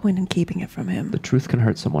 There's no point in keeping it from him. The truth can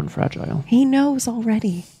hurt someone fragile. He knows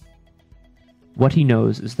already. What he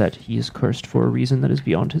knows is that he is cursed for a reason that is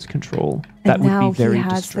beyond his control. And That would now be very he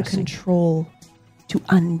has distressing. the control to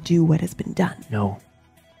undo what has been done. No.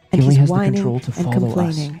 And He only he's has the whining control to and follow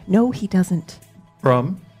complaining. us. No, he doesn't.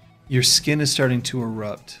 Brum, your skin is starting to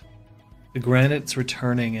erupt. The granite's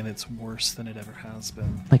returning, and it's worse than it ever has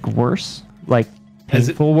been. Like worse? Like Has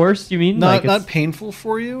it- painful worse, you mean? Not like not painful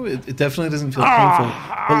for you. It definitely doesn't feel painful,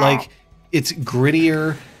 but like it's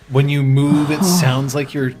grittier. When you move, it sounds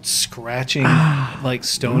like you're scratching like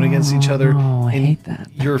stone against each other. Oh, I and hate that.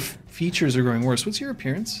 Your features are growing worse. What's your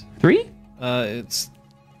appearance? 3? It's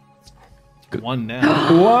 1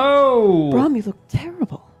 now. Whoa! Brom, you look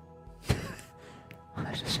terrible.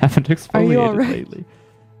 I just haven't Are you exfoliated all right? lately.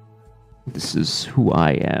 This is who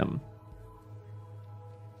I am.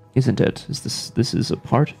 Isn't it? This is a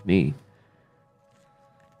part of me.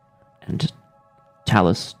 And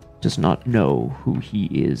Talus does not know who he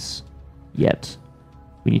is yet.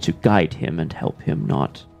 We need to guide him and help him,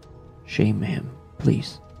 not shame him.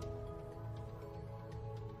 Please.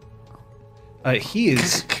 He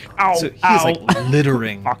is. He is like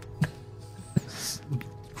littering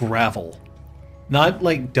gravel, not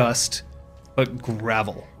like dust, but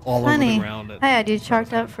gravel all over the Funny. ground. I had you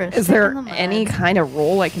chalked up for a Is stick there in the mud. any kind of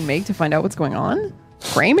roll I can make to find out what's going on?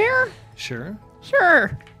 Fraymare? Sure,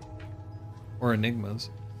 Sure. or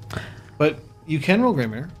enigmas, but you can roll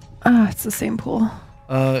Greymare. It's the same pool.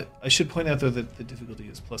 I should point out though that the difficulty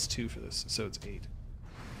is +2 for this, so it's 8.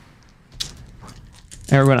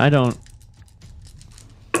 Everyone,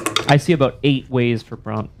 I see about 8 ways for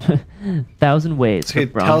Braun. 1,000 ways Okay,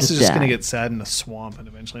 for Braun Talus to is just die. going to get sad in a swamp and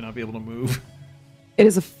eventually not be able to move. It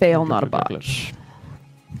is a fail, not a botch.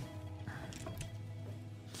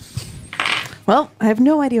 Well, I have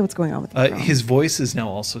no idea what's going on with the His voice is now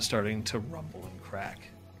also starting to rumble and crack.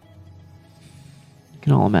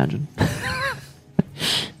 Can all imagine.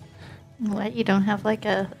 What? You don't have like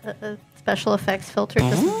a special effects filter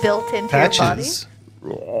just built into your body?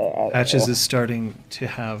 Patches is starting to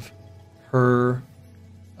have her.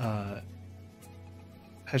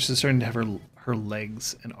 Patches is starting to have her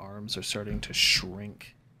legs and arms are starting to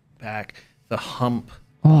shrink back. The hump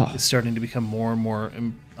is starting to become more and more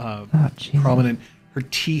prominent. Her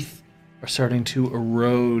teeth are starting to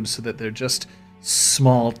erode so that they're just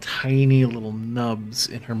small, tiny little nubs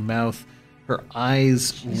in her mouth. Her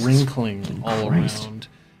eyes wrinkling all around.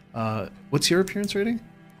 What's your appearance rating?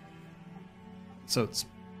 So it's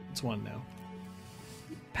 1 now.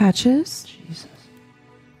 Patches? Jesus.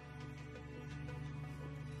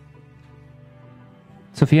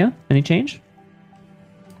 Sophia, any change?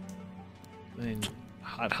 I mean,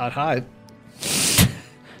 hot.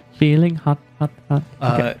 Feeling hot.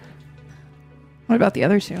 Okay. What about the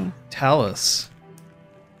other two? Talus.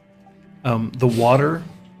 The water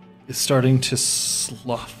is starting to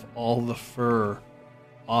slough all the fur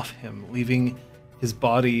off him, leaving his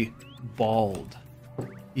body bald.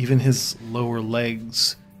 Even his lower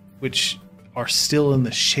legs, which are still in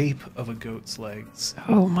the shape of a goat's legs.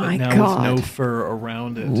 Oh my but now God. with no fur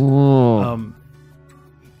around it. Ooh.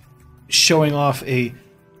 Showing off a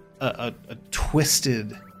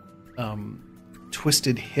twisted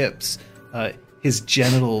hips, his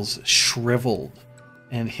genitals shriveled,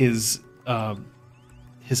 and his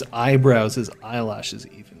eyebrows, his eyelashes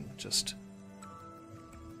even just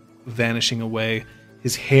vanishing away,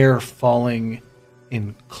 his hair falling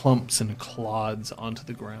in clumps and clods onto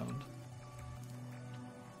the ground.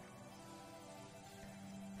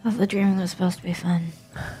 Oh, the dreaming was supposed to be fun.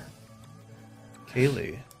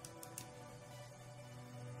 Kaylee.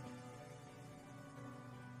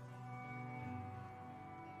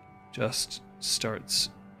 Just starts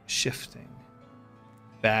shifting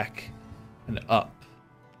back and up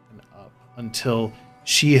until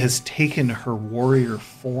she has taken her warrior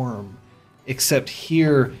form, except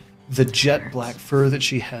here the jet black fur that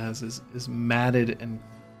she has is matted and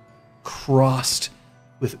crossed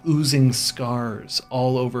with oozing scars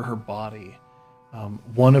all over her body.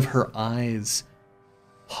 One of her eyes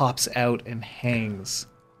pops out and hangs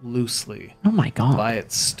loosely Oh my God. by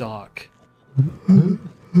its stalk.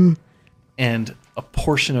 And a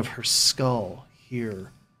portion of her skull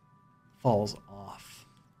here falls off,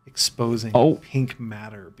 exposing pink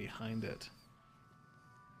matter behind it.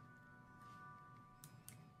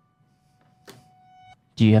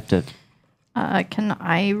 Do you have to? Can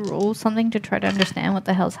I roll something to try to understand what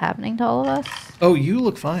the hell's happening to all of us? Oh, you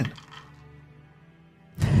look fine.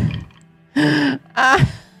 I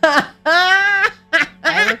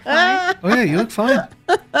look fine. Oh yeah, you look fine.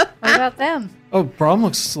 What about them? Oh, Brom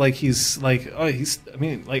looks like he's I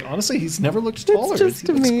mean, like honestly, he's never looked taller. just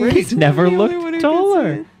He looks me. great. Never the only one looked who can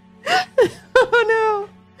taller. Oh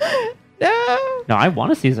no. No, I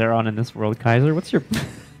want to see Zeron in this world, Kaiser. What's your?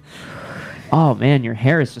 Oh man, your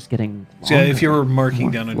hair is just getting. So, yeah, if longer. you were marking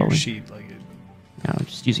More down on your flowing. sheet, like No, I'm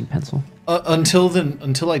just using pencil.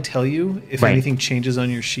 until I tell you if Right. anything changes on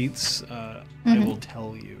your sheets, I will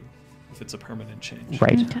tell you if it's a permanent change.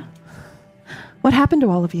 Right. What happened to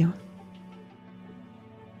all of you?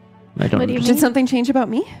 I don't. What do you Did something change about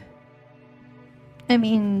me? I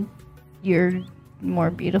mean, you're more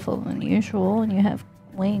beautiful than usual, and you have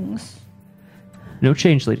wings. No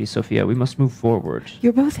change, Lady Sophia. We must move forward.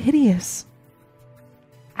 You're both hideous.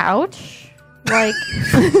 Ouch! Like,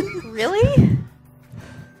 really?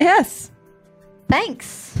 Yes.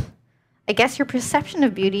 Thanks. I guess your perception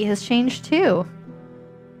of beauty has changed too.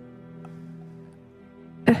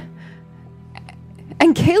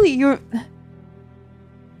 And Kaylee, you're...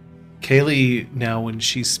 Kaylee, now when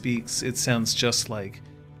she speaks, it sounds just like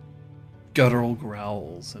guttural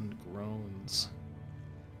growls and groans.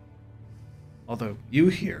 Although you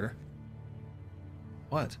hear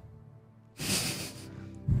what?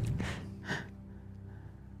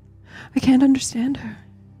 I can't understand her.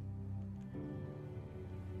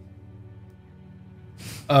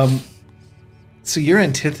 So your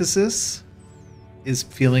antithesis is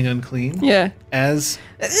feeling unclean. Yeah. As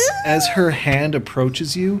her hand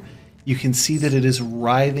approaches you, you can see that it is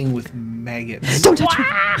writhing with maggots. Don't touch me.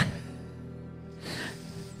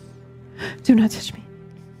 Do not touch me.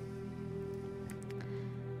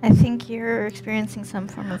 I think you're experiencing some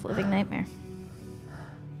form of living nightmare.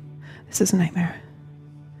 This is a nightmare.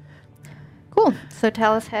 Cool. So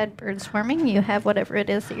Talus had bird swarming. You have whatever it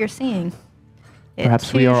is that you're seeing. It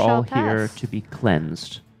Perhaps we too are shall all here pass. to be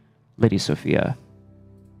cleansed, Lady Sophia.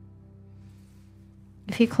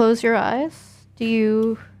 If you close your eyes, do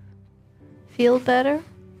you feel better?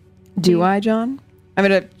 Do I, John? I'm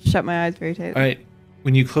going to shut my eyes very tight. All right.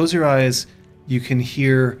 When you close your eyes, you can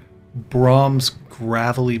hear Brahm's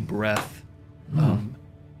gravelly breath.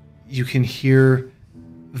 You can hear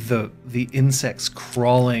the insects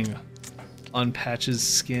crawling on Patch's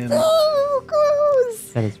skin. Oh,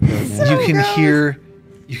 gross. That is really nice.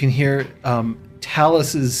 You can hear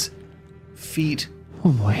Talus's feet,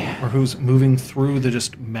 Oh boy. or who's moving through the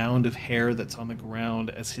just mound of hair that's on the ground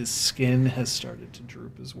as his skin has started to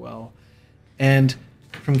droop as well. And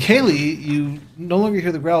from Kaylee, you no longer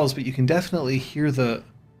hear the growls, but you can definitely hear the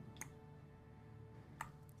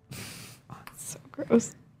So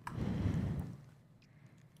gross.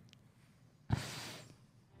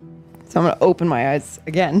 So I'm gonna open my eyes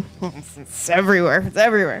again. It's everywhere. It's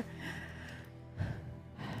everywhere.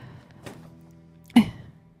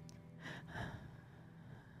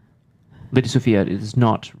 Lady Sophia, it is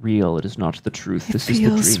not real. It is not the truth. This is the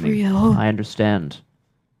feels dreaming. real. I understand.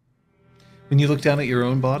 when you look down at your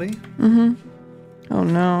own body. Oh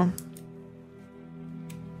no.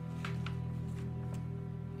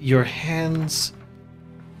 Your hands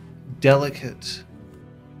delicate,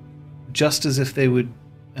 just as if they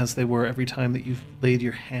were every time that you've laid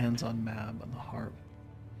your hands on Mab on the harp.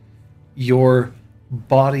 Your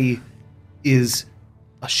body is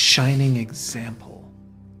a shining example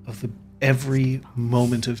of every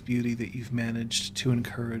moment of beauty that you've managed to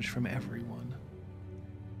encourage from everyone.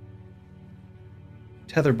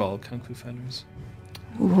 Tetherball, Kung Fu Fighters.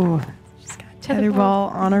 Ooh, she's got a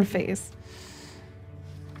tetherball on her face.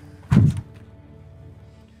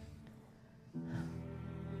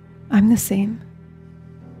 I'm the same.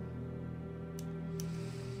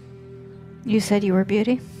 You said you were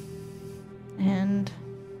beauty. And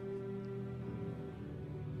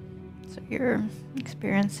so you're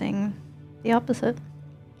experiencing the opposite.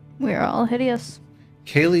 We are all hideous.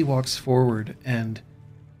 Kaylee walks forward and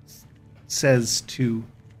says to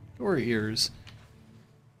your ears,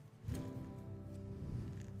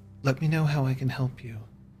 "Let me know how I can help you."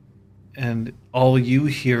 And all you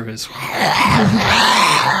hear is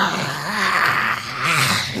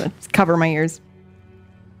Let's cover my ears.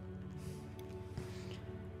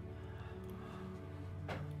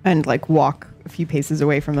 And like walk a few paces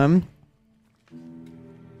away from them.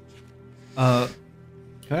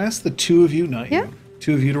 Can I ask the two of you, not Yeah. you,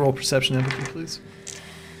 two of you to roll perception empathy, please?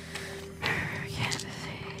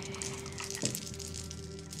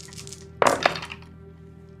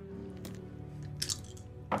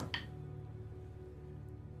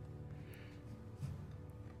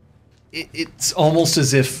 It's almost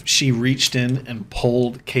as if she reached in and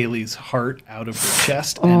pulled Kaylee's heart out of her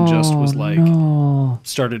chest and just was like, Oh,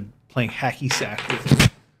 started playing hacky sack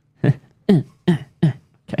with it.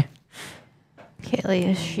 okay.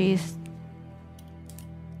 Kaylee, she's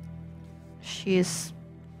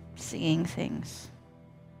seeing things.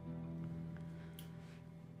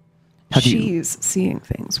 How do you- She's seeing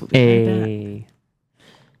things. We'll be right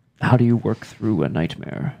back. How do you work through a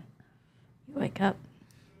nightmare? You wake up.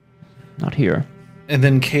 Not here. And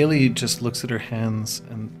then Kaylee just looks at her hands,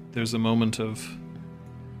 and there's a moment of,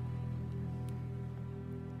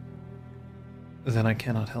 then I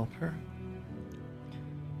cannot help her.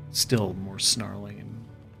 Still more snarling and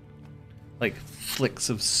like flicks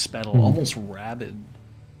of spettle, almost rabid.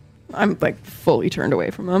 I'm like fully turned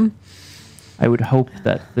away from them. I would hope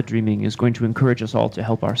that the dreaming is going to encourage us all to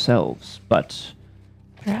help ourselves, but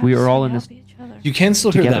we are all in this. Each other. You can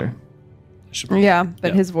still hear Together. them. I should- Yeah,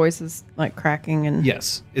 but Yeah. his voice is like cracking and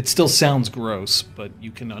Yes, it still sounds gross, but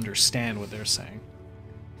you can understand what they're saying.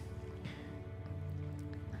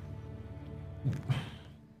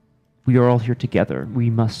 We are all here together. We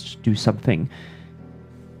must do something.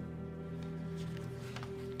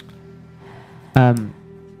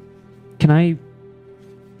 Can I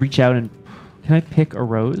reach out and can I pick a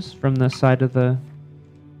rose from the side of the?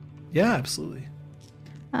 Yeah, absolutely.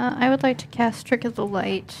 I would like to cast Trick of the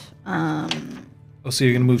Light. Oh, so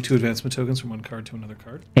you're going to move 2 advancement tokens from one card to another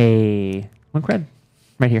card? One cred,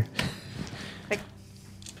 right here.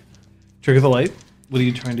 Trick of the Light. What are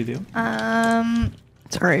you trying to do?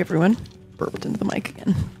 sorry everyone. Burped into the mic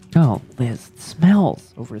again. Oh, Liz, it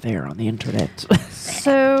smells over there on the internet.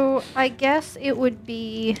 So I guess it would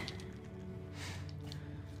be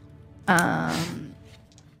on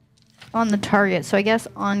the target. So I guess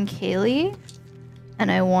on Kaylee,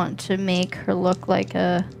 and I want to make her look like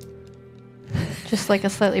just like a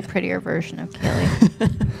slightly prettier version of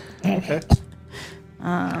Kaylee. Okay.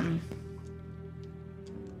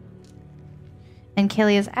 And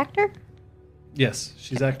Kaylee is actor. Yes,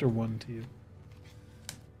 she's actor 1 to you,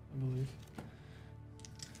 I believe.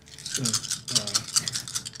 Just gonna,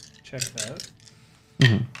 check that.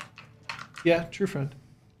 Mhm. Yeah, true friend.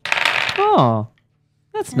 Oh,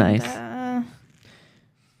 That's nice.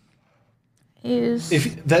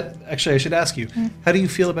 If that actually, I should ask you, how do you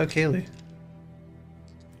feel about Kaylee?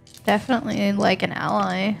 Definitely like an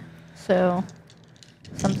ally. So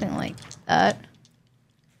something like that.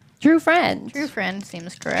 True friend. True friend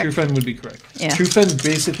seems correct. True friend would be correct. Yeah. True friend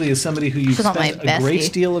basically is somebody who you've She's not spent my a great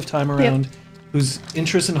bestie. deal of time around, whose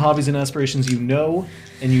interests and hobbies and aspirations you know,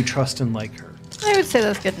 and you trust and like her. I would say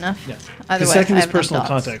that's good enough. Yeah. Either The way, second I is have no personal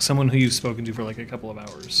thoughts. contact, someone who you've spoken to for like a couple of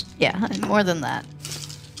hours. Yeah, more than that.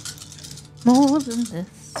 More than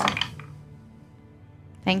this.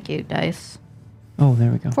 Thank you, Dice. Oh,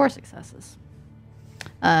 there we go. 4 successes.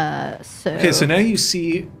 Okay, so now you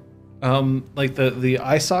see, like the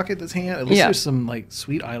eye socket that's hanging out. At least Yeah. there's some like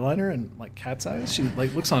sweet eyeliner and like cat's eyes. She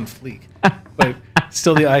like looks on fleek, but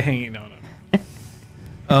still the eye hanging out.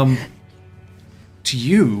 To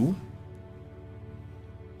you,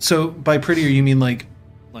 so by prettier you mean like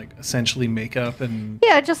essentially makeup and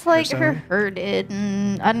yeah, just like her Hairstyle? herded,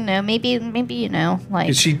 and I don't know, maybe you know, like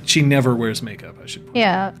 'cause she never wears makeup. I should. Point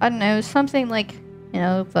yeah, I don't know, something like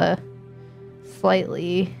the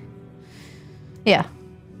slightly, yeah,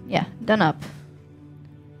 done up.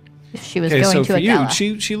 If she was Okay, going so to for a you, gala,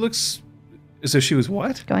 she looks as though she was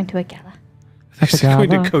what? going to a gala, She's going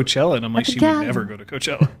to gala. Coachella, and I'm like, At the she gala. would never go to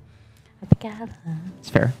Coachella. at the gala. It's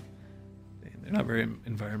fair. They're not very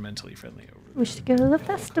environmentally friendly over there. Wish to go to the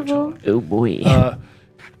festival. Oh boy.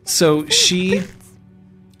 So she,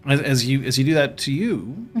 as you do that to you,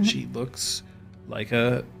 Mm-hmm. she looks like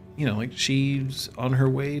like she's on her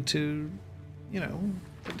way to,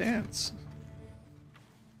 the dance,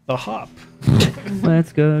 the hop.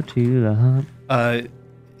 Let's go to the hop. It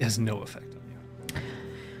has no effect on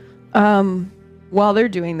you. While they're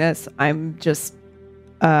doing this, I'm just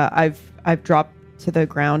I've dropped to the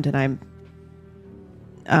ground and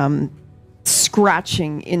I'm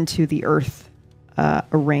scratching into the earth a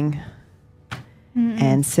ring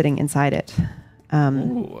and sitting inside it.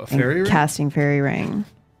 Ooh, a fairy and ring? casting fairy ring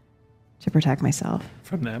to protect myself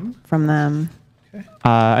From them. from them.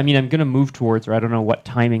 I mean, I'm going to move towards her. I don't know what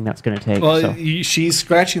timing that's going to take. Well, so she's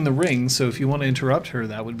scratching the ring, so if you want to interrupt her,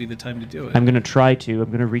 that would be the time to do it. I'm going to try to. I'm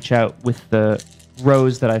going to reach out with the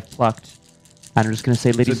rose that I've plucked. And I'm just going to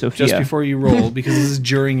say, Lady So Sophia. just before you roll, because this is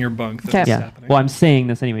during your bunk that Okay. this is Yeah. happening. Well, I'm saying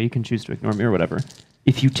this anyway. You can choose to ignore me or whatever.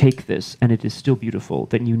 If you take this and it is still beautiful,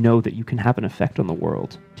 then you know that you can have an effect on the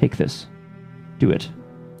world. Take this. Do it.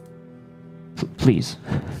 Please.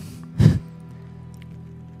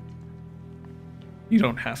 You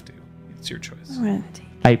don't have to. It's your choice.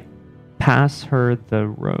 I pass her the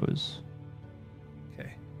rose.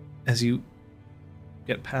 Okay. As you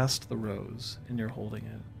get past the rose and you're holding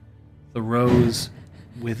it, the rose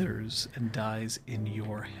withers and dies in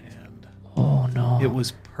your hand. Oh, no. It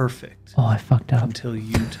was perfect Oh, I fucked up. until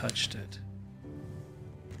you touched it.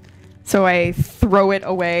 So I throw it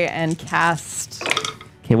away and cast.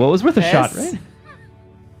 Okay, well, it was worth a shot, This right?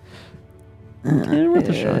 Yeah, worth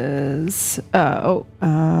a shot.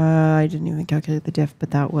 I didn't even calculate the diff,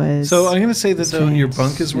 but that was So I'm going to say that though your Nice.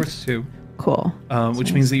 bunk is worth 2, cool.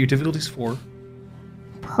 which means that your difficulty is 4.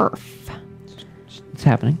 Perf. It's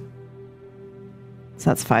happening. So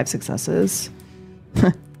that's 5 successes.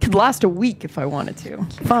 Could last a week if I wanted to.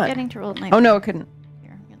 Fun. Getting to roll Oh no, it couldn't.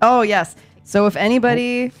 Oh yes. So if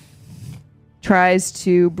anybody tries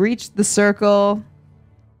to breach the circle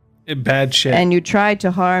Bad shit. and you try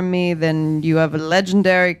to harm me, then you have a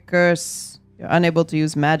legendary curse. You're unable to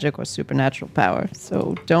use magic or supernatural power.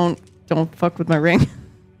 So don't fuck with my ring.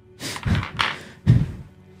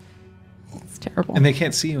 It's terrible. And they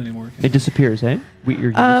can't see you anymore. It disappears, eh?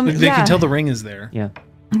 You're They yeah. can tell the ring is there. yeah.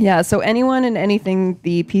 Yeah, so anyone and anything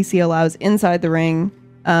the PC allows inside the ring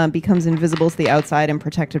becomes invisible to the outside and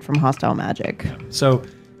protected from hostile magic. So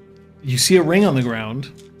you see a ring on the ground.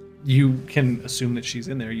 You can assume that she's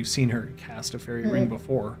in there. You've seen her cast a fairy ring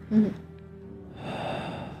before. And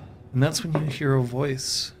that's when you hear a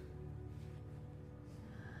voice.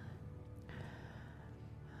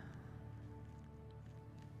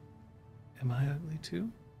 Am I ugly too?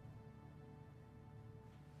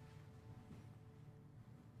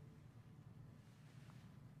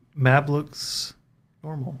 Mab looks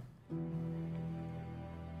normal.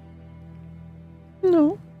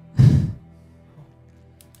 No.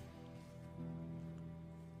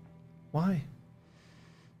 Why?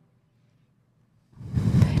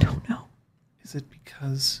 I don't know. Is it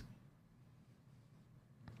because...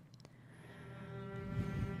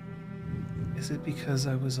 Is it because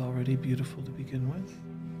I was already beautiful to begin with?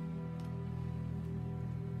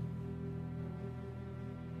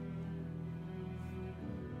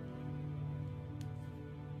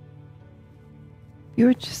 You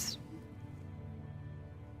were just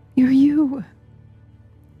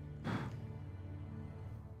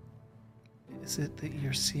Is it that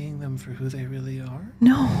you're seeing them for who they really are?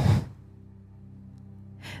 No.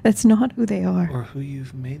 That's not who they are. Or who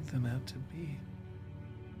you've made them out to be?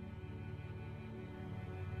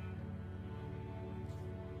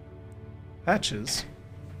 Patches.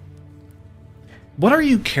 What are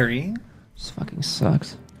you carrying? This fucking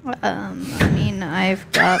sucks. I mean, I've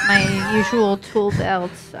got my usual tool belt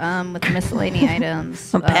with miscellaneous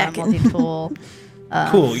items, I'm packing. multi-tool.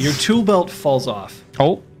 Cool. Your tool belt falls off.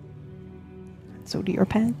 Oh. So do your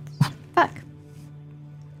pants. Fuck.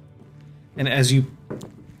 And as you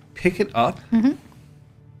pick it up, Mm-hmm.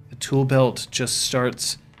 the tool belt just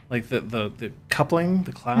starts, like the coupling,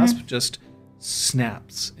 the clasp just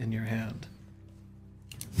snaps in your hand.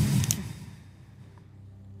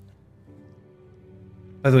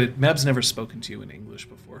 By the way, Mab's never spoken to you in English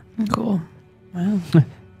before. Cool. Wow.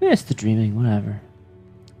 It's the dreaming, whatever.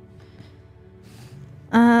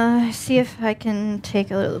 See if I can take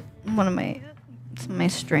one of my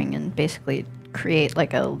string and basically create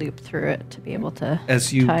like a loop through it to be able to.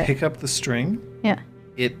 As you tie it. pick up the string, Yeah.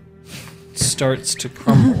 it starts to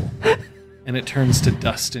crumble, and it turns to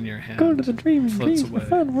dust in your hand. Go to the dream. Floats Dreams are away.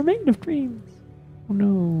 fun. We're made of dreams. Oh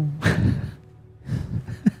no.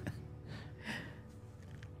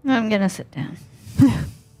 I'm gonna sit down.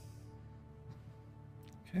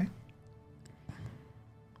 Okay.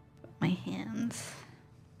 My hands.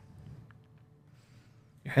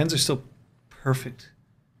 Your hands are still perfect,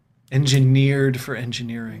 engineered for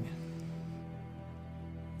engineering.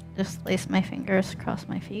 Just lace my fingers across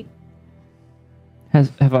my feet. Have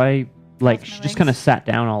I like Cross my she just kind of legs. sat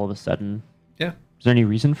down all of a sudden? Yeah. Is there any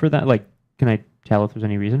reason for that? Like, can I tell if there's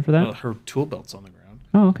any reason for that? Well, her tool belt's on the ground.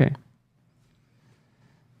 Oh, okay.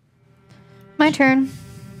 My turn.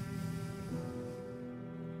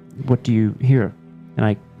 What do you hear? And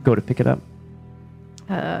I go to pick it up.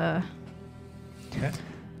 Okay.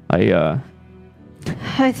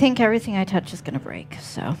 I think everything I touch is gonna break,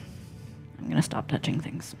 so I'm gonna stop touching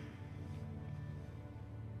things.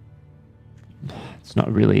 It's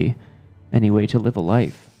not really any way to live a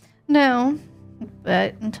life. No,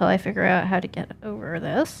 but until I figure out how to get over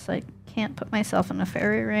this, I can't put myself in a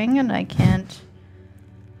fairy ring, and I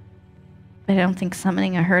don't think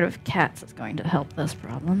summoning a herd of cats is going to help this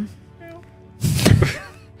problem.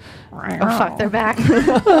 Oh fuck, they're back.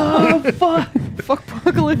 Oh, fuck. Fuck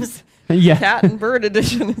Apocalypse. Yeah. Cat and bird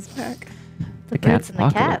edition is back. The cat birds and the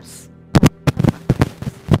apocalypse. cats.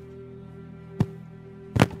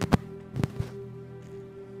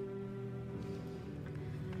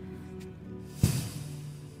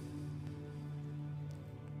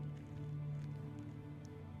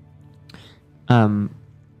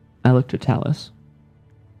 I looked at Talus.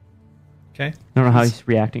 Okay. I don't know how he's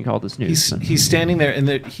reacting to all this news. but- He's standing there, and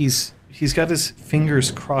he's got his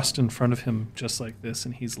fingers crossed in front of him, just like this,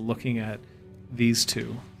 and he's looking at these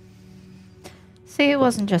two. See, it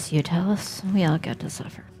wasn't just you, Talus. We all got to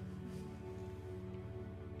suffer.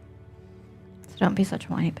 So don't be such a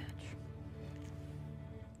whiny bitch.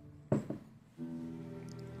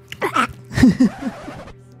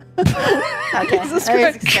 Okay, I was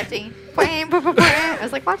expecting. I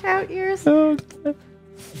was like, watch out, ears.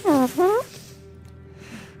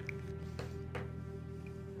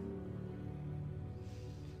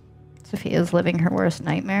 Sophia's living her worst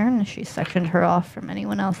nightmare, and she sectioned her off from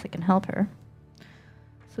anyone else that can help her.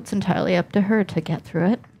 So it's entirely up to her to get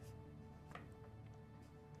through it.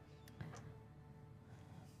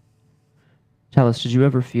 Talus, did you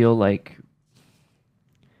ever feel like...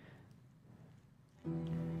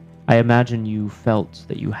 I imagine you felt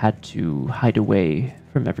that you had to hide away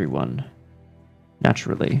from everyone,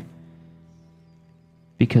 naturally,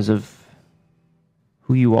 because of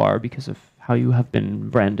who you are, because of how you have been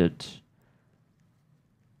branded,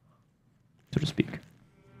 so to speak.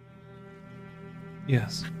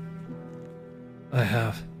 Yes. I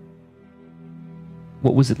have.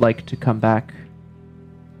 What was it like to come back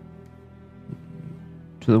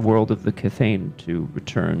to the world of the Cathane, to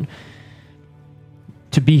return,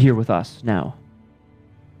 to be here with us now?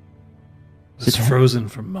 I was frozen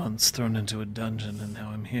for months, thrown into a dungeon, and now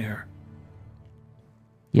I'm here.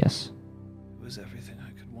 Yes. It was everything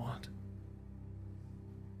I could want.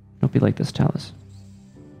 Don't be like this, Talus.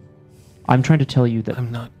 I'm trying to tell you that...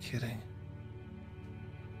 I'm not kidding.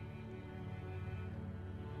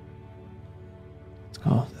 It's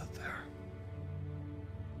cold out there.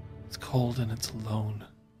 It's cold and it's alone.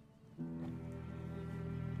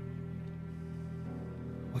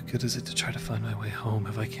 What good is it to try to find my way home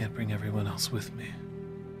if I can't bring everyone else with me?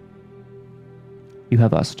 You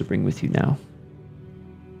have us to bring with you now.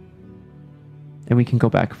 And we can go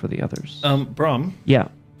back for the others. Brom, Yeah.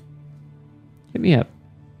 Hit me up.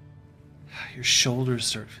 Your shoulders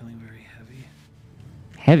start feeling very heavy,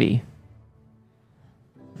 Heavy.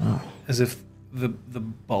 as if the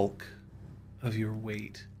bulk of your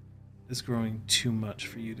weight is growing too much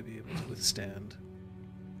for you to be able to withstand.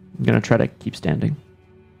 I'm gonna try to keep standing.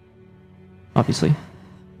 Obviously.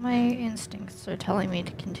 My instincts are telling me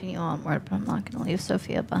to continue onward, but I'm not going to leave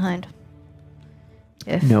Sophia behind.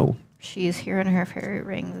 If No. she's here in her fairy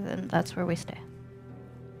ring, then that's where we stay.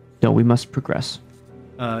 No, we must progress.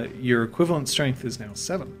 Your equivalent strength is now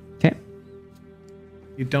 7. Okay.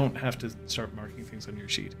 You don't have to start marking things on your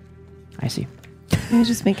sheet. I see. Can you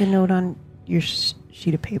just make a note on your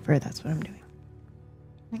sheet of paper? That's what I'm doing.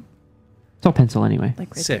 It's all pencil anyway.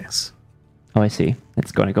 Like right 6, Oh, I see.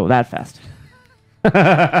 It's going to go that fast.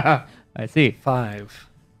 I see. 5.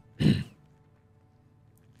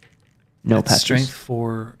 No That patches. strength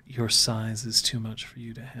for your size is too much for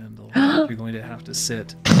you to handle. You're going to have to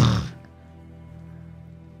sit.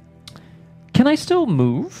 Can I still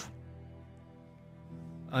move?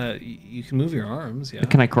 You can move your arms, yeah.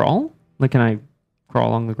 Can I crawl? Like, can I crawl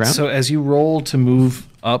along the ground? So as you roll to move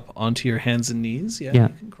up onto your hands and knees, yeah.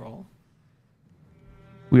 You can crawl.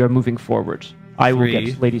 We are moving forward. I will 3.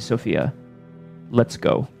 get Lady Sophia. Let's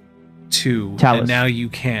go. 2. Talus. And now you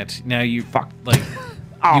can't. Now you like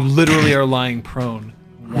you literally are lying prone.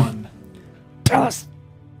 1. Tell us.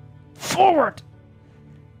 Forward.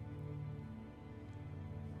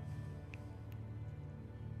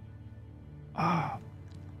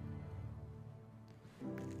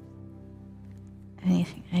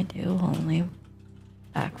 Anything I do will only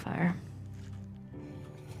backfire.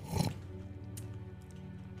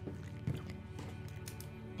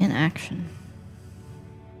 Inaction.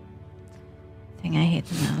 Thing I hate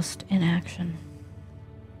the most, inaction.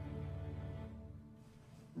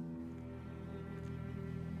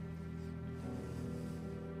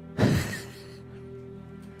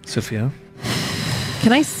 Sophia?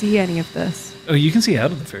 Can I see any of this? Oh, you can see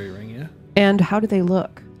out of the fairy ring, yeah. And how do they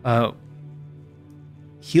look?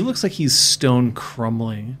 He looks like he's stone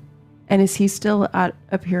crumbling. And is he still at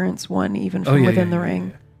appearance 1 even from within the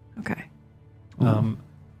ring? Okay.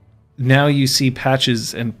 Now you see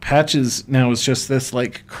Patches, and Patches now is just this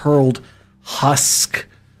like curled husk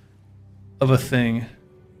of a thing.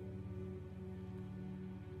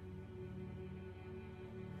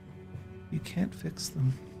 You can't fix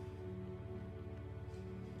them.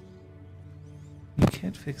 You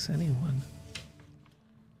can't fix anyone.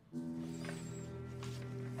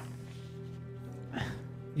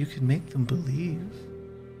 You can make them believe,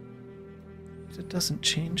 but it doesn't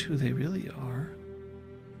change who they really are.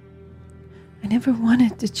 I never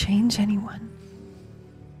wanted to change anyone.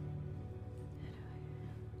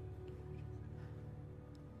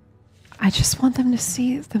 I just want them to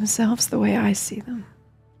see themselves the way I see them.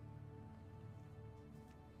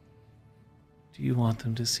 Do you want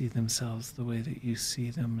them to see themselves the way that you see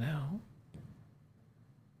them now?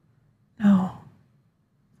 No,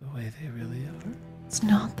 The way they really are? it's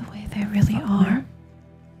not the way they really are.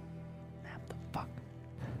 What the fuck?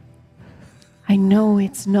 I know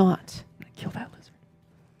it's not. Kill that lizard.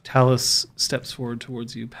 Talus steps forward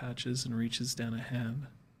towards you, Patches, and reaches down a hand.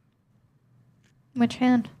 Which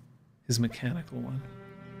hand? His mechanical one.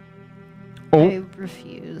 I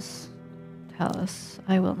refuse. Talus,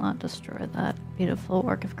 I will not destroy that beautiful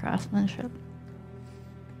work of craftsmanship.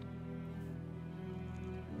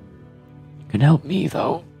 You can help me,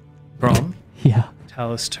 though. Brom, Yeah.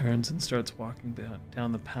 Talus turns and starts walking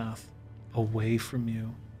down the path away from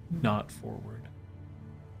you, not forward.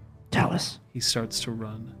 Talus. He starts to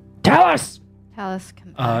run. Talus! Talus,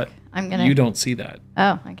 come back. I'm gonna. You don't see that.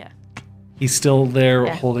 Oh, okay. He's still there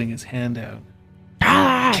Yeah. holding his hand out.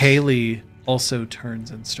 Talus! Kaylee also turns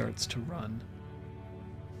and starts to run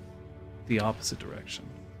the opposite direction.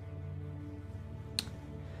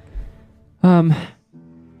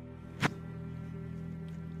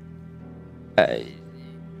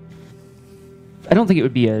 I don't think it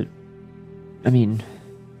would be a. I mean,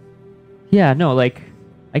 yeah, no, like,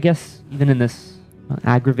 I guess even in this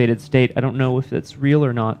aggravated state, I don't know if it's real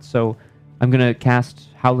or not. So I'm gonna cast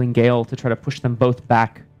Howling Gale to try to push them both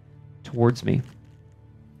back towards me.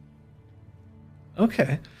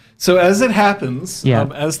 Okay. So as it happens, Yeah.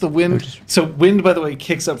 as the wind, so wind, by the way,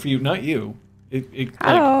 kicks up for you, not you. It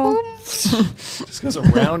like, just goes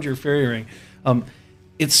around your fairy ring.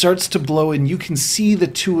 It starts to blow, and you can see the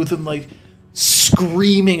two of them like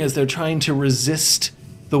screaming as they're trying to resist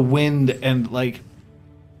the wind and like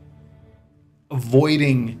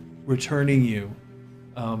avoiding returning you.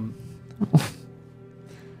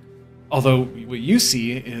 Although what you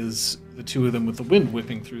see is the two of them with the wind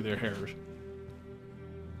whipping through their hair.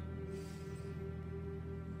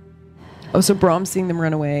 Oh, so Brom's seeing them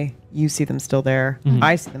run away. You see them still there.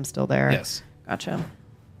 I see them still there. Yes. Gotcha.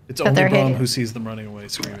 It's But only they're Brom hidden. who sees them running away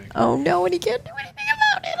screaming. Oh no, and he can't do anything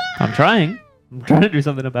about it. I'm trying. I'm trying to do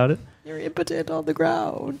something about it. You're impotent on the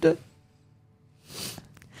ground.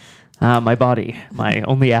 My body, my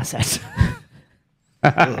only asset.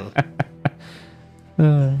 Ugh.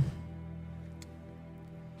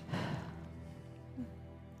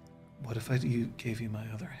 What if gave you my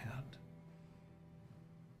other hand?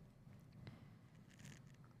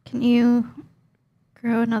 Can you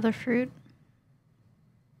grow another fruit?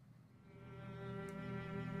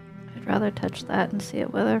 I'd rather touch that and see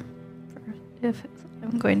it wither.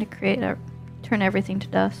 I'm going to turn everything to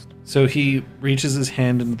dust. So he reaches his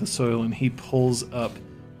hand into the soil and he pulls up.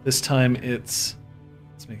 This time let's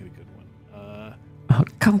make it a good one. Oh,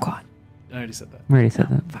 kumquat. I already said that. I already said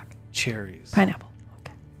that. Fuck. Cherries. Pineapple.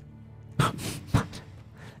 Okay.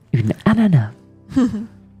 Une ananas. Pluck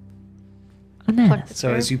Ananas. the So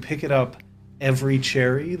fruit. as you pick it up, every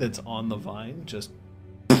cherry that's on the vine just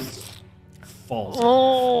falls.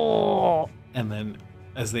 Oh. And then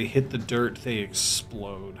as they hit the dirt, they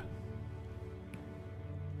explode.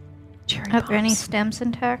 Cherry Are there any bombs. stems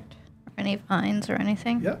intact? Or any vines or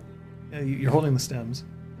anything? Yeah. Yeah, you're holding the stems.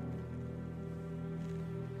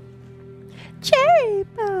 Cherry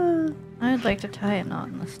bomb. I would like to tie a knot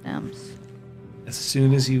in the stems. As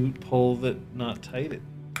soon as you pull the knot tight, it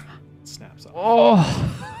snaps off.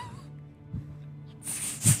 Oh.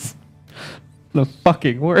 The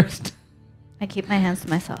fucking worst. I keep my hands to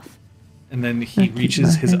myself. And then he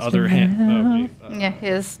reaches his other hand. Yeah,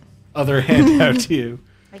 his. Other hand out to you.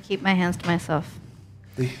 I keep my hands to myself.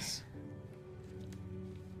 Please.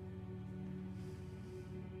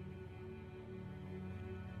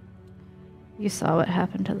 You saw what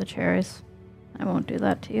happened to the cherries. I won't do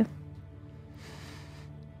that to you.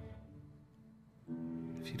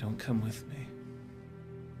 If you don't come with me,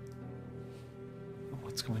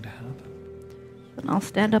 what's going to happen? Then I'll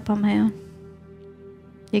stand up on my own.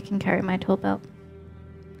 You can carry my tool belt.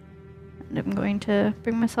 And I'm going to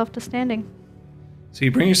bring myself to standing. So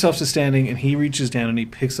you bring yourself to standing, and he reaches down and he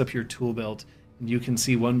picks up your tool belt, and you can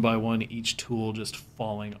see one by one each tool just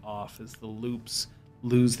falling off as the loops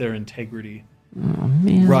lose their integrity. Oh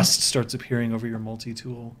man. Rust starts appearing over your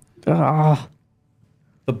multi-tool. Oh.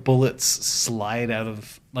 The bullets slide out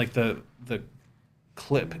of, like, the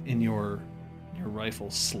clip in your rifle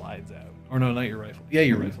slides out. Or no, not your rifle. Yeah,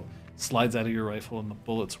 your rifle. Slides out of your rifle and the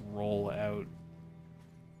bullets roll out.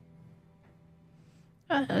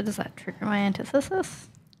 Does that trigger my antithesis?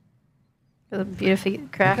 The beautifully I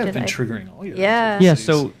think crafted I've been item. triggering all your Yeah. Yeah, antitheses.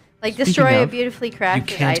 so Like Speaking destroy a of, beautifully you crafted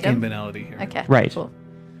can't item. gain banality here. Okay. Right. Cool.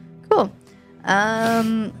 Cool.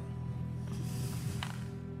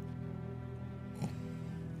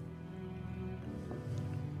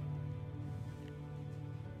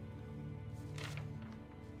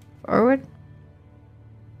 Forward.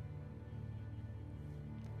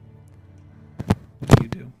 What do you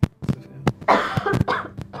do?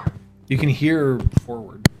 Sophia? You can hear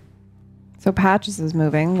forward. So Patches is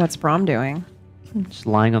moving. What's Brom doing? just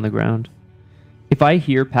lying on the ground. If I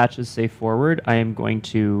hear Patches say forward, I am going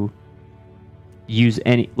to use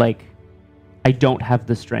any, like, I don't have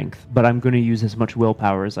the strength, but I'm going to use as much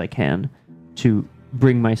willpower as I can to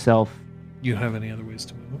bring myself. You don't have any other ways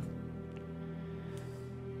to move?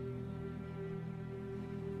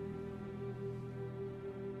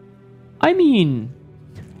 I mean,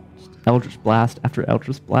 Eldritch Blast after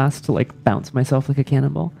Eldritch Blast to, like, bounce myself like a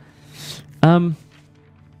cannonball. I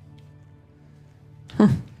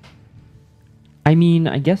mean,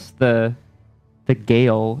 I guess the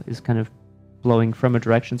gale is kind of blowing from a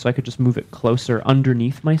direction, so I could just move it closer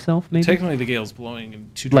underneath myself, maybe. Technically, the gale's blowing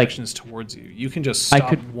in two Like- directions towards you. You can just I stop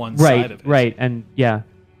could one right, side of it. right, and yeah,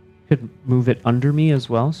 could move it under me as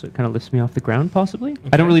well, so it kind of lifts me off the ground, possibly.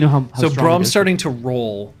 I don't really know how. So strong Brom's it is. starting to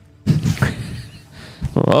roll.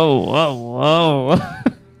 Whoa, whoa, whoa!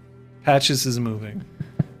 Patches is moving.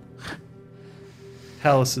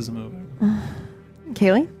 Palace is moving.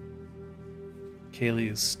 Kaylee?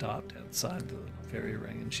 Kaylee is stopped outside the fairy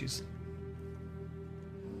ring, and she's.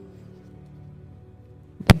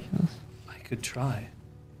 I could try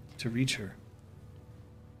to reach her.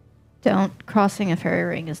 Don't. Crossing a fairy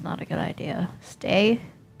ring is not a good idea. Stay.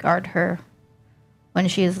 Guard her. When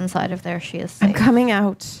she is inside of there, she is safe. I'm coming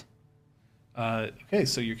out. Okay,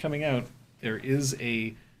 so you're coming out. There is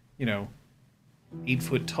a,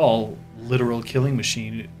 8-foot tall literal killing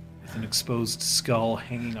machine with an exposed skull,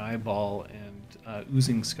 hanging eyeball, and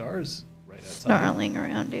oozing scars right outside. Snarling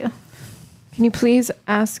around you. Can you please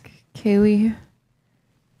ask Kaylee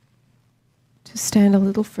to stand a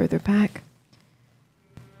little further back?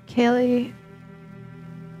 Kaylee,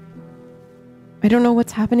 I don't know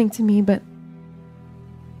what's happening to me, but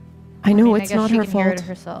I know it's guess not she her can hear it fault.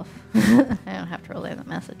 herself. I don't have to relay the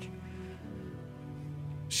message.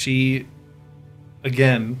 She,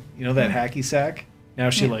 again, you know that hacky sack? Now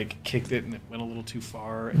she like kicked it and it went a little too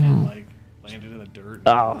far and like landed in the dirt.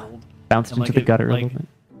 Oh. And rolled. Bounced And, into like, the it, gutter a like, little bit.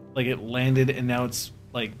 Like it landed and now it's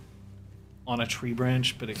like on a tree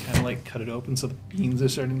branch, but it kind of like cut it open, so the beans are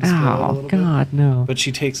starting to spill out a Oh, little God, no. bit. But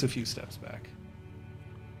she takes a few steps back.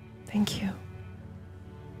 Thank you.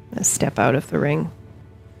 I'm gonna step out of the ring.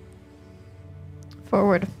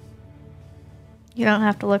 Forward. You don't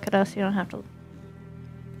have to look at us. You don't have to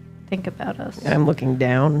think about us. And I'm looking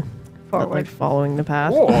down, not, Forward. like following the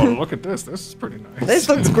path. Oh, look at this. This is pretty nice. This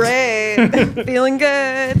looks great. Feeling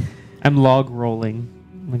good. I'm log rolling,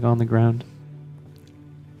 like on the ground.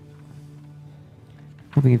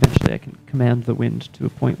 Hoping eventually I can command the wind to a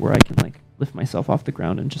point where I can like lift myself off the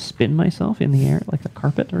ground and just spin myself in the air like a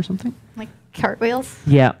carpet or something. Like cartwheels.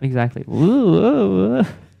 Yeah, exactly. Ooh.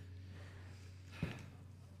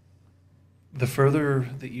 The further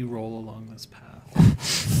that you roll along this path,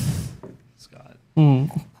 Scott,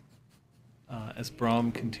 as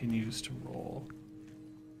Brahm continues to roll,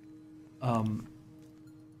 you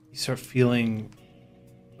start feeling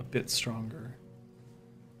a bit stronger,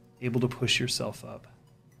 able to push yourself up.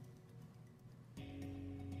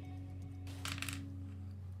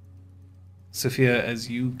 Sophia, as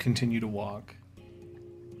you continue to walk,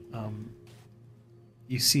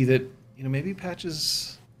 you see that, you know, maybe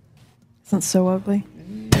Patches, Isn't so ugly.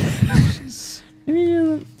 she's, She's you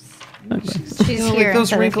know, here. like those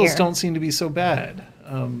instead of wrinkles here. don't seem to be so bad.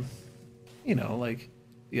 You know, like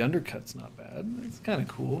the undercut's not bad. It's kind of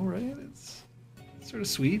cool, right? It's sort of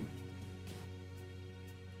sweet.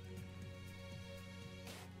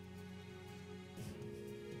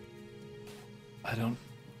 I don't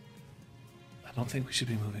think we should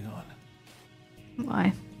be moving on.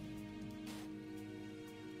 Why?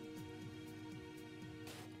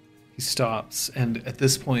 He stops, and at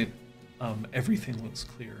this point, everything looks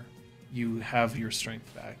clear. You have your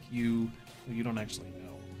strength back. You don't actually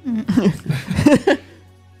know.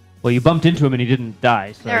 Well, you bumped into him and he didn't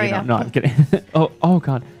die, so There we you know, go. no, I'm kidding. oh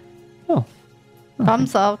God. Oh. Problem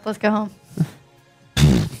solved. Let's go home.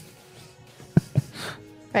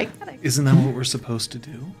 Right. Isn't that what we're supposed to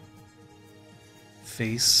do?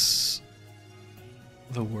 Face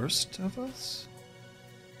the worst of us?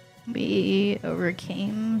 We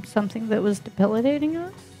overcame something that was debilitating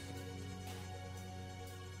us.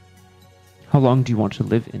 How long do you want to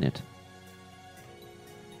live in it?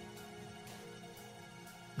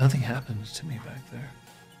 Nothing happened to me back there.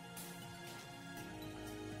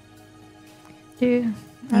 You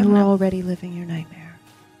You were already living your nightmare.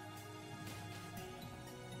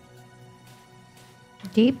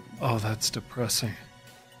 deep. Oh, that's depressing.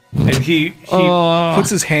 And he Oh. puts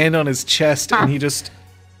his hand on his chest and he just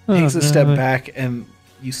takes a step no. back, and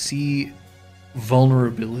you see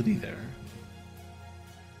vulnerability there.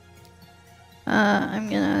 I'm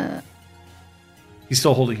gonna He's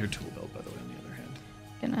still holding your tool belt, by the way, on the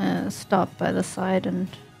other hand. stop by the side and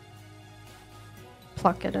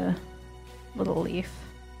pluck at a little leaf.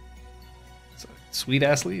 It's a sweet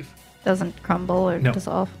ass leaf. Doesn't crumble or No.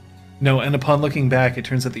 dissolve. No, and upon looking back, it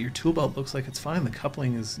turns out that your tool belt looks like it's fine. The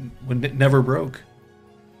coupling is when it never broke.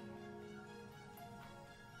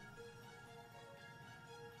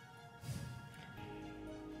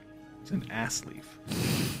 It's an ass leaf,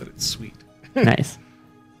 but it's sweet. Nice.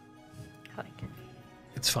 I like it.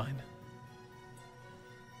 It's fine.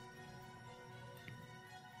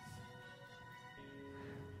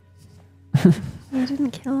 You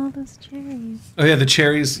didn't kill all those cherries. Oh yeah, the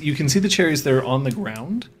cherries. You can see the cherries. They're on the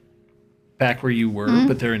ground, back where you were,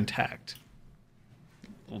 but they're intact.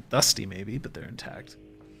 A little dusty, maybe, but they're intact.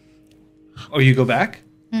 Oh, you go back?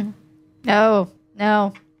 No.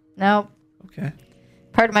 Okay.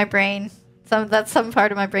 Part of my brain. That's some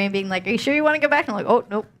part of my brain being like, "Are you sure you want to go back?" And I'm like, "Oh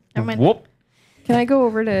nope, never mind." Whoop. Can I go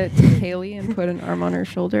over to Kaylee and put an arm on her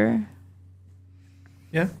shoulder?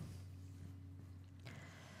 Yeah.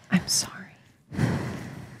 I'm sorry.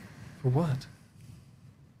 For what?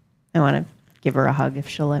 I want to give her a hug if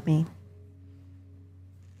she'll let me.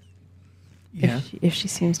 Yeah. If she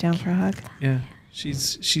seems down for a hug. Yeah.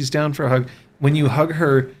 She's down for a hug. When you hug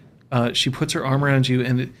her, she puts her arm around you,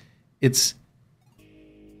 and it's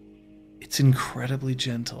incredibly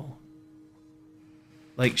gentle.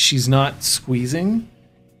 Like she's not squeezing,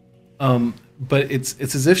 but it's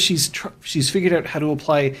as if she's figured out how to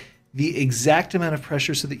apply the exact amount of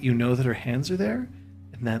pressure so that you know that her hands are there,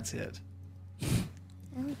 and that's it.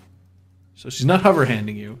 So she's not hover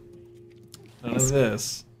handing you. None of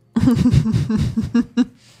this.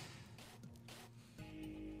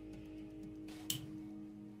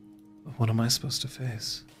 What am I supposed to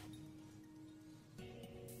face?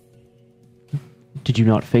 Did you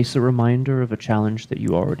not face a reminder of a challenge that you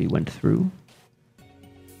already went through?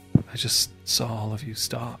 I just saw all of you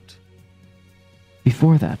stopped.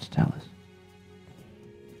 Before that, Talus.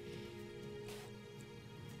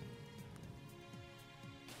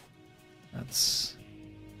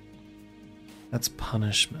 That's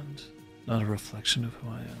punishment, not a reflection of who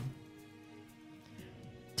I am.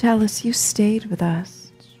 Talus, you stayed with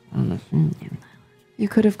us. You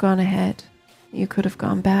could have gone ahead. You could have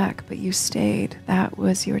gone back, but you stayed. That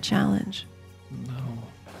was your challenge. No.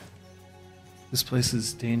 This place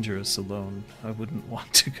is dangerous alone. I wouldn't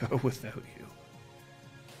want to go without you.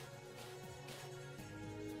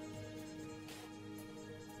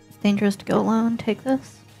 It's dangerous to go alone. Take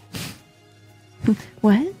this.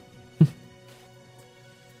 What?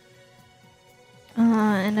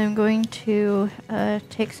 And I'm going to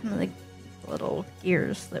take some of the little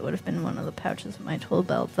gears that would have been one of the pouches of my tool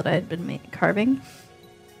belt that I had been carving,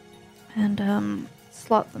 and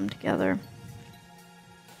slot them together.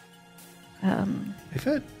 They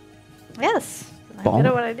fit. Yes, I'm good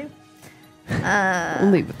at what I do.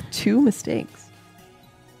 Only with 2 mistakes.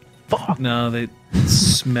 No, they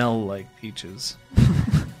smell like peaches.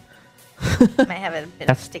 Might have a bit of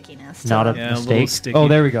That's stickiness. Not a Yeah, a little mistake. sticky. Oh,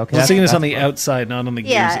 there we go. Okay, The stickiness that's on the fine. outside, not on the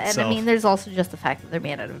gears yeah, and itself. I mean, there's also just the fact that they're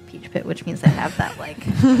made out of a peach pit, which means they have that like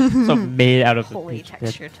So made out of the holy peach pit.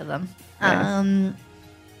 texture to them. Yes. And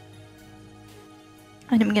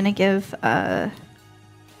I'm gonna give 5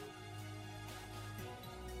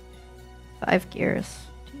 gears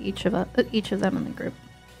to each of them in the group.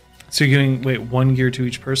 So you're giving, 1 gear to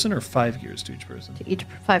each person or 5 gears to each person? To each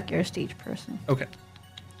 5 gears to each person. Okay.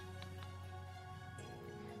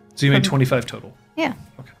 So you made 25 total. Yeah.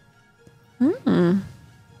 Okay.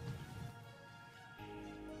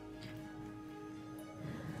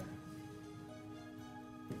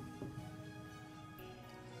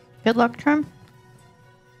 Good luck, Trim.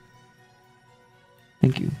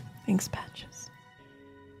 Thank you. Thanks, Patches.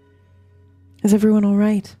 Is everyone all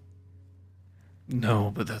right?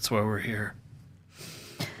 No, but that's why we're here.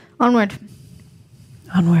 Onward.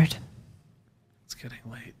 Onward. It's getting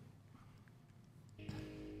late.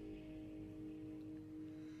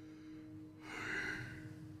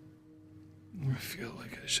 I feel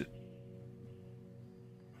like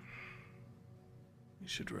we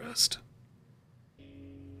should rest.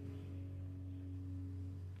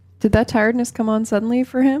 Did that tiredness come on suddenly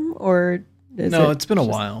for him, or is No, it it's been a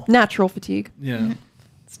just while. Natural fatigue. Yeah.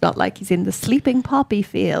 It's not like he's in the sleeping poppy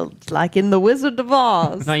field, like in the Wizard of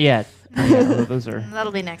Oz. Not yet. Not yet, although those are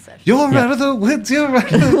That'll be next session. You're Yeah. out of the woods, you're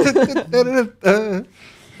out of the...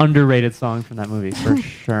 underrated song from that movie for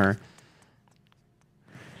sure.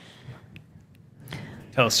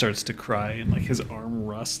 Talus starts to cry and like his arm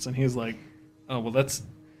rusts and he's like, oh, well, that's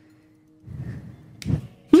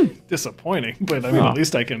disappointing, but I mean, Oh. at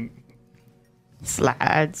least I can...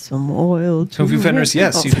 Slide some oil. So if you Fenris,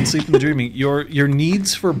 yes, you Oh. can sleep in the dreaming. Your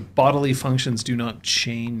needs for bodily functions do not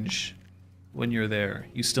change when you're there.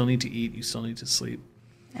 You still need to eat. You still need to sleep,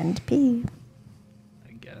 And pee.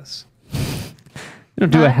 I guess. We don't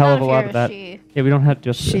do a Not- hell not of a if lot you're of a that. she. Yeah, we don't have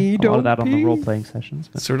just She a lot of that don't on the pee. role-playing sessions.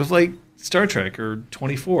 But Sort of like Star Trek or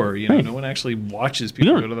 24. You know, Right. no one actually watches we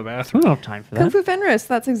people don't go to the we bathroom. don't have time for Kung that. Fu Fenris,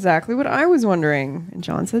 that's exactly what I was wondering. And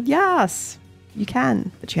John said, yes, you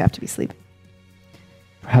can, but you have to be sleeping.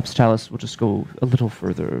 Perhaps Talus will just go a little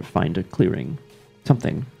further, find a clearing,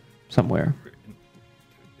 something, somewhere.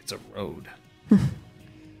 It's a road. Is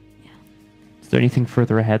there anything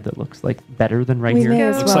further ahead that looks like better than right we here? may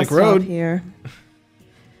as Looks well like stop road. here.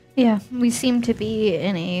 Yeah, we seem to be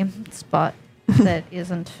in a spot that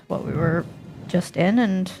isn't what we were just in,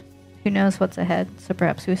 and who knows what's ahead. So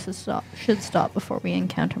perhaps we should stop before we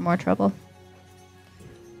encounter more trouble.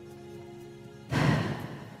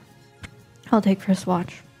 I'll take first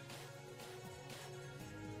watch.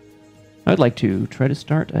 I'd like to try to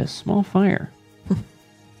start a small fire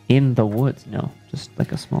in the woods. No, just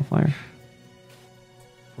like a small fire.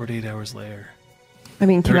 48 hours later. I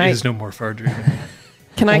mean, There is no more far dreaming.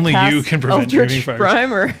 can I only cast you can prevent Eldritch dreaming fires.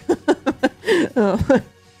 Primer?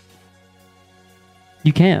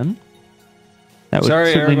 You can. That would Sorry,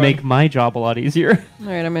 certainly everyone. make my job a lot easier. All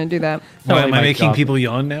right, I'm going to do that. Why Only am I my making job. people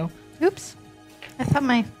yawn now? Oops. I thought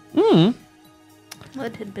my Hmm.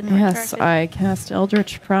 lid had been Yes, retracted. I cast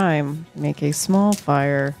Eldritch Prime. Make a small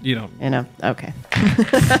fire You don't. in a... Okay.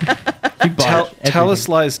 You botched Talus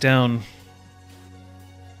everything. lies down.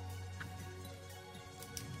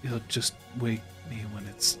 You'll just wake me when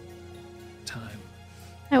it's time.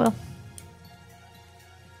 I will.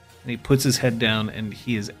 And he puts his head down and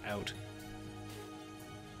he is out.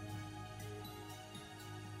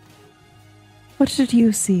 What did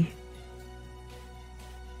you see?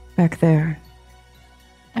 Back there.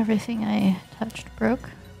 Everything I touched broke,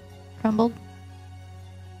 crumbled.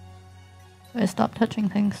 So I stopped touching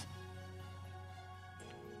things.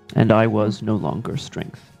 And I was no longer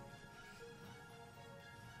strength.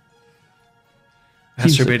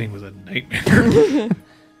 Seems Masturbating was a nightmare.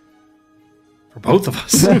 For both of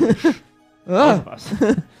us. Both of us.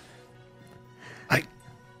 I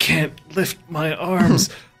can't lift my arms.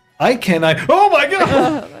 I can. Oh my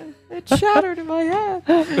god! It shattered in my head.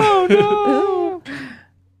 Oh no!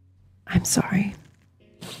 I'm sorry.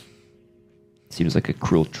 Seems like a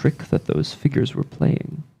cruel trick that those figures were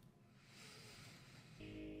playing.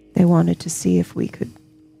 They wanted to see if we could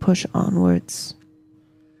push onwards,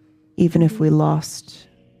 even if we lost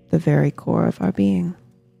the very core of our being.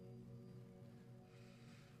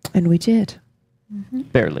 And we did.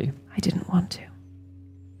 Barely. I didn't want to.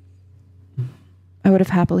 I would have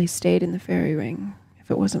happily stayed in the fairy ring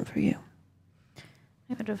if it wasn't for you.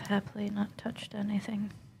 I would have happily not touched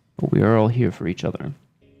anything. But we are all here for each other.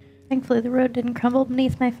 Thankfully, the road didn't crumble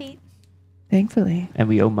beneath my feet. Thankfully. And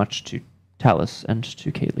we owe much to Talus and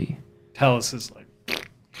to Kaylee. Talus is like,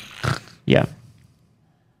 Yeah.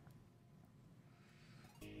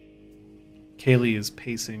 Kaylee is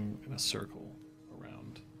pacing in a circle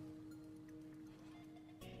around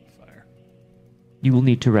the fire. You will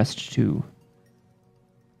need to rest too.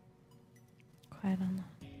 Quiet on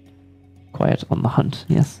Quiet on the hunt.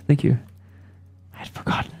 Yes, thank you. I had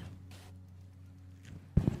forgotten.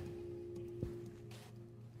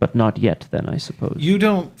 But not yet, then, I suppose. You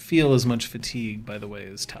don't feel as much fatigue, by the way,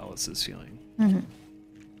 as Talus is feeling.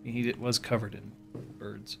 He was covered in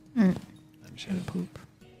birds and shit. Poop.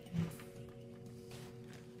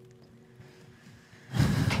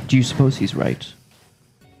 Do you suppose he's right?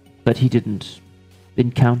 That he didn't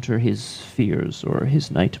encounter his fears or his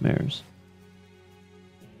nightmares?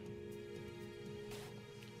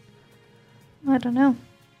 I don't know.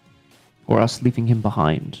 Or us leaving him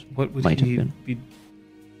behind What would might he have been. be?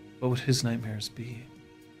 What would his nightmares be?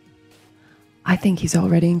 I think he's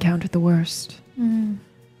already encountered the worst.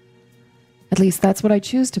 At least that's what I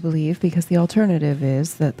choose to believe, because the alternative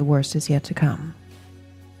is that the worst is yet to come.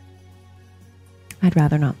 I'd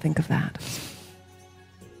rather not think of that.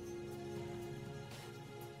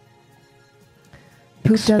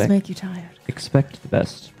 Poop does Expect- make you tired. Expect the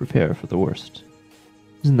best, prepare for the worst.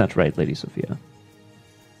 Isn't that right, Lady Sophia?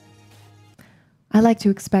 I like to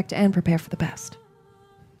expect and prepare for the best.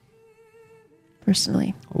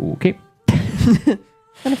 Personally. Okay.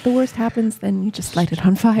 And if the worst happens, then you just light it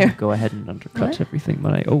on fire. Go ahead and undercut What? everything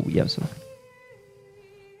when I... Oh, yeah, so...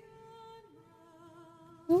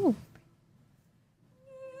 Ooh.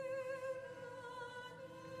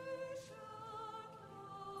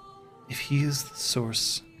 If he is the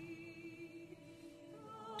source,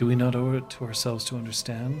 do we not owe it to ourselves to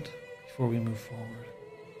understand before we move forward?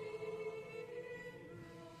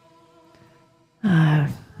 I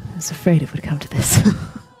was afraid it would come to this.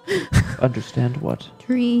 Understand what?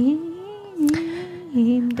 Dream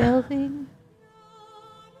delving.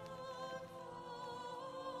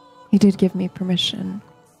 He did give me permission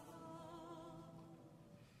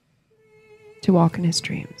to walk in his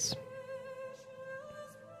dreams.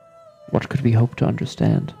 What could we hope to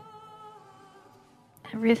understand?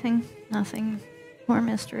 Everything. Nothing more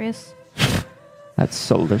mysterious. That's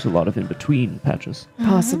so... There's a lot of in-between patches.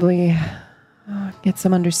 Possibly get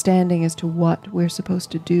some understanding as to what we're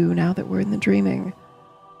supposed to do now that we're in the dreaming.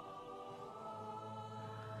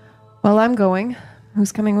 Well, I'm going.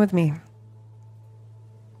 Who's coming with me?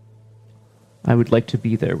 I would like to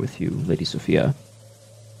be there with you, Lady Sophia.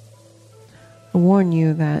 I warn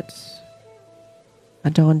you that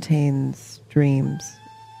Adontane's dreams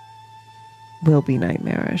will be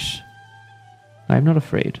nightmarish I'm not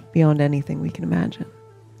afraid. beyond anything we can imagine.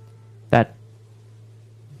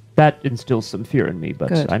 That instills some fear in me, but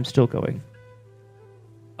Good. I'm still going.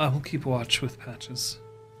 I will keep watch with Patches.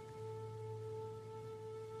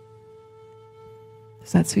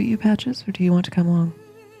 Does that suit you, Patches, or do you want to come along?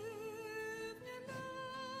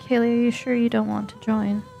 Kaylee, are you sure you don't want to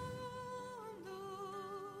join?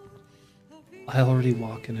 I already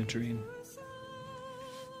walk in a dream,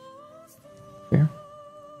 Fair?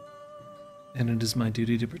 and it is my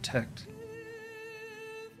duty to protect.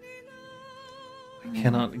 I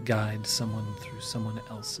cannot guide someone through someone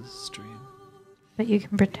else's dream, But you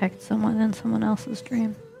can protect someone in someone else's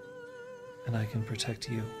dream. and I can protect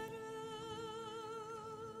you.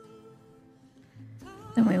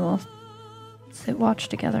 Then we will sit watch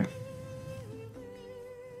together.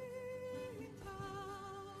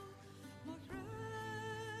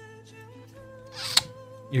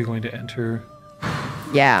 You're going to enter.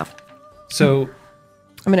 Yeah. So,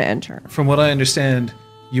 I'm going to enter. from what I understand,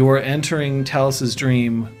 you're entering Talus's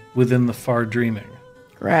dream within the far dreaming.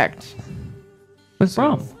 Correct. With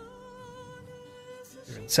Brom.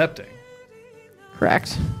 You're incepting.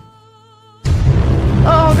 Correct.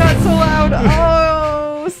 Oh, God, so loud.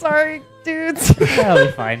 Oh, sorry, dudes. That'll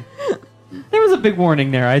be fine. There was a big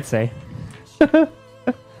warning there, I'd say.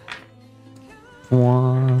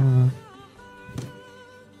 Wah.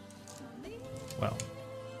 Well,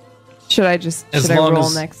 Should I roll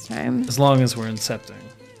as- next time? as long as we're incepting,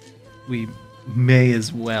 we may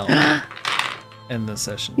as well end the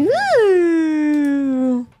session.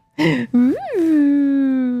 Ooh.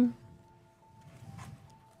 Ooh.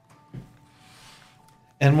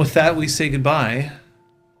 And with that, we say goodbye.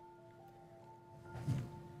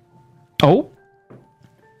 Oh,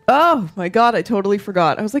 Oh my God, I totally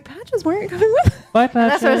forgot. I was like, Patches, where are you going with? bye,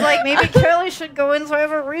 That's what I was Patrick. like, maybe Curly should go in so I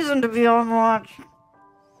have a reason to be on watch.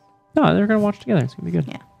 No, they're gonna watch together. It's gonna be good.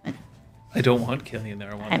 Yeah. I don't want Kelly in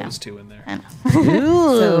there. I want I know. those two in there. I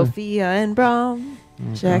know. Sophia and Brom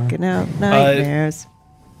checking out nightmares.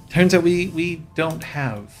 Turns out we don't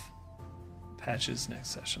have Patches next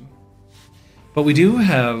session. But we do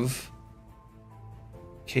have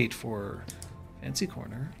Kate for Fancy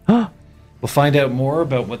Corner. We'll find out more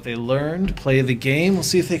about what they learned, play the game. We'll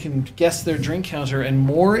see if they can guess their drink counter, and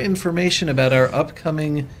more information about our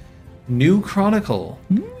upcoming new chronicle.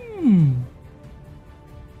 In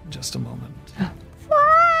just a moment.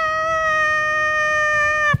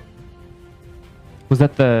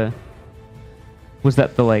 Was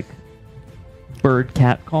that the like bird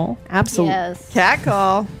cat call? Absolute Yes. cat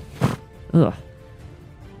call. Ugh.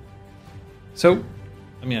 So,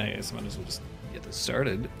 I mean, I guess I might as well just get this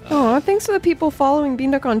started. Oh, thanks to the people following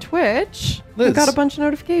Beanduck on Twitch. I Liz. got a bunch of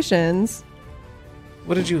notifications.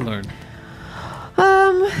 What did you learn?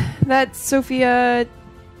 That Sophia,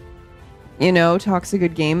 talks a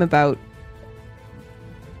good game about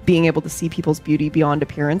being able to see people's beauty beyond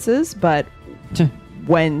appearances, but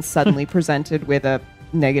when suddenly presented with a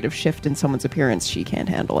negative shift in someone's appearance, she can't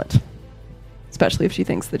handle it. Especially if she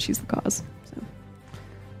thinks that she's the cause. So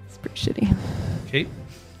it's pretty shitty. Kate?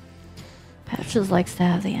 Patches likes to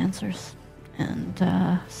have the answers.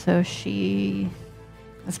 And so she,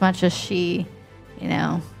 as much as she,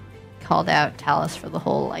 called out Talus for the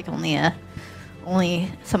whole, like,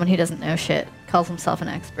 only someone who doesn't know shit calls himself an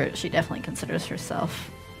expert, she definitely considers herself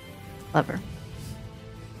clever.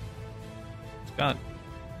 Scott?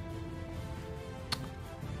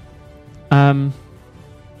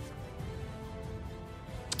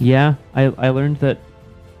 Yeah, I learned that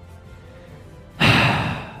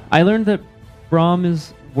Brom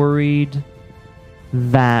is worried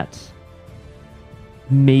that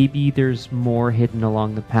maybe there's more hidden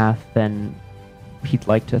along the path than he'd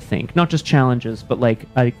like to think. Not just challenges, but like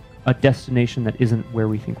a destination that isn't where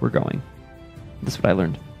we think we're going. That's what I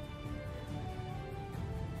learned.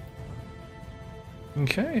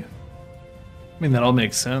 Okay. I mean, that all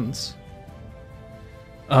makes sense.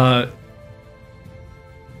 I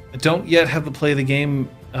don't yet have the play the game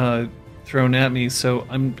thrown at me, so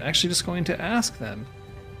I'm actually just going to ask then.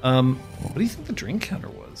 What do you think the drink counter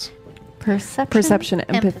was? Perception,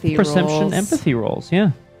 empathy Perception, rolls. empathy rolls,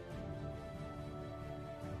 yeah.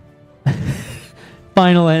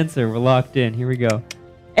 Final answer. We're locked in. Here we go.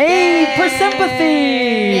 Hey,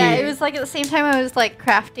 persympathy! Yeah, it was like at the same time I was like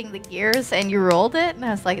crafting the gears and you rolled it, and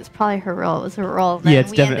I was like, it's probably her roll. It was her roll. And Yeah, then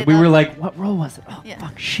it's we definitely. ended We were up- like, what roll was it? Oh, Yeah.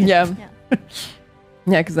 fuck, shit. Yeah. Yeah.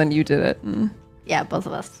 Yeah, because then you did it. Yeah, both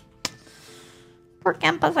of us. Work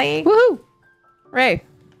empathy. Woohoo! Ray.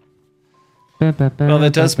 Well,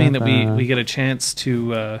 that does mean that we get a chance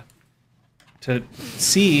to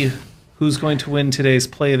see who's going to win today's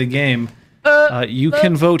play of the game. You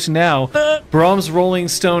can vote now. Brahms Rolling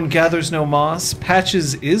Stone gathers no moss.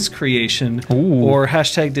 Patches is creation. Ooh. Or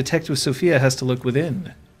hashtag Detective Sophia has to look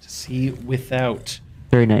within to see without.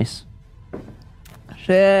 Very nice.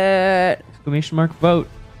 Shit. Exclamation mark vote.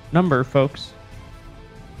 Number, folks.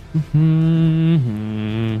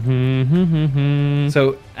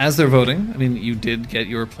 So as they're voting, I mean, you did get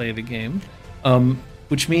your play of the game,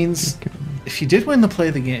 which means if you did win the play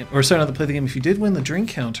of the game, or sorry, not the play of the game, if you did win the drink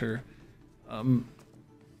counter,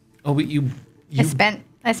 but you I spent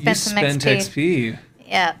some spent XP. XP.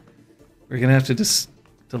 Yeah. We're gonna have to just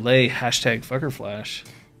delay hashtag fuckerflash.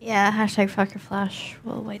 Yeah, hashtag fucker flash.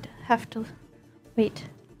 We'll have to wait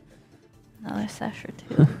another sesh or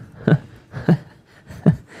two.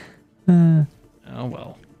 Oh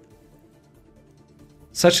well.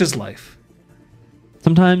 Such is life.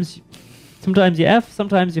 Sometimes you F,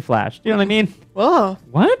 sometimes you flash. Do you know what I mean? Whoa.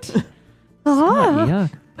 What? Ah.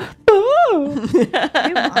 Yuck. Oh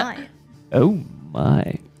my. Oh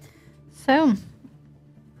my. So,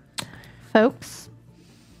 folks,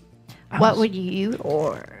 what would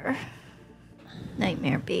your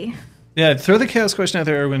nightmare be? Yeah, throw the chaos question out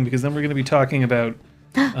there, Erwin, because then we're going to be talking about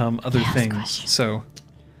other Chaos things. question. So,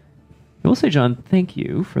 I will say, John, thank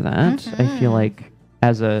you for that. I feel like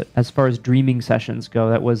as far as dreaming sessions go,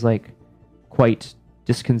 that was like quite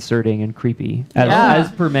disconcerting and creepy,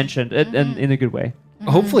 as per mentioned, and in a good way.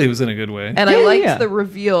 hopefully it was in a good way. And I liked yeah. the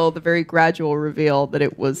reveal, the very gradual reveal that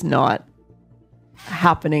it was not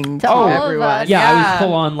happening to all of everyone. us. Yeah, I was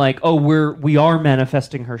full on like, oh, we are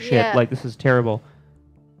manifesting her shit. Yeah. Like, this is terrible.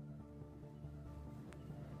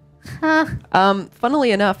 Huh.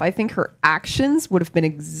 Funnily enough, I think her actions would have been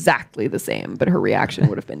exactly the same, but her reaction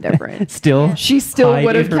would have been different. Still, She still hide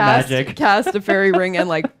would have in her magic. cast a fairy ring and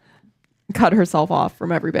like cut herself off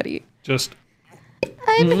from everybody. Just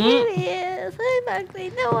I'm hideous. I'm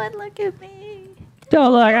ugly. No one look at me.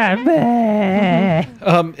 don't look at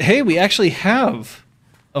me. hey, we actually have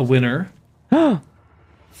a winner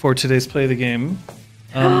for today's play of the game.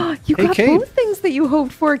 You hey, got Kate. both things that you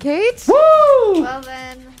hoped for, Kate. Woo! Well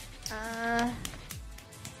then,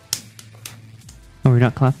 Oh, we're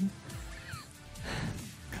not clapping?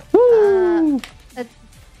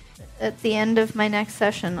 at the end of my next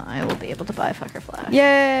session, I will be able to buy Fucker Flash.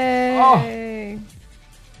 Yay!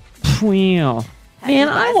 Wow. Man,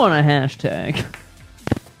 I want a hashtag.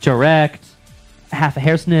 Direct. Half a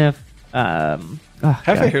hair sniff. Half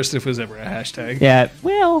a hair sniff was ever a hashtag. Yeah,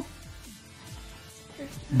 well.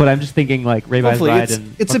 But I'm just thinking like Ray Bai's Hopefully, Ride it's,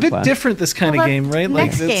 and it's a Fucker bit Flash. different, this kind Well, of game, right?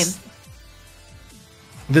 next it's- game.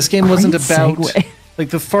 This game wasn't Great about segue. like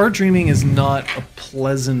the far dreaming is not a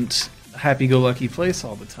pleasant, happy-go-lucky place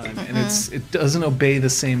all the time, and it doesn't obey the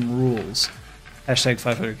same rules. Hashtag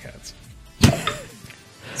 500 cats.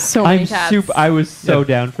 So many I'm cats. super. I was so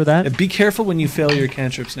down for that. Be careful when you fail your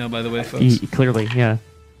cantrips now, by the way, folks. Clearly, yeah.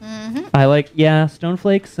 I like,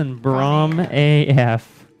 Stoneflakes and Braum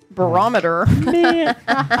AF. Barometer. Man,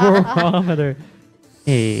 barometer.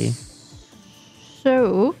 Hey.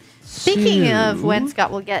 So, speaking of when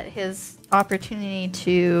Scott will get his opportunity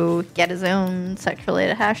to get his own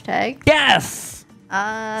sex-related hashtag, Yes!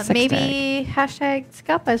 maybe hashtag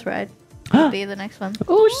Scott Buys Ride will be the next one.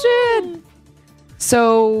 Oh shit!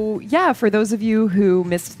 So yeah, for those of you who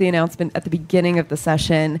missed the announcement at the beginning of the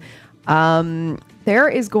session, there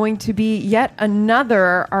is going to be yet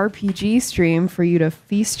another RPG stream for you to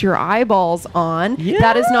feast your eyeballs on.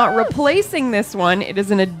 That is not replacing this one. It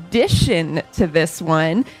is an addition to this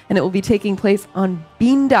one, and it will be taking place on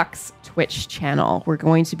Beanduck's Twitch channel. We're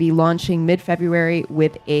going to be launching mid-February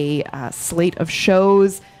with a slate of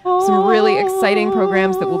shows, some really exciting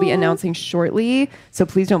programs that we'll be announcing shortly. So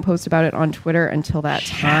please don't post about it on Twitter until that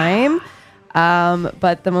time.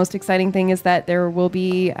 But the most exciting thing is that there will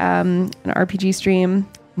be an RPG stream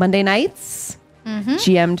Monday nights,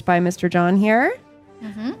 GM'd by Mr. John here.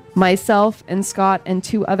 Myself and Scott and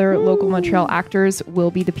two other local Montreal actors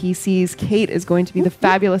will be the PCs. Kate is going to be the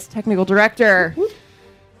fabulous technical director.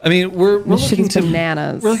 I mean, we're This shit looking is to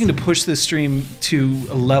bananas. we're looking to push this stream to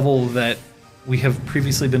a level that we have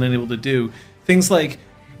previously been unable to do. Things like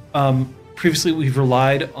previously we've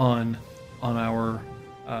relied on our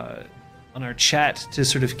chat to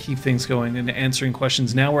sort of keep things going and answering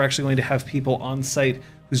questions. Now we're actually going to have people on site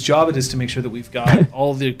whose job it is to make sure that we've got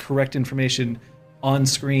all the correct information on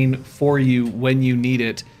screen for you when you need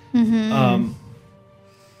it.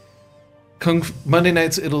 Monday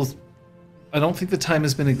nights, I don't think the time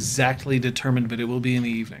has been exactly determined, but it will be in the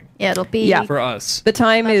evening Yeah, it'll be Yeah. for us. The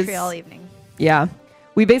time Montreal is evening. Yeah.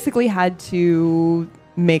 We basically had to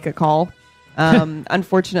make a call.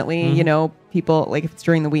 Unfortunately, you know, people, like if it's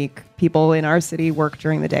during the week, people in our city work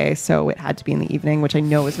during the day, so it had to be in the evening, which I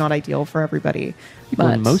know is not ideal for everybody. People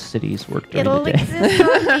in But most cities work during It'll the day. exist on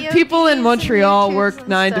VODs people in and Montreal YouTubes work and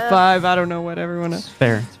 9 to stuff. 5. I don't know what everyone It's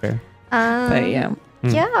fair. It's fair. But yeah.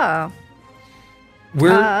 Yeah.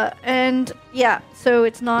 And yeah, so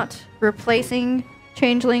it's not replacing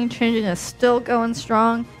Changeling. Changeling is still going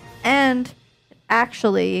strong, and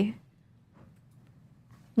actually,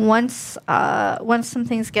 once some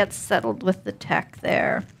things get settled with the tech,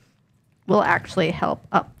 there will actually help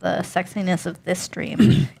up the sexiness of this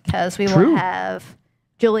stream because we True. will have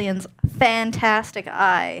Julian's fantastic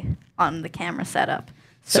eye on the camera setup.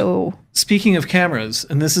 So Speaking of cameras,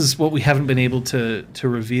 and this is what we haven't been able to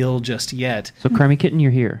reveal just yet, So, Crummy Kitten,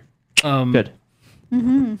 you're here. Good.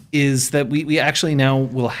 is that we actually now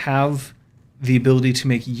will have the ability to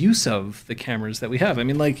make use of the cameras that we have. I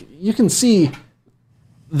mean, like, you can see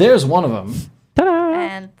there's one of them. Ta-da!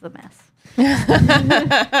 And the mess.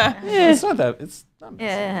 It's not that. It's not.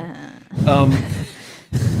 Yeah.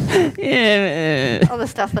 Yeah. All the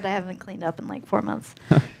stuff that I haven't cleaned up in like 4 months.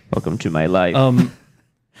 Welcome to my life.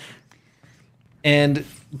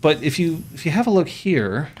 But if you have a look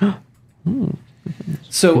here,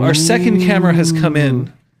 so our second camera has come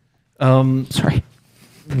in. Sorry.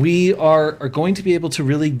 We are going to be able to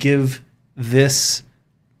really give this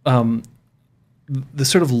the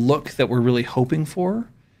sort of look that we're really hoping for.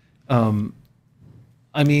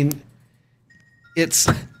 I mean, it's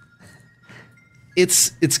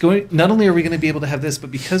going. Not only are we going to be able to have this,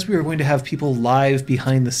 but because we are going to have people live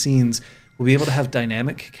behind the scenes, we'll be able to have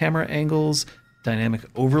dynamic camera angles, dynamic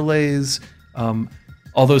overlays.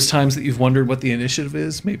 All those times that you've wondered what the initiative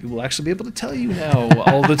is, maybe we'll actually be able to tell you now.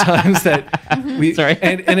 All the times that we Sorry.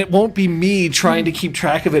 and it won't be me trying to keep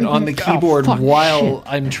track of it on the keyboard while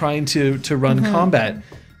I'm trying to run combat.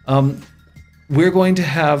 We're going to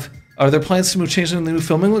have. Are there plans to move change in the new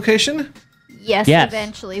filming location? Yes, Yes.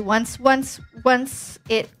 eventually. Once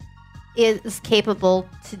it is capable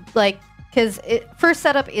to because first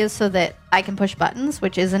setup is so that I can push buttons,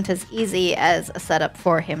 which isn't as easy as a setup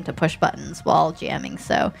for him to push buttons while jamming.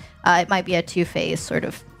 So it might be a 2-phase sort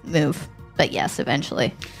of move, but yes,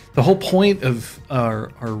 eventually. The whole point of our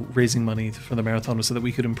raising money for the marathon was so that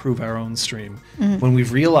we could improve our own stream. When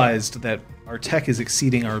we've realized that our tech is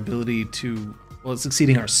exceeding our ability to, well, it's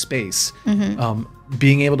exceeding our space.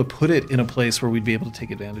 Being able to put it in a place where we'd be able to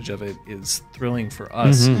take advantage of it is thrilling for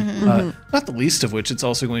us. Not the least of which, it's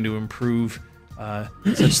also going to improve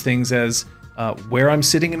such things as where I'm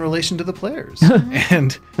sitting in relation to the players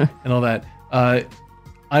and all that.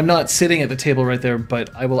 I'm not sitting at the table right there, but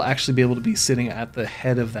I will actually be able to be sitting at the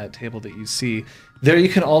head of that table that you see. There you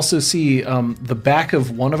can also see the back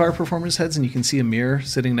of one of our performers' heads, and you can see a mirror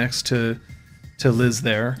sitting next to Liz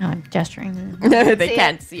there. Oh, I'm gesturing. They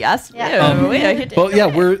can't see us. Yeah. Well, yeah,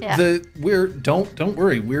 Yeah. don't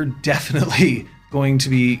worry. We're definitely going to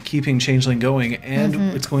be keeping Changeling going,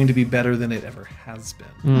 and it's going to be better than it ever has been.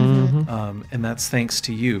 And that's thanks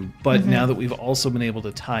to you. But now that we've also been able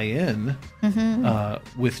to tie in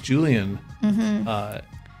with Julian,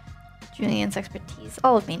 Julian's expertise,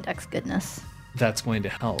 all of Mean Duck's goodness. that's going to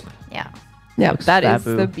help. Yeah. Yeah, Looks that is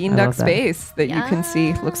faboo. the I bean duck love that. space that you can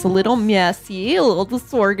see. Looks a little messy, a little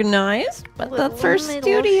disorganized, but that's our Little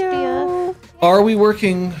studio. Are we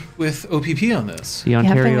working with OPP on this? The You have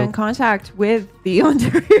been Ontario, in contact with the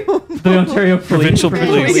Ontario. the Ontario Provincial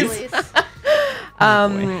Police.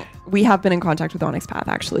 We have been in contact with Onyx Path,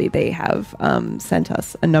 actually. They have sent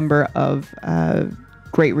us a number of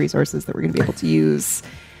great resources that we're going to be able to use.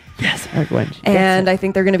 Yes, Arguent. And I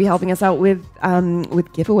think they're going to be helping us out with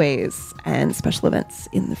giveaways and special events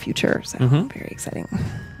in the future. So very exciting.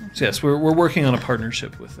 So yes, we're working on a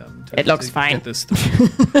partnership with them. It looks to fine. Get this through.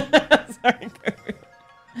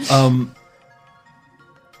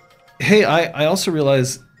 Hey, I also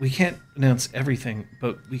realize we can't announce everything,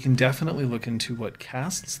 but we can definitely look into what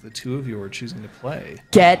casts the two of you are choosing to play.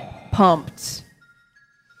 Get pumped.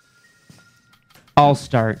 I'll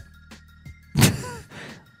start.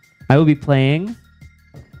 I will be playing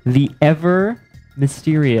the ever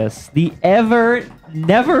mysterious, the ever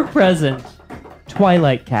never present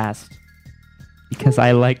Twilight cast because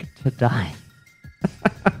I like to die.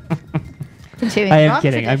 I am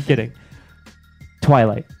kidding. I'm kidding.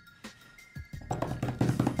 Twilight.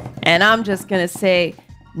 And I'm just going to say,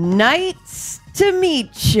 nights to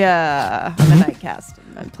meet ya. I'm a nightcast.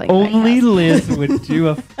 And I'm playing Only nightcast. Liz would do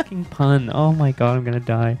a fucking pun. Oh my god, I'm gonna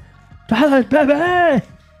die. Twilight, baby!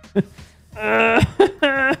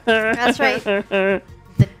 That's right. The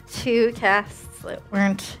two casts that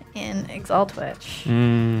weren't in Exaltwitch.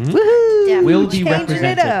 Woohoo! Yeah. Will be Changing it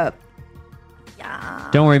represented. up. Yeah.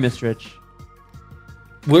 Don't worry, Miss Rich.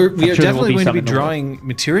 We are sure there will definitely be going to some be in the drawing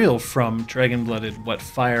material from Dragon Blooded, What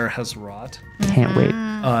Fire Has Wrought. Can't wait.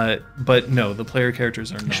 But no, the player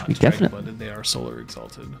characters are not we Dragon definitely- Blooded. They are Solar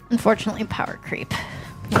Exalted. Unfortunately, power creep.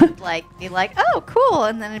 You'd be like, oh, cool,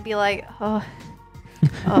 and then it'd be like, oh,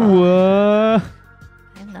 Whoa.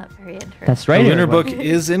 I'm not very interested. That's right. the winter everyone. book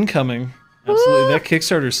is incoming. Absolutely, that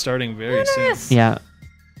Kickstarter's starting very soon. Yeah,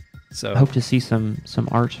 So I hope to see some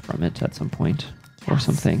art from it at some point or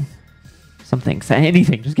something. Something.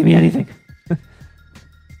 Anything. Just give me anything. I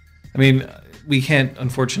mean, we can't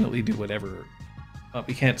unfortunately do whatever.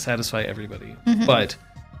 We can't satisfy everybody. But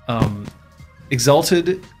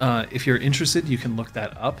Exalted, if you're interested, you can look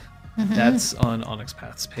that up. That's on Onyx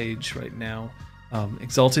Path's page right now.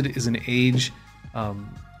 Exalted is an age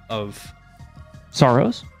of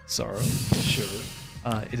Sorrows. Sorrow, sure.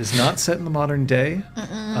 It is not set in the modern day.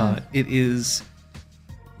 It is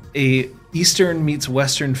a Eastern meets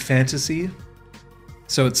Western fantasy.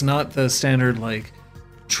 So it's not the standard like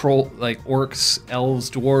troll, like orcs,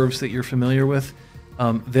 elves, dwarves that you're familiar with.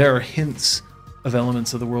 There are hints of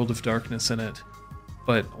elements of the world of darkness in it,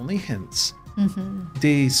 but only hints.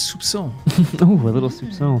 Des soupçons. Oh, a little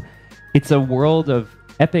soupçon. It's a world of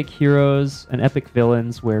epic heroes and epic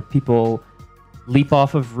villains where people leap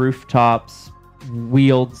off of rooftops,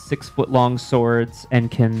 wield 6-foot-long swords, and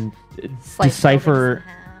can Slice decipher. buildings in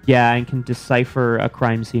half. Yeah, and can decipher a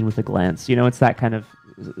crime scene with a glance. You know, it's that kind of,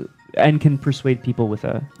 and can persuade people with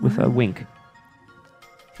a wink.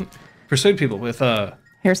 Persuade people with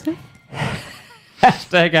Hairspray?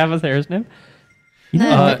 Hashtag have a hair snip.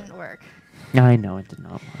 That didn't work. I know it did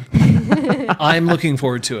not work. I'm looking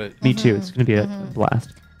forward to it. Me too. It's going to be a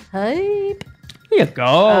blast. Hype. Here you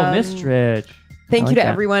go, Miss Tritch. Thank I you like to that.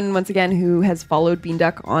 everyone once again who has followed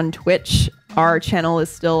Beanduck on Twitch. Our channel is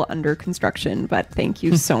still under construction, but thank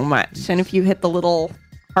you so much. And if you hit the little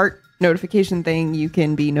heart notification thing, you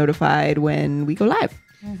can be notified when we go live.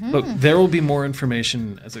 But there will be more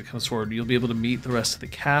information as it comes forward. You'll be able to meet the rest of the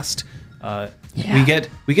cast. We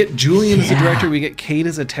get Julian as a director. We get Kate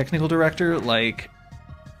as a technical director. Like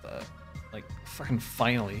fucking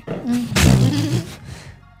finally.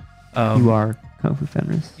 You are Kung Fu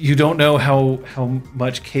Fenris. You don't know how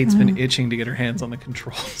much Kate's been itching to get her hands on the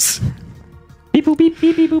controls. Beep boop beep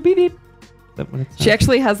beep beep boop beep beep. Is that what it's She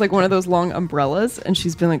actually has like one of those long umbrellas, and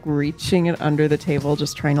she's been like reaching it under the table,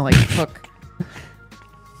 just trying to like hook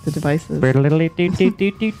the devices.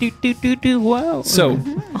 Wow. So,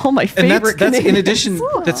 All my and favorite. that's in Canadian addition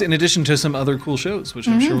songs. that's in addition to some other cool shows, which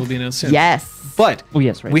I'm sure will be announced soon. Yes. But Oh,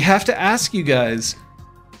 yes, right. we have to ask you guys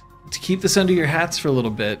to keep this under your hats for a little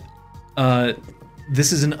bit.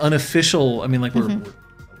 This is an unofficial. I mean, like we're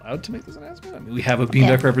allowed to make this announcement. I mean, we have a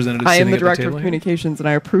Beanduck representative. I am sitting the at director table of here. communications, and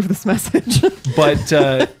I approve this message. But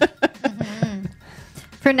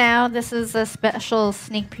For now, this is a special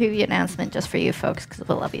sneak preview announcement just for you folks because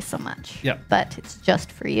we love you so much. Yeah. But it's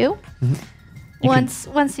just for you. Once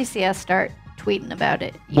you see us start tweeting about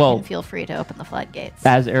it, you Well- can feel free to open the floodgates.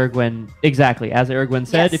 As Aragwen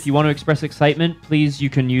said, Yes. if you want to express excitement, please,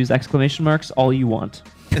 you can use exclamation marks all you want.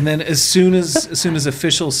 and then as soon as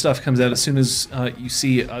official stuff comes out, as soon as you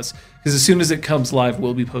see us, because as soon as it comes live,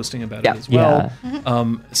 we'll be posting about Yeah. it as well.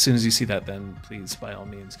 Yeah. As soon as you see that, then please, by all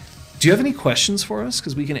means. Do you have any questions for us?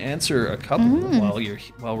 Because we can answer a couple while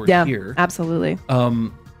we're yeah, here. absolutely.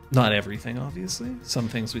 Not everything, obviously. Some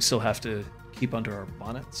things we still have to keep under our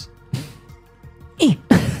bonnets.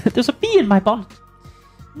 There's a bee in my bonnet.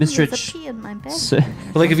 Miss There's a Tritch. pee in my bed.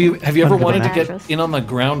 But like, have you ever Under the wanted to get mattress. in on the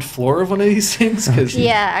ground floor of one of these things? Because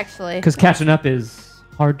Yeah, actually. Because catching up is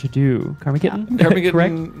hard to do. Carmageddon? Correct?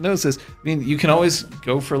 Carmageddon knows this. I mean, you can always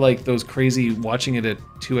go for like those crazy watching it at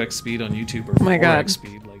 2x speed on YouTube or 4x my God.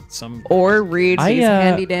 speed. Like some. Or read I, these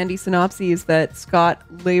handy dandy synopses that Scott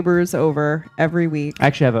labors over every week. I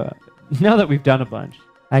actually have now that we've done a bunch,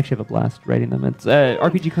 I actually have a blast writing them. It's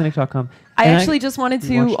rpgclinic.com. I And actually just wanted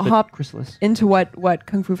to watched the hop Chrysalis. into what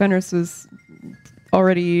Kung Fu Fenris was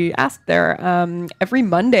already asked there. Every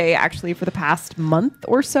Monday, actually, for the past month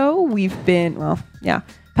or so, we've been,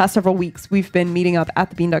 past several weeks, we've been meeting up at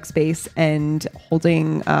the Beanduck Space and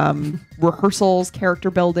holding rehearsals, character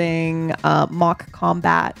building, mock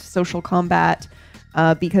combat, social combat,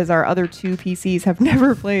 because our other two PCs have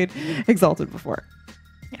never played Exalted before.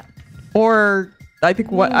 Yeah. Or I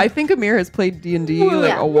think Amir has played D&D like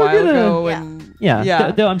yeah. a while ago, Yeah. and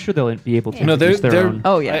Yeah, I'm sure they'll be able to No, introduce their they're. own.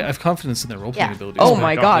 Oh, yeah. I have confidence in their role playing Yeah. abilities. Oh but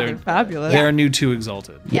my God, they're fabulous. They are new to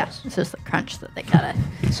Exalted. Yeah, it's just the crunch that they gotta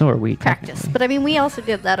So are we. practice. technically. But I mean, we also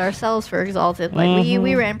did that ourselves for Exalted. Like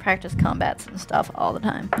we ran practice combats and stuff all the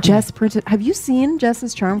time. Jess printed. Have you seen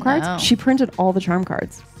Jess's charm cards? No. She printed all the charm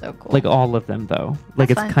cards. So cool. Like all of them, though. Like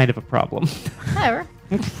That's it's fine. kind of a problem. Whatever.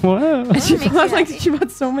 Whoa. She makes bought you like happy. she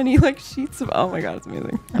bought so many like sheets of. Oh my God, it's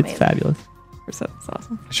amazing. It's Amazing. fabulous. It's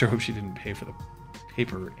awesome. I sure hope she didn't pay for the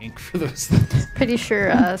paper ink for those things. Pretty sure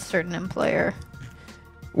a certain employer.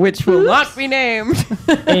 Which will not be named.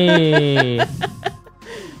 Hey.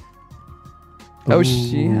 Oh,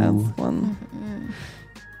 she has Ooh. one.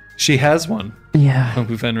 She has one. Yeah. Kung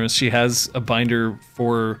Fu Fenris. She has a binder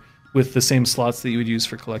with the same slots that you would use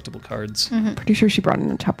for collectible cards. Pretty sure she brought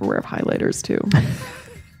in a Tupperware of highlighters too.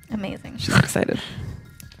 Amazing. She's excited.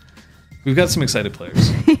 We've got some excited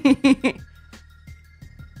players.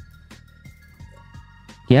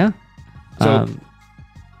 Yeah. So-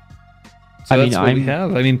 So I mean, that's what we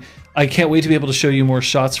have. I mean, I can't wait to be able to show you more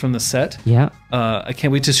shots from the set. Yeah. I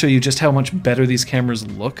can't wait to show you just how much better these cameras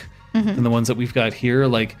look. than the ones that we've got here.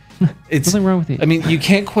 Like, it's Nothing wrong with it. I mean, you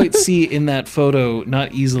can't quite see in that photo,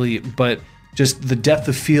 not easily, but just the depth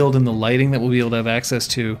of field and the lighting that we'll be able to have access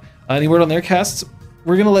to. Any word on their casts?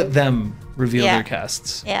 We're gonna let them reveal Yeah. their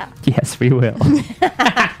casts. Yeah. Yes, we will.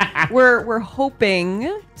 We're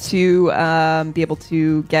hoping to be able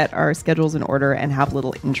to get our schedules in order and have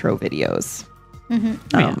little intro videos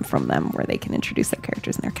from them where they can introduce their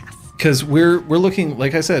characters and their casts. Because we're looking,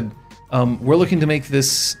 like I said, we're looking to make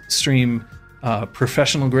this stream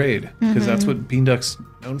professional grade, because that's what Beanduck's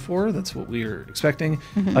known for. That's what we are expecting.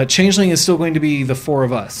 Changeling is still going to be the four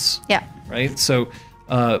of us, Yeah. right? So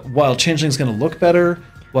while Changeling's going to look better,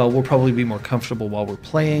 while we'll probably be more comfortable while we're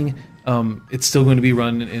playing, it's still going to be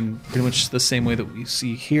run in pretty much the same way that we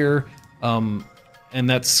see here. And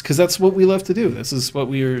that's because that's what we love to do. This is what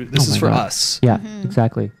we are. This Oh is my for God. us. Yeah,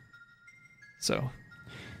 exactly. So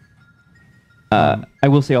I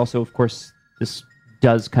will say also, of course, this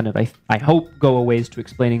does kind of, I hope, go a ways to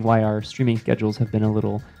explaining why our streaming schedules have been a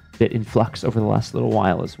little bit in flux over the last little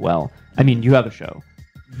while as well. I mean, you have a show.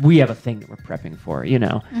 We have a thing that we're prepping for, you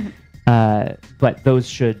know. But those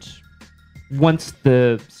should, once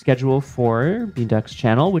the schedule for Beanduck's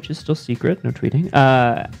channel, which is still secret, no tweeting,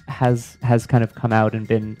 has kind of come out and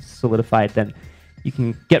been solidified, then you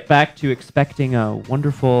can get back to expecting a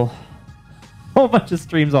wonderful whole bunch of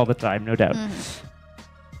streams all the time, no doubt.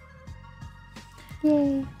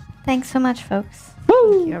 Yay. Thanks so much, folks,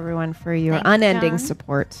 Thank you, everyone, for your Thanks, unending John.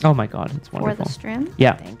 support. Oh my god, it's for wonderful. the stream.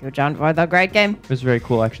 Yeah, Thank you, John, for the great game. it was very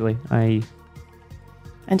cool actually.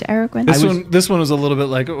 And Erwin. this one was a little bit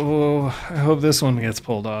like, oh, I hope this one gets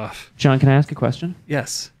pulled off. John, can I ask a question?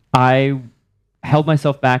 Yes. I held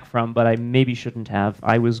myself back from, but I maybe shouldn't have.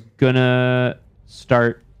 I was gonna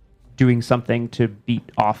start doing something to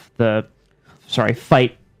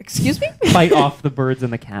fight Excuse me? fight off the birds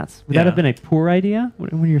and the cats. Would that Yeah. have been a poor idea?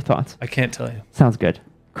 What are your thoughts? I can't tell you. Sounds good.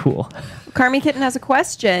 Cool. Carmi Kitten has a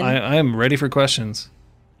question. I am ready for questions.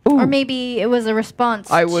 Or maybe it was a response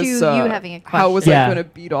to you having a question. How was Yeah. I going to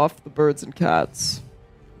beat off the birds and cats?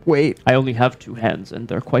 Wait, I only have 2 hands and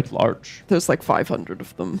they're quite large. there's like 500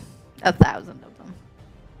 of them. 1,000 of them.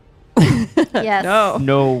 Yes. No.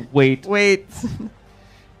 No, wait. Wait.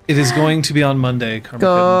 It is going to be on Monday, Carmen.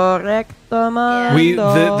 Correct.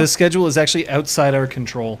 The schedule is actually outside our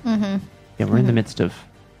control. Yeah, we're in the midst of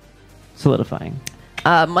solidifying.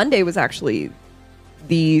 Monday was actually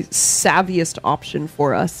the savviest option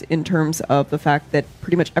for us in terms of the fact that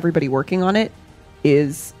pretty much everybody working on it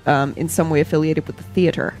is in some way affiliated with the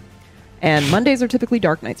theater. And Mondays are typically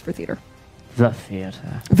dark nights for theater. The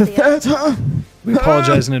theater. The theater! We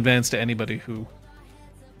apologize in advance to anybody who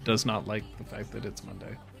does not like the fact that it's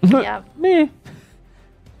Monday. Yeah. Meh.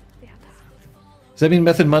 Does that mean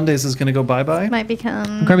Method Mondays is going to go bye-bye? Might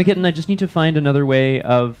become. Carmi Kitten, I just need to find another way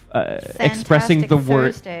of expressing the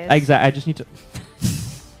word. Thursdays. Exactly. I just need to.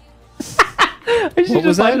 I just need to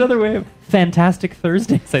was find that? another way of Fantastic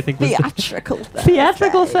Thursdays. I think was the- Theatrical.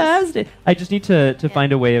 Theatrical Thursday. I just need to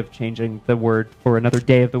find a way of changing the word for another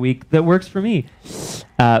day of the week that works for me.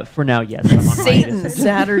 For now, yes. I'm on Satan hiatus.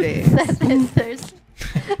 Saturday. Method Thursday.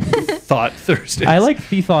 Thought Thursdays. I like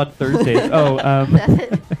Thethod Thursdays.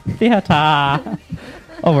 Method. Theater.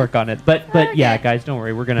 I'll work on it. But yeah, guys, don't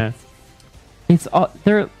worry. We're gonna. It's all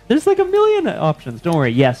there. There's like a million options. Don't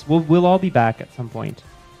worry. Yes, we'll all be back at some point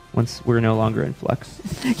once we're no longer in flux.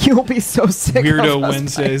 You'll be so sick Weirdo of us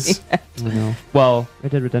Wednesdays. by the end. I know. Well,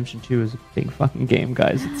 Red Dead Redemption 2 is a big fucking game,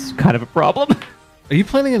 guys. It's kind of a problem. Are you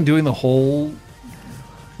planning on doing the whole...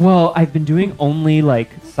 Well, I've been doing only like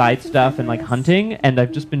side stuff and like hunting, and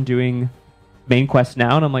I've just been doing main quest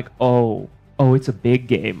now, and I'm like, oh, it's a big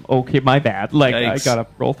game. Okay, my bad. Like, I Yikes. gotta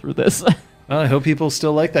roll through this. Well, I hope people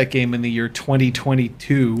still like that game in the year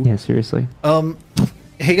 2022. Yeah, seriously.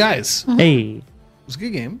 Hey, guys. It Hey. was a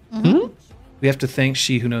good game. Mm-hmm. We have to thank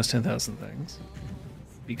She Who Knows 10,000 Things.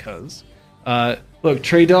 Because... look,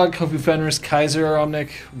 Trey Dog, Kofu Fenris, Kaiser, Omnic,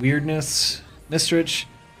 Weirdness, Mistrich.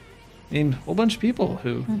 I mean, a whole bunch of people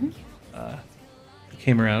who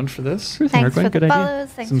came around for this. Truth Thanks for Argument, the good idea. follows.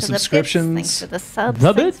 Thanks Some for the bits. subscriptions. Thanks for the subs.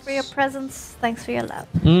 The Thanks bits. for your presence. Thanks for your love.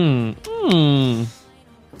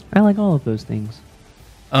 I like all of those things.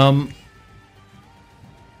 I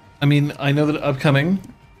mean, I know that upcoming,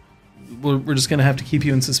 we're just going to have to keep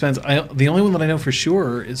you in suspense. The only one that I know for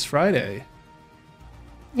sure is Friday.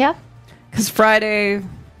 Yeah. Because Friday,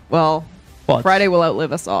 well, Well, it's- Friday will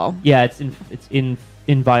outlive us all. Yeah, it's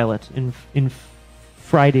inviolate,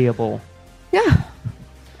 Fridayable. Yeah.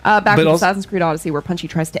 Back But with also- Assassin's Creed Odyssey, where Punchy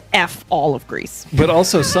tries to F all of Greece. But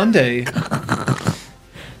also Sunday,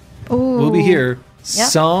 Ooh. we'll be here. Yep.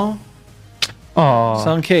 Sans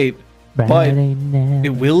Oh, Kate Friday night. It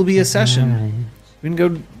will be a session. We can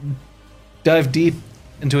go dive deep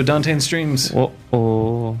into a Dantean streams.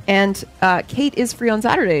 Oh. And Kate is free on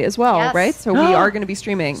Saturday as well, Yes. right? So we are going to be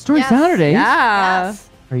streaming. Story Yes. Saturdays? Yeah. Yes.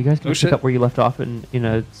 Are you guys going Oh, to shit. pick up where you left off in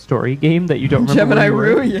a story game that you don't remember? Gemini where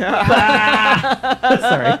you were? Rue, yeah.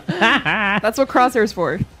 Sorry. That's what Crosshair's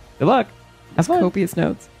for. Good luck. Have fun. Copious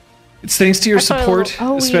notes. It's thanks to your That's our support,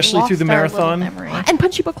 little- we especially through the lost our little marathon. memory. And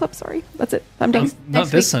Punchy Book Club, sorry. That's it. I'm done. Not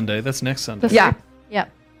Next this week. Sunday. That's next Sunday. Yeah.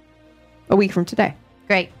 Yep. A week from today.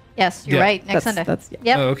 Great. Yes, you're Yeah. right. Next Sunday. That's yeah.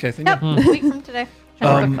 Yep. Oh, okay. Thank Yep. you. A week from today.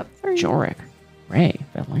 Jorik. Ray.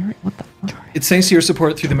 Valerie. What the fuck? It's thanks to your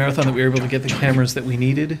support through the marathon that we were able to get the cameras that we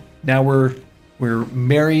needed. Now we're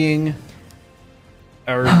marrying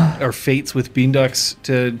our fates with Beanducks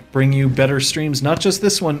to bring you better streams. Not just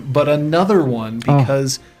this one, but another one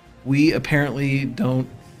because we apparently don't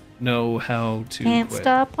know how to Can't quit.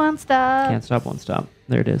 stop, won't stop. Can't stop, won't stop.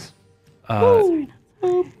 There it is.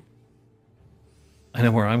 I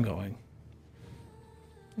know where I'm going.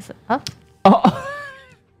 Is it up? Oh.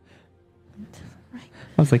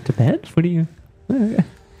 I was like, to bed? What do you...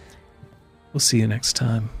 We'll see you next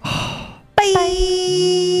time.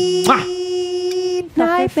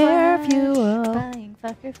 Nightmare fuel. Flying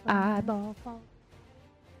fucker, eyeball fall.